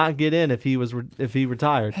 He would not get in if he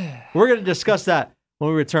retired. We're going to discuss that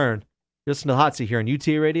when we return. Listen to the Hot Seat here on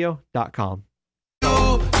UTARadio.com.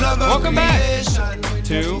 Welcome back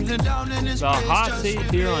to the Hot Seat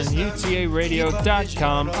here on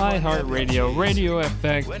UTARadio.com, iHeartRadio, Radio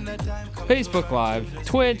FX, Facebook Live,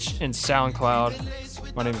 Twitch, and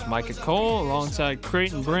SoundCloud. My name is Micah Cole alongside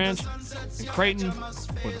Creighton Branch. And Creighton,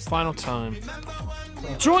 for the final time,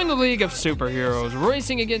 join the League of Superheroes,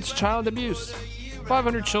 racing against child abuse.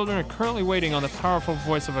 500 children are currently waiting on the powerful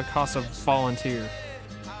voice of a CASA volunteer.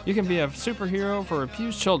 You can be a superhero for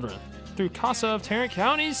abused children through CASA of Tarrant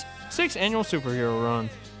County's 6th annual superhero run.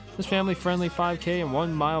 This family-friendly 5K and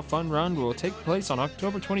 1 mile fun run will take place on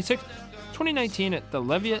October 26, 2019 at the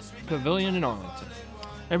Leviat Pavilion in Arlington.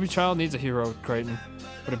 Every child needs a hero, Creighton,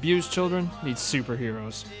 but abused children need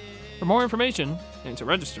superheroes. For more information and to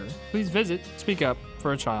register, please visit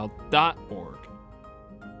speakupforachild.org.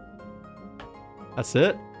 That's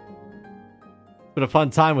it. It's been a fun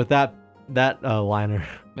time with that liner.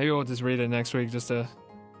 Maybe we'll just read it next week just for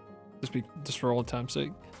old time's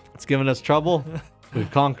sake. It's given us trouble. We've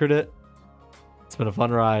conquered it. It's been a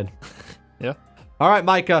fun ride. Yeah. All right,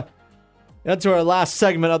 Micah. Into our last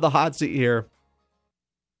segment of the Hot Seat here,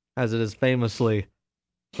 as it is famously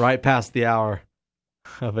right past the hour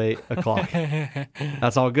of 8 o'clock.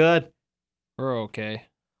 That's all good? We're okay.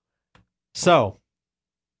 So,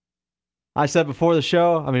 I said before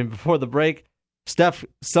the break,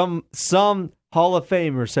 some Hall of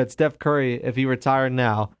Famer said Steph Curry, if he retired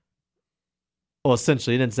now, well,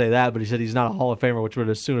 essentially, he didn't say that, but he said he's not a Hall of Famer, which would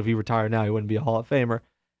assume if he retired now, he wouldn't be a Hall of Famer.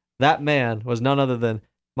 That man was none other than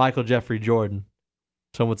Michael Jeffrey Jordan.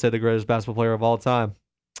 Some would say the greatest basketball player of all time.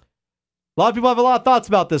 A lot of people have a lot of thoughts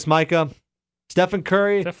about this, Micah. Stephen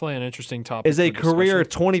Curry Definitely an interesting topic. is a career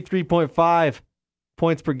 23.5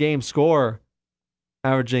 points per game scorer,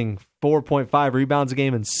 averaging 4.5 rebounds a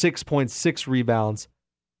game and 6.6 rebounds.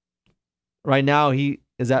 Right now, he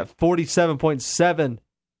is at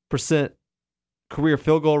 47.7% career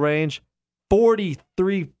field goal range,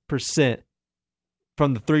 43%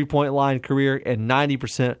 from the three-point line career, and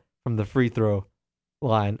 90% from the free throw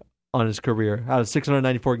line on his career out of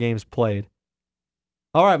 694 games played.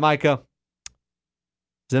 All right, Micah.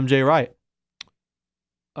 Is MJ right?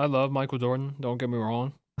 I love Michael Jordan, don't get me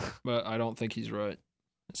wrong, but I don't think he's right.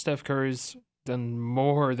 Steph Curry's done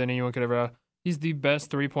more than anyone could ever have. He's the best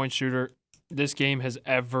three-point shooter this game has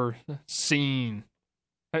ever seen.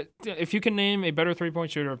 If you can name a better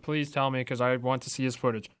three-point shooter, please tell me, because I want to see his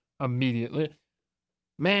footage immediately.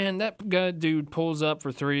 Man, that dude pulls up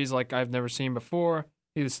for threes like I've never seen before.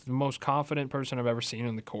 He's the most confident person I've ever seen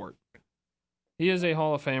on the court. He is a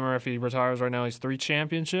Hall of Famer. If he retires right now, he's 3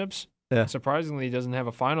 championships. Yeah. Surprisingly, he doesn't have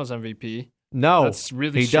a Finals MVP. No, That's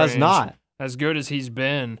really he strange. does not. As good as he's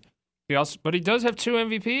been, but he does have 2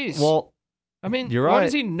 MVPs. Well, I mean, you're right. What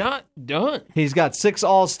has he not done? He's got 6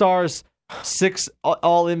 All-Stars, 6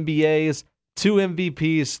 All-NBAs, 2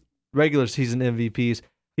 MVPs, regular season MVPs.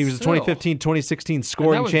 He was the 2015-2016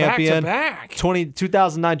 scoring champion, back-to-back.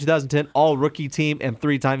 2009-2010 All-Rookie Team, and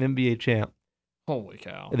 3-time NBA champ. Holy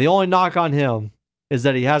cow. The only knock on him is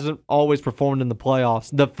that he hasn't always performed in the playoffs,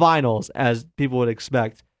 the finals, as people would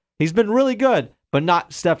expect. He's been really good, but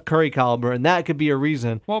not Steph Curry caliber, and that could be a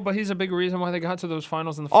reason. Well, but he's a big reason why they got to those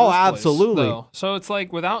finals in the first place. Oh, absolutely. Though. So it's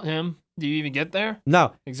like, without him, Do you even get there?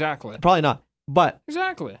 No. Exactly. Probably not. But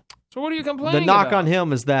exactly. So what are you complaining the knock about? on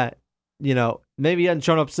him is that, maybe he hasn't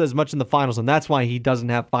shown up as much in the finals, and that's why he doesn't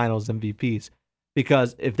have finals MVPs.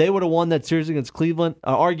 Because if they would have won that series against Cleveland,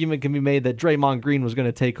 an argument can be made that Draymond Green was going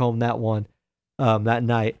to take home that one that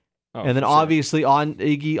night. Oh, and then obviously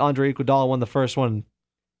Andre Iguodala won the first one.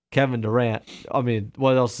 Kevin Durant. I mean,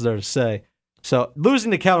 what else is there to say? So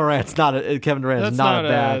losing to Kevin Durant is not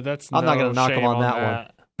bad. I'm not going to knock him on that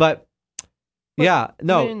one. But yeah,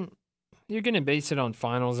 no. I mean, you're going to base it on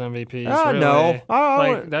finals MVPs. Really.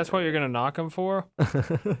 No. That's what you're going to knock him for?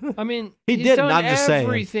 I mean, he's done I'm just saying.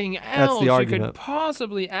 Everything else you could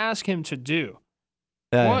possibly ask him to do.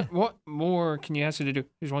 Yeah. What more can you ask him to do?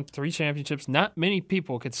 He's won 3 championships. Not many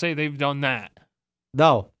people could say they've done that.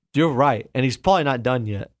 No, you're right. And he's probably not done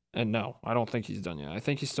yet. And no, I don't think he's done yet. I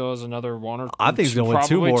think he still has another one or two. I think he's going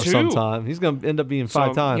to win 2 more sometime. He's going to end up being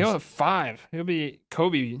 5 times. He'll have 5. He'll be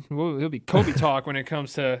Kobe. He'll be Kobe talk when it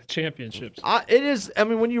comes to championships. It is. I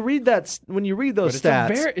mean, when you read those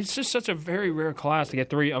stats, it's just such a very rare class to get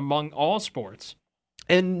 3 among all sports.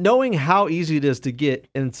 And knowing how easy it is to get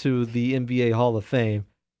into the NBA Hall of Fame,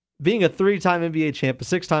 being a 3-time NBA champ, a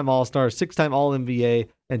 6-time All-Star, 6-time All-NBA,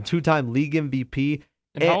 and 2-time League MVP.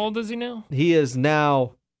 And how old is he now? He is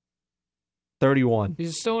now 31.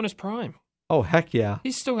 He's still in his prime. Oh, heck yeah.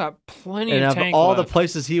 He's still got plenty of tank all left. the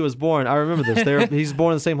places he was born, I remember this. He's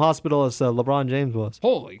born in the same hospital as LeBron James was.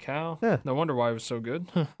 Holy cow. Yeah. No wonder why he was so good.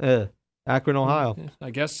 Yeah. Akron, Ohio.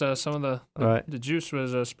 I guess some of the juice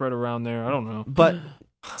was spread around there. I don't know. But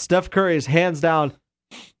Steph Curry is hands down.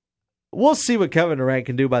 We'll see what Kevin Durant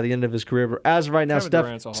can do by the end of his career. But as of right now,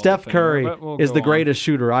 Steph Curry is the greatest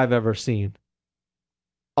shooter I've ever seen.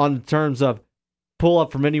 On terms of pull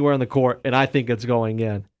up from anywhere in the court, and I think it's going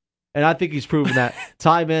in. And I think he's proven that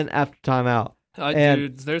time in after time out.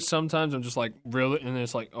 Dude, there's sometimes I'm just like, really? And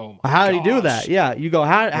it's like, oh my how did he do that? Yeah, you go,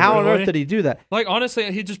 how on earth did he do that? Like, honestly,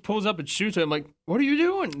 he just pulls up and shoots it. I'm like, what are you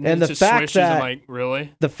doing? And the fact that, I'm like,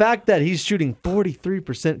 really? The fact that he's shooting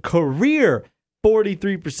 43%, career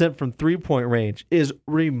 43% from three-point range is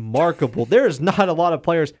remarkable. There's not a lot of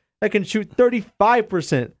players that can shoot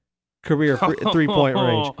 35% career three-point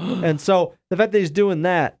range. And so the fact that he's doing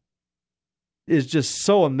that is just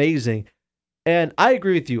so amazing. And I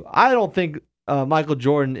agree with you. I don't think Michael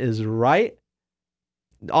Jordan is right.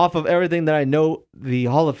 Off of everything that I know the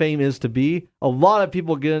Hall of Fame is to be, a lot of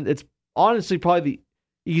people get in. It's honestly probably the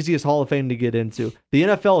easiest Hall of Fame to get into. The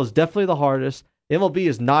NFL is definitely the hardest. MLB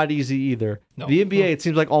is not easy either. No. The NBA, it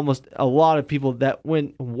seems like almost a lot of people that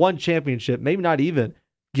win one championship, maybe not even,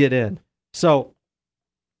 get in. So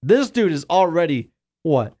this dude is already,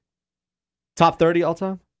 what, top 30 all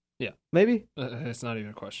time? Yeah. Maybe? It's not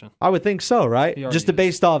even a question. I would think so, right? Just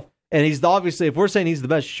based off, and he's obviously, if we're saying he's the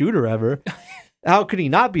best shooter ever, how could he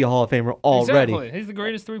not be a Hall of Famer already? Exactly. He's the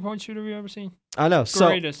greatest three-point shooter we've ever seen. I know.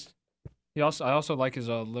 Greatest. I also like his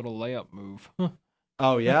little layup move.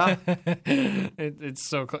 Oh, yeah? It's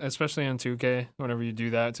so, especially on 2K, whenever you do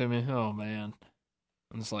that to me. Oh, man.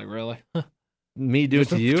 I'm just like, really? Me do it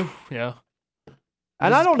to you? Yeah.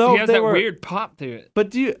 And I don't know if they were... He has that weird pop to it.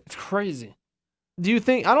 But It's crazy. Do you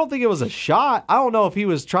think... I don't think it was a shot. I don't know if he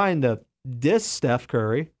was trying to diss Steph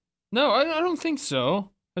Curry. No, I don't think so.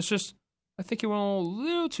 It's just... I think he went a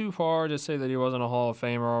little too far to say that he wasn't a Hall of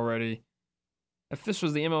Famer already. If this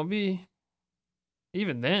was the MLB...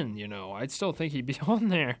 Even then, I'd still think he'd be on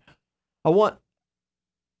there. I want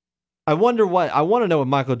to know what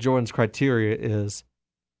Michael Jordan's criteria is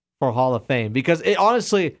for Hall of Fame, because it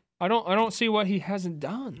honestly, I don't see what he hasn't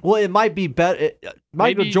done. Well, it might be better.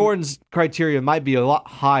 Michael Jordan's criteria might be a lot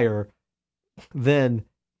higher than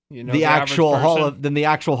the actual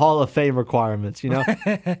Hall of Fame requirements.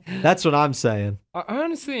 That's what I'm saying. I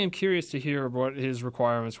honestly am curious to hear what his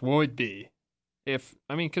requirements would be.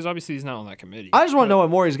 Because obviously he's not on that committee. I just want to know what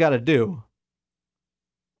more he's got to do.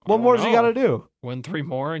 What more does he got to do? Win 3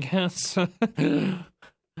 more, I guess.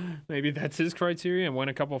 Maybe that's his criteria, and win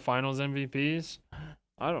a couple finals MVPs.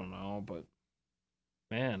 I don't know, but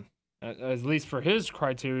man, at least for his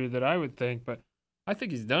criteria that I would think, but I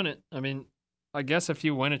think he's done it. I guess if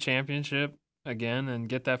you win a championship again and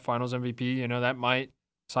get that finals MVP, that might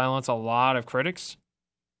silence a lot of critics.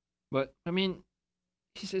 But,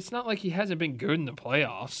 it's not like he hasn't been good in the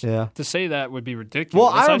playoffs. Yeah. To say that would be ridiculous.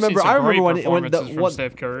 Well, I remember when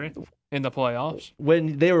Steph Curry in the playoffs.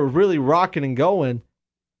 When they were really rocking and going,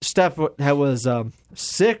 Steph was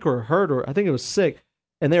sick or hurt, or I think it was sick,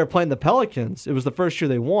 and they were playing the Pelicans. It was the first year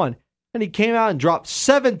they won, and he came out and dropped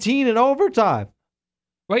 17 in overtime.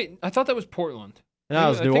 Wait, I thought that was Portland. No, it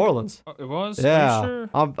was New Orleans. It was? Yeah. Are you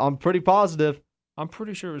sure? I'm pretty positive. I'm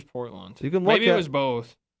pretty sure it was Portland. You can Maybe it was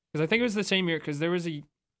both. Because I think it was the same year. Because they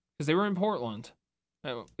were in Portland.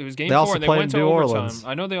 It was game They 4. also And they played went in to New overtime. Orleans.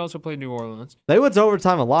 I know they also played New Orleans. They went to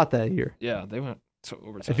overtime a lot that year. Yeah, they went to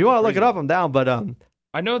overtime. If you want to look Crazy. it up, I'm down. But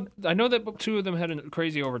I know that 2 of them had a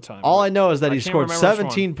crazy overtime. all I know is that I he can't scored remember which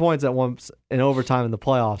 17 points at once in overtime in the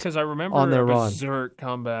playoffs. Because I remember on their a run. berserk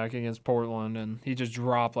comeback against Portland, and he just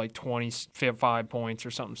dropped like 25 points or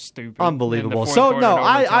something stupid. Unbelievable. in the fourth So quarter no, in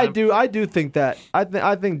I overtime. do think that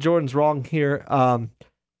I think Jordan's wrong here.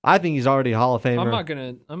 I think he's already a Hall of Famer.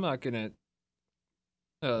 I'm not gonna.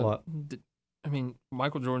 What? I mean,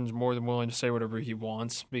 Michael Jordan's more than willing to say whatever he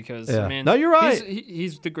wants because Yeah. I mean, No, you're right.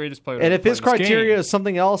 He's the greatest player. And to if his play this criteria game. is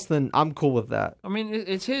something else, then I'm cool with that. I mean,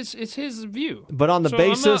 it's his view. But on the So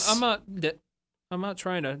basis, I'm not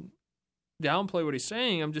trying to downplay what he's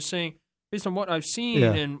saying. I'm just saying based on what I've seen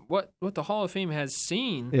Yeah. and what the Hall of Fame has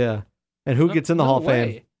seen. yeah. And who gets in the no Hall of Fame?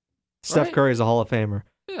 way. Steph Right? Curry's a Hall of Famer.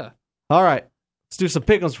 Yeah. All right, let's do some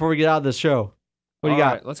pick'ems before we get out of this show. What do you All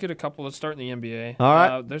got? right, let's get a couple. Let's start in the NBA. All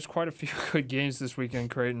right. There's quite a few good games this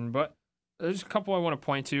weekend, Creighton, but there's a couple I want to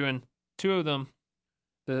point to, and 2 of them.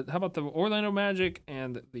 How about the Orlando Magic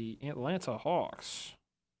and the Atlanta Hawks?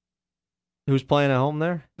 Who's playing at home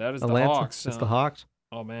there? That is Atlanta. the Hawks. It's the Hawks.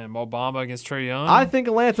 Oh man, Mo Bamba against Trae Young. I think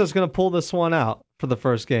Atlanta's going to pull this one out for the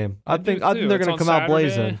first game. I think they're going to come out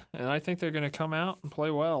blazing. and I think they're going to come out and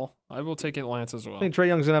play well. I will take Atlanta as well. I think Trae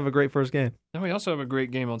Young's going to have a great first game. Now we also have a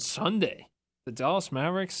great game on Sunday. The Dallas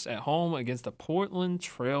Mavericks at home against the Portland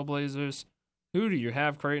Trailblazers. Who do you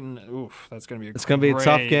have, Creighton? Oof, that's going to be It's going to be a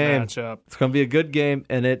tough great game. matchup. It's going to be a good game,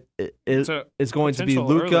 and it's going to be Potential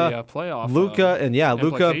Luka, early, playoff. Luka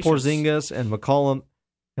implications. Porzingis, and McCollum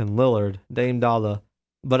and Lillard, Dame Dalla.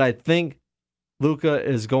 But I think Luka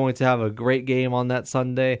is going to have a great game on that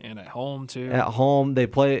Sunday. And at home too. At home, they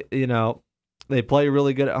play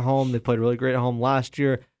really good at home. They played really great at home last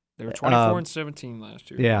year. They were 24-17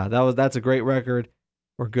 last year. Yeah, that's a great record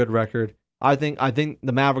or good record. I think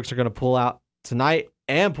the Mavericks are going to pull out tonight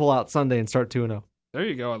and pull out Sunday and start 2-0. There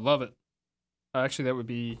you go. I love it. Actually, that would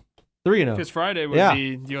be 3-0. because Friday would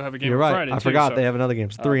be you'll have a game You're on right. Friday. I too, forgot so, they have another game.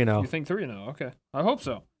 It's 3-0. You think 3-0? Okay, I hope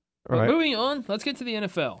so. All But right. moving on, let's get to the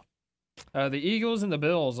NFL. The Eagles and the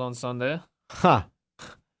Bills on Sunday. Huh.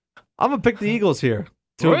 I'm going to pick the Eagles here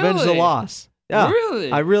to avenge the Really? loss. Yeah,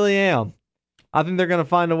 Really? I really am. I think they're going to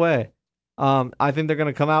find a way. I think they're going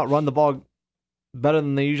to come out, run the ball better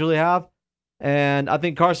than they usually have. And I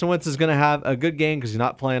think Carson Wentz is going to have a good game because he's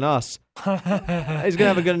not playing us. He's going to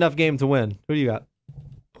have a good enough game to win. Who do you got?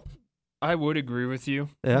 I would agree with you,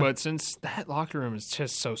 Yeah. but since that locker room is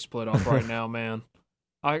just so split up right now, man,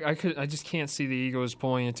 I just can't see the Eagles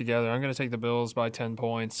pulling it together. I'm going to take the Bills by 10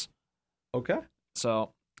 points. Okay.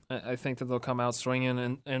 So I think that they'll come out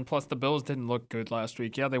swinging, and plus the Bills didn't look good last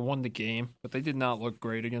week. Yeah, they won the game, but they did not look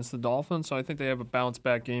great against the Dolphins. So I think they have a bounce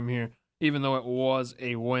back game here, even though it was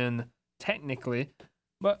a win technically,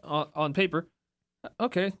 but on paper.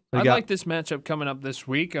 Okay, I like this matchup coming up this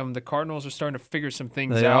week. The Cardinals are starting to figure some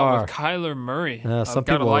things They out are. with Kyler Murray. Some I've got to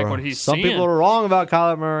people like are, what he's some seeing. people are wrong about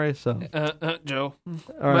Kyler Murray. So Joe. All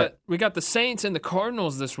But right. we got the Saints and the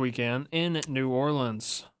Cardinals this weekend in New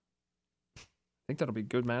Orleans. I think that'll be a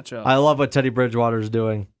good matchup. I love what Teddy Bridgewater is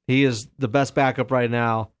doing. He is the best backup right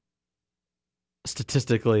now,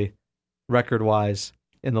 statistically, record-wise,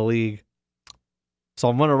 in the league. So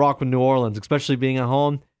I'm going to rock with New Orleans, especially being at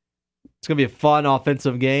home. It's going to be a fun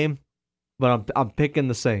offensive game, but I'm picking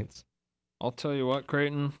the Saints. I'll tell you what,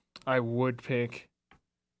 Creighton, I would pick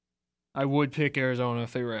Arizona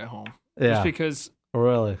if they were at home. Yeah, Just because,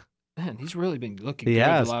 really. man, he's really been looking He good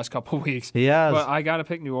has. the last couple of weeks. He has. But I got to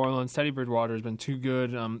pick New Orleans. Teddy Bridgewater has been too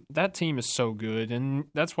good. That team is so good, and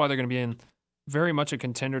that's why they're going to be in very much a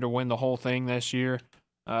contender to win the whole thing this year.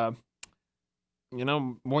 More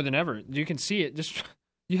than ever. You can see it. Just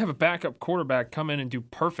you have a backup quarterback come in and do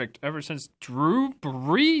perfect ever since Drew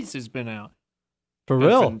Brees has been out. For Been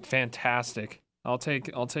real. fantastic. I'll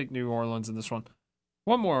take New Orleans in this one.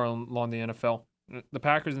 One more along the NFL. The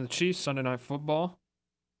Packers and the Chiefs, Sunday Night Football.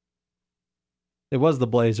 It was the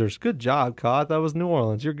Blazers. Good job, Cod. That was New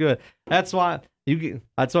Orleans. You're good. That's why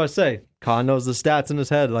that's what I say. Con knows the stats in his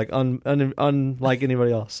head like unlike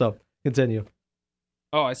anybody else. So continue.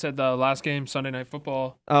 Oh, I said the last game, Sunday Night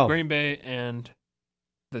Football. Oh. Green Bay and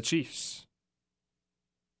the Chiefs.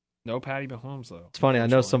 No Patty Mahomes, though. It's funny. I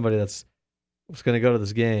know somebody that's going to go to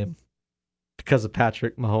this game because of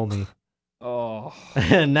Patrick Mahomes. Oh.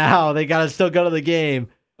 And now they got to still go to the game,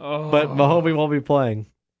 but Mahomes won't be playing.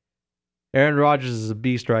 Aaron Rodgers is a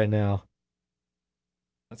beast right now.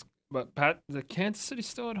 But the Kansas City's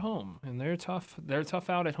still at home, and they're tough. They're tough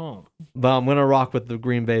out at home. But I'm going to rock with the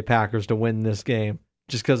Green Bay Packers to win this game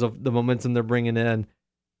just because of the momentum they're bringing in.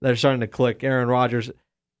 they're starting to click. Aaron Rodgers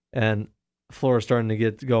and Flores starting to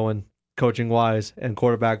get going coaching-wise and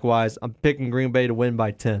quarterback-wise. I'm picking Green Bay to win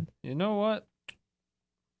by 10. You know what?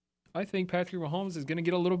 I think Patrick Mahomes is going to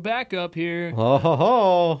get a little backup here.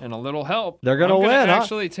 Oh, and a little help. They're going to win, I'm huh?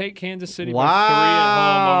 actually take Kansas City by 3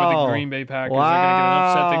 at home over the Green Bay Packers. Wow. They're going to get an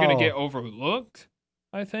upset. They're going to get overlooked,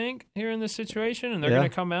 I think, here in this situation, and they're going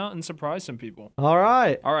to come out and surprise some people. All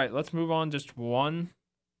right. All right, let's move on. Just one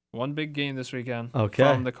big game this weekend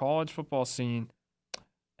from the college football scene.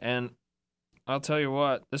 And I'll tell you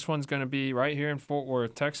what, this one's going to be right here in Fort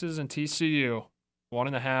Worth, Texas and TCU.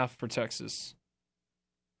 1.5 for Texas.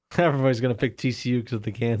 Everybody's going to pick TCU because of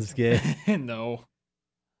the Kansas game. No.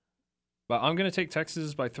 But I'm going to take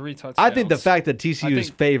Texas by 3 touchdowns. I think the fact that TCU is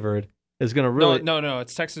favored is going to really... No,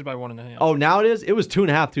 it's Texas by 1.5. Oh, now it is? It was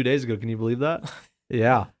 2.5 2 days ago. Can you believe that?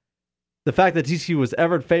 Yeah. The fact that TCU was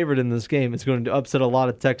ever favored in this game is going to upset a lot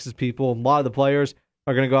of Texas people. A lot of the players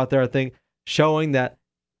are going to go out there, I think, showing that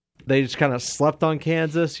they just kind of slept on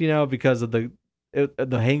Kansas, because of the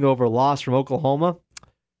hangover loss from Oklahoma.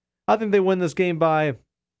 I think they win this game by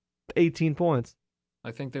 18 points.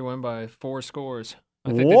 I think they win by 4 scores. I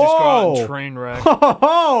think they just go out and train wreck.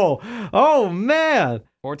 Oh, man.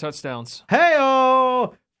 4 touchdowns.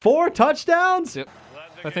 Hey-oh. 4 touchdowns? Yep.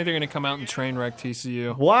 I think they're going to come out and train wreck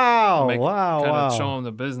TCU. Wow. Kind of show them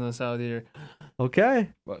the business out here. Okay.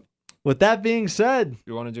 But with that being said,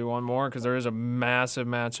 you want to do one more? Because there is a massive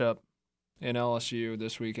matchup in LSU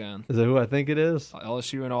this weekend. Is it who I think it is?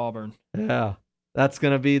 LSU and Auburn. Yeah. That's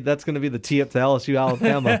gonna be the tee up to LSU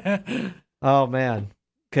Alabama. Oh man.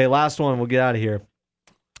 Okay, last one. We'll get out of here.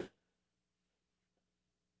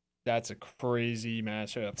 That's a crazy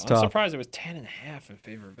matchup. It's I'm tough. surprised it was 10.5 in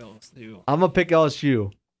favor of LSU. I'm gonna pick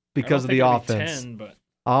LSU because of the offense. 10, but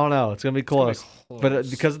I don't know. It's gonna be close. But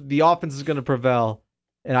because the offense is gonna prevail,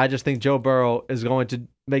 and I just think Joe Burrow is going to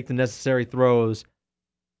make the necessary throws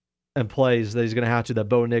and plays that he's gonna have to. That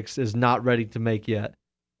Bo Nix is not ready to make yet.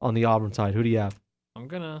 On the Auburn side, who do you have? I'm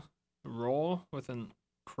gonna roll with a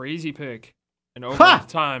crazy pick.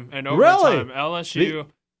 Overtime. Really? LSU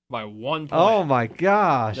by 1 point. Oh my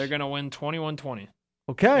gosh. They're gonna win 21-20.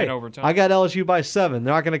 Okay. In overtime. I got LSU by 7.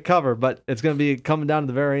 They're not gonna cover, but it's gonna be coming down to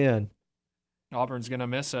the very end. Auburn's gonna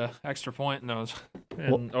miss a extra point in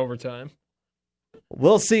overtime.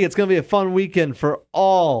 We'll see. It's gonna be a fun weekend for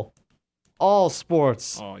all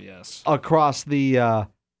sports. Oh yes. Across the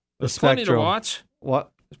There's spectrum. Plenty to watch. What?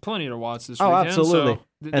 There's plenty to watch this weekend. Absolutely.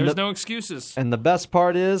 So there's no excuses. And the best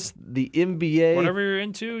part is the NBA. Whatever you're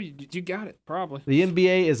into, you got it, probably. The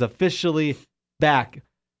NBA is officially back.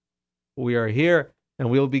 We are here, and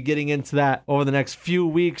we'll be getting into that over the next few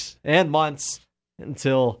weeks and months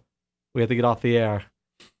until we have to get off the air,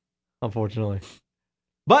 unfortunately.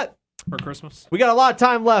 But for Christmas, we got a lot of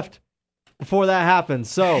time left before that happens.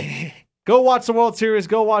 So go watch the World Series.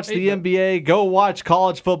 Go watch the NBA. Go watch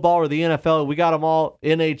college football or the NFL. We got them all.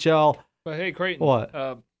 NHL. But hey, Creighton.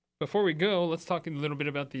 What? Before we go, let's talk a little bit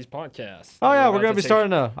about these podcasts. Oh, yeah. We're going to be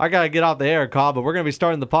starting I got to get out the air, Cobb, but we're going to be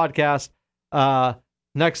starting the podcast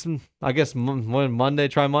next, I guess, Monday.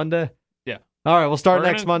 Try Monday? Yeah. All right. We'll start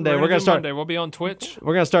next Monday. We're going to start. Monday. We'll be on Twitch.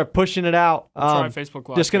 We're going to start pushing it out. Try Facebook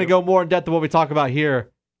Live. Just going to go more in depth of what we talk about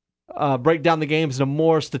here. Break down the games in a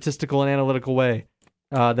more statistical and analytical way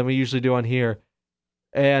than we usually do on here.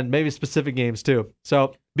 And maybe specific games, too.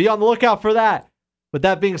 So be on the lookout for that. With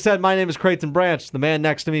that being said, my name is Creighton Branch. The man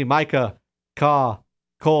next to me, Micah, Cole.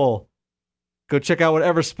 Go check out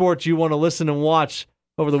whatever sports you want to listen and watch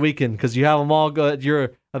over the weekend because you have them all at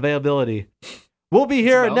your availability. We'll be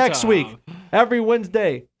here next week, every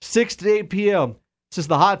Wednesday, 6 to 8 p.m. This is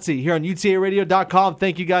The Hot Seat here on UTARadio.com.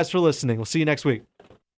 Thank you guys for listening. We'll see you next week.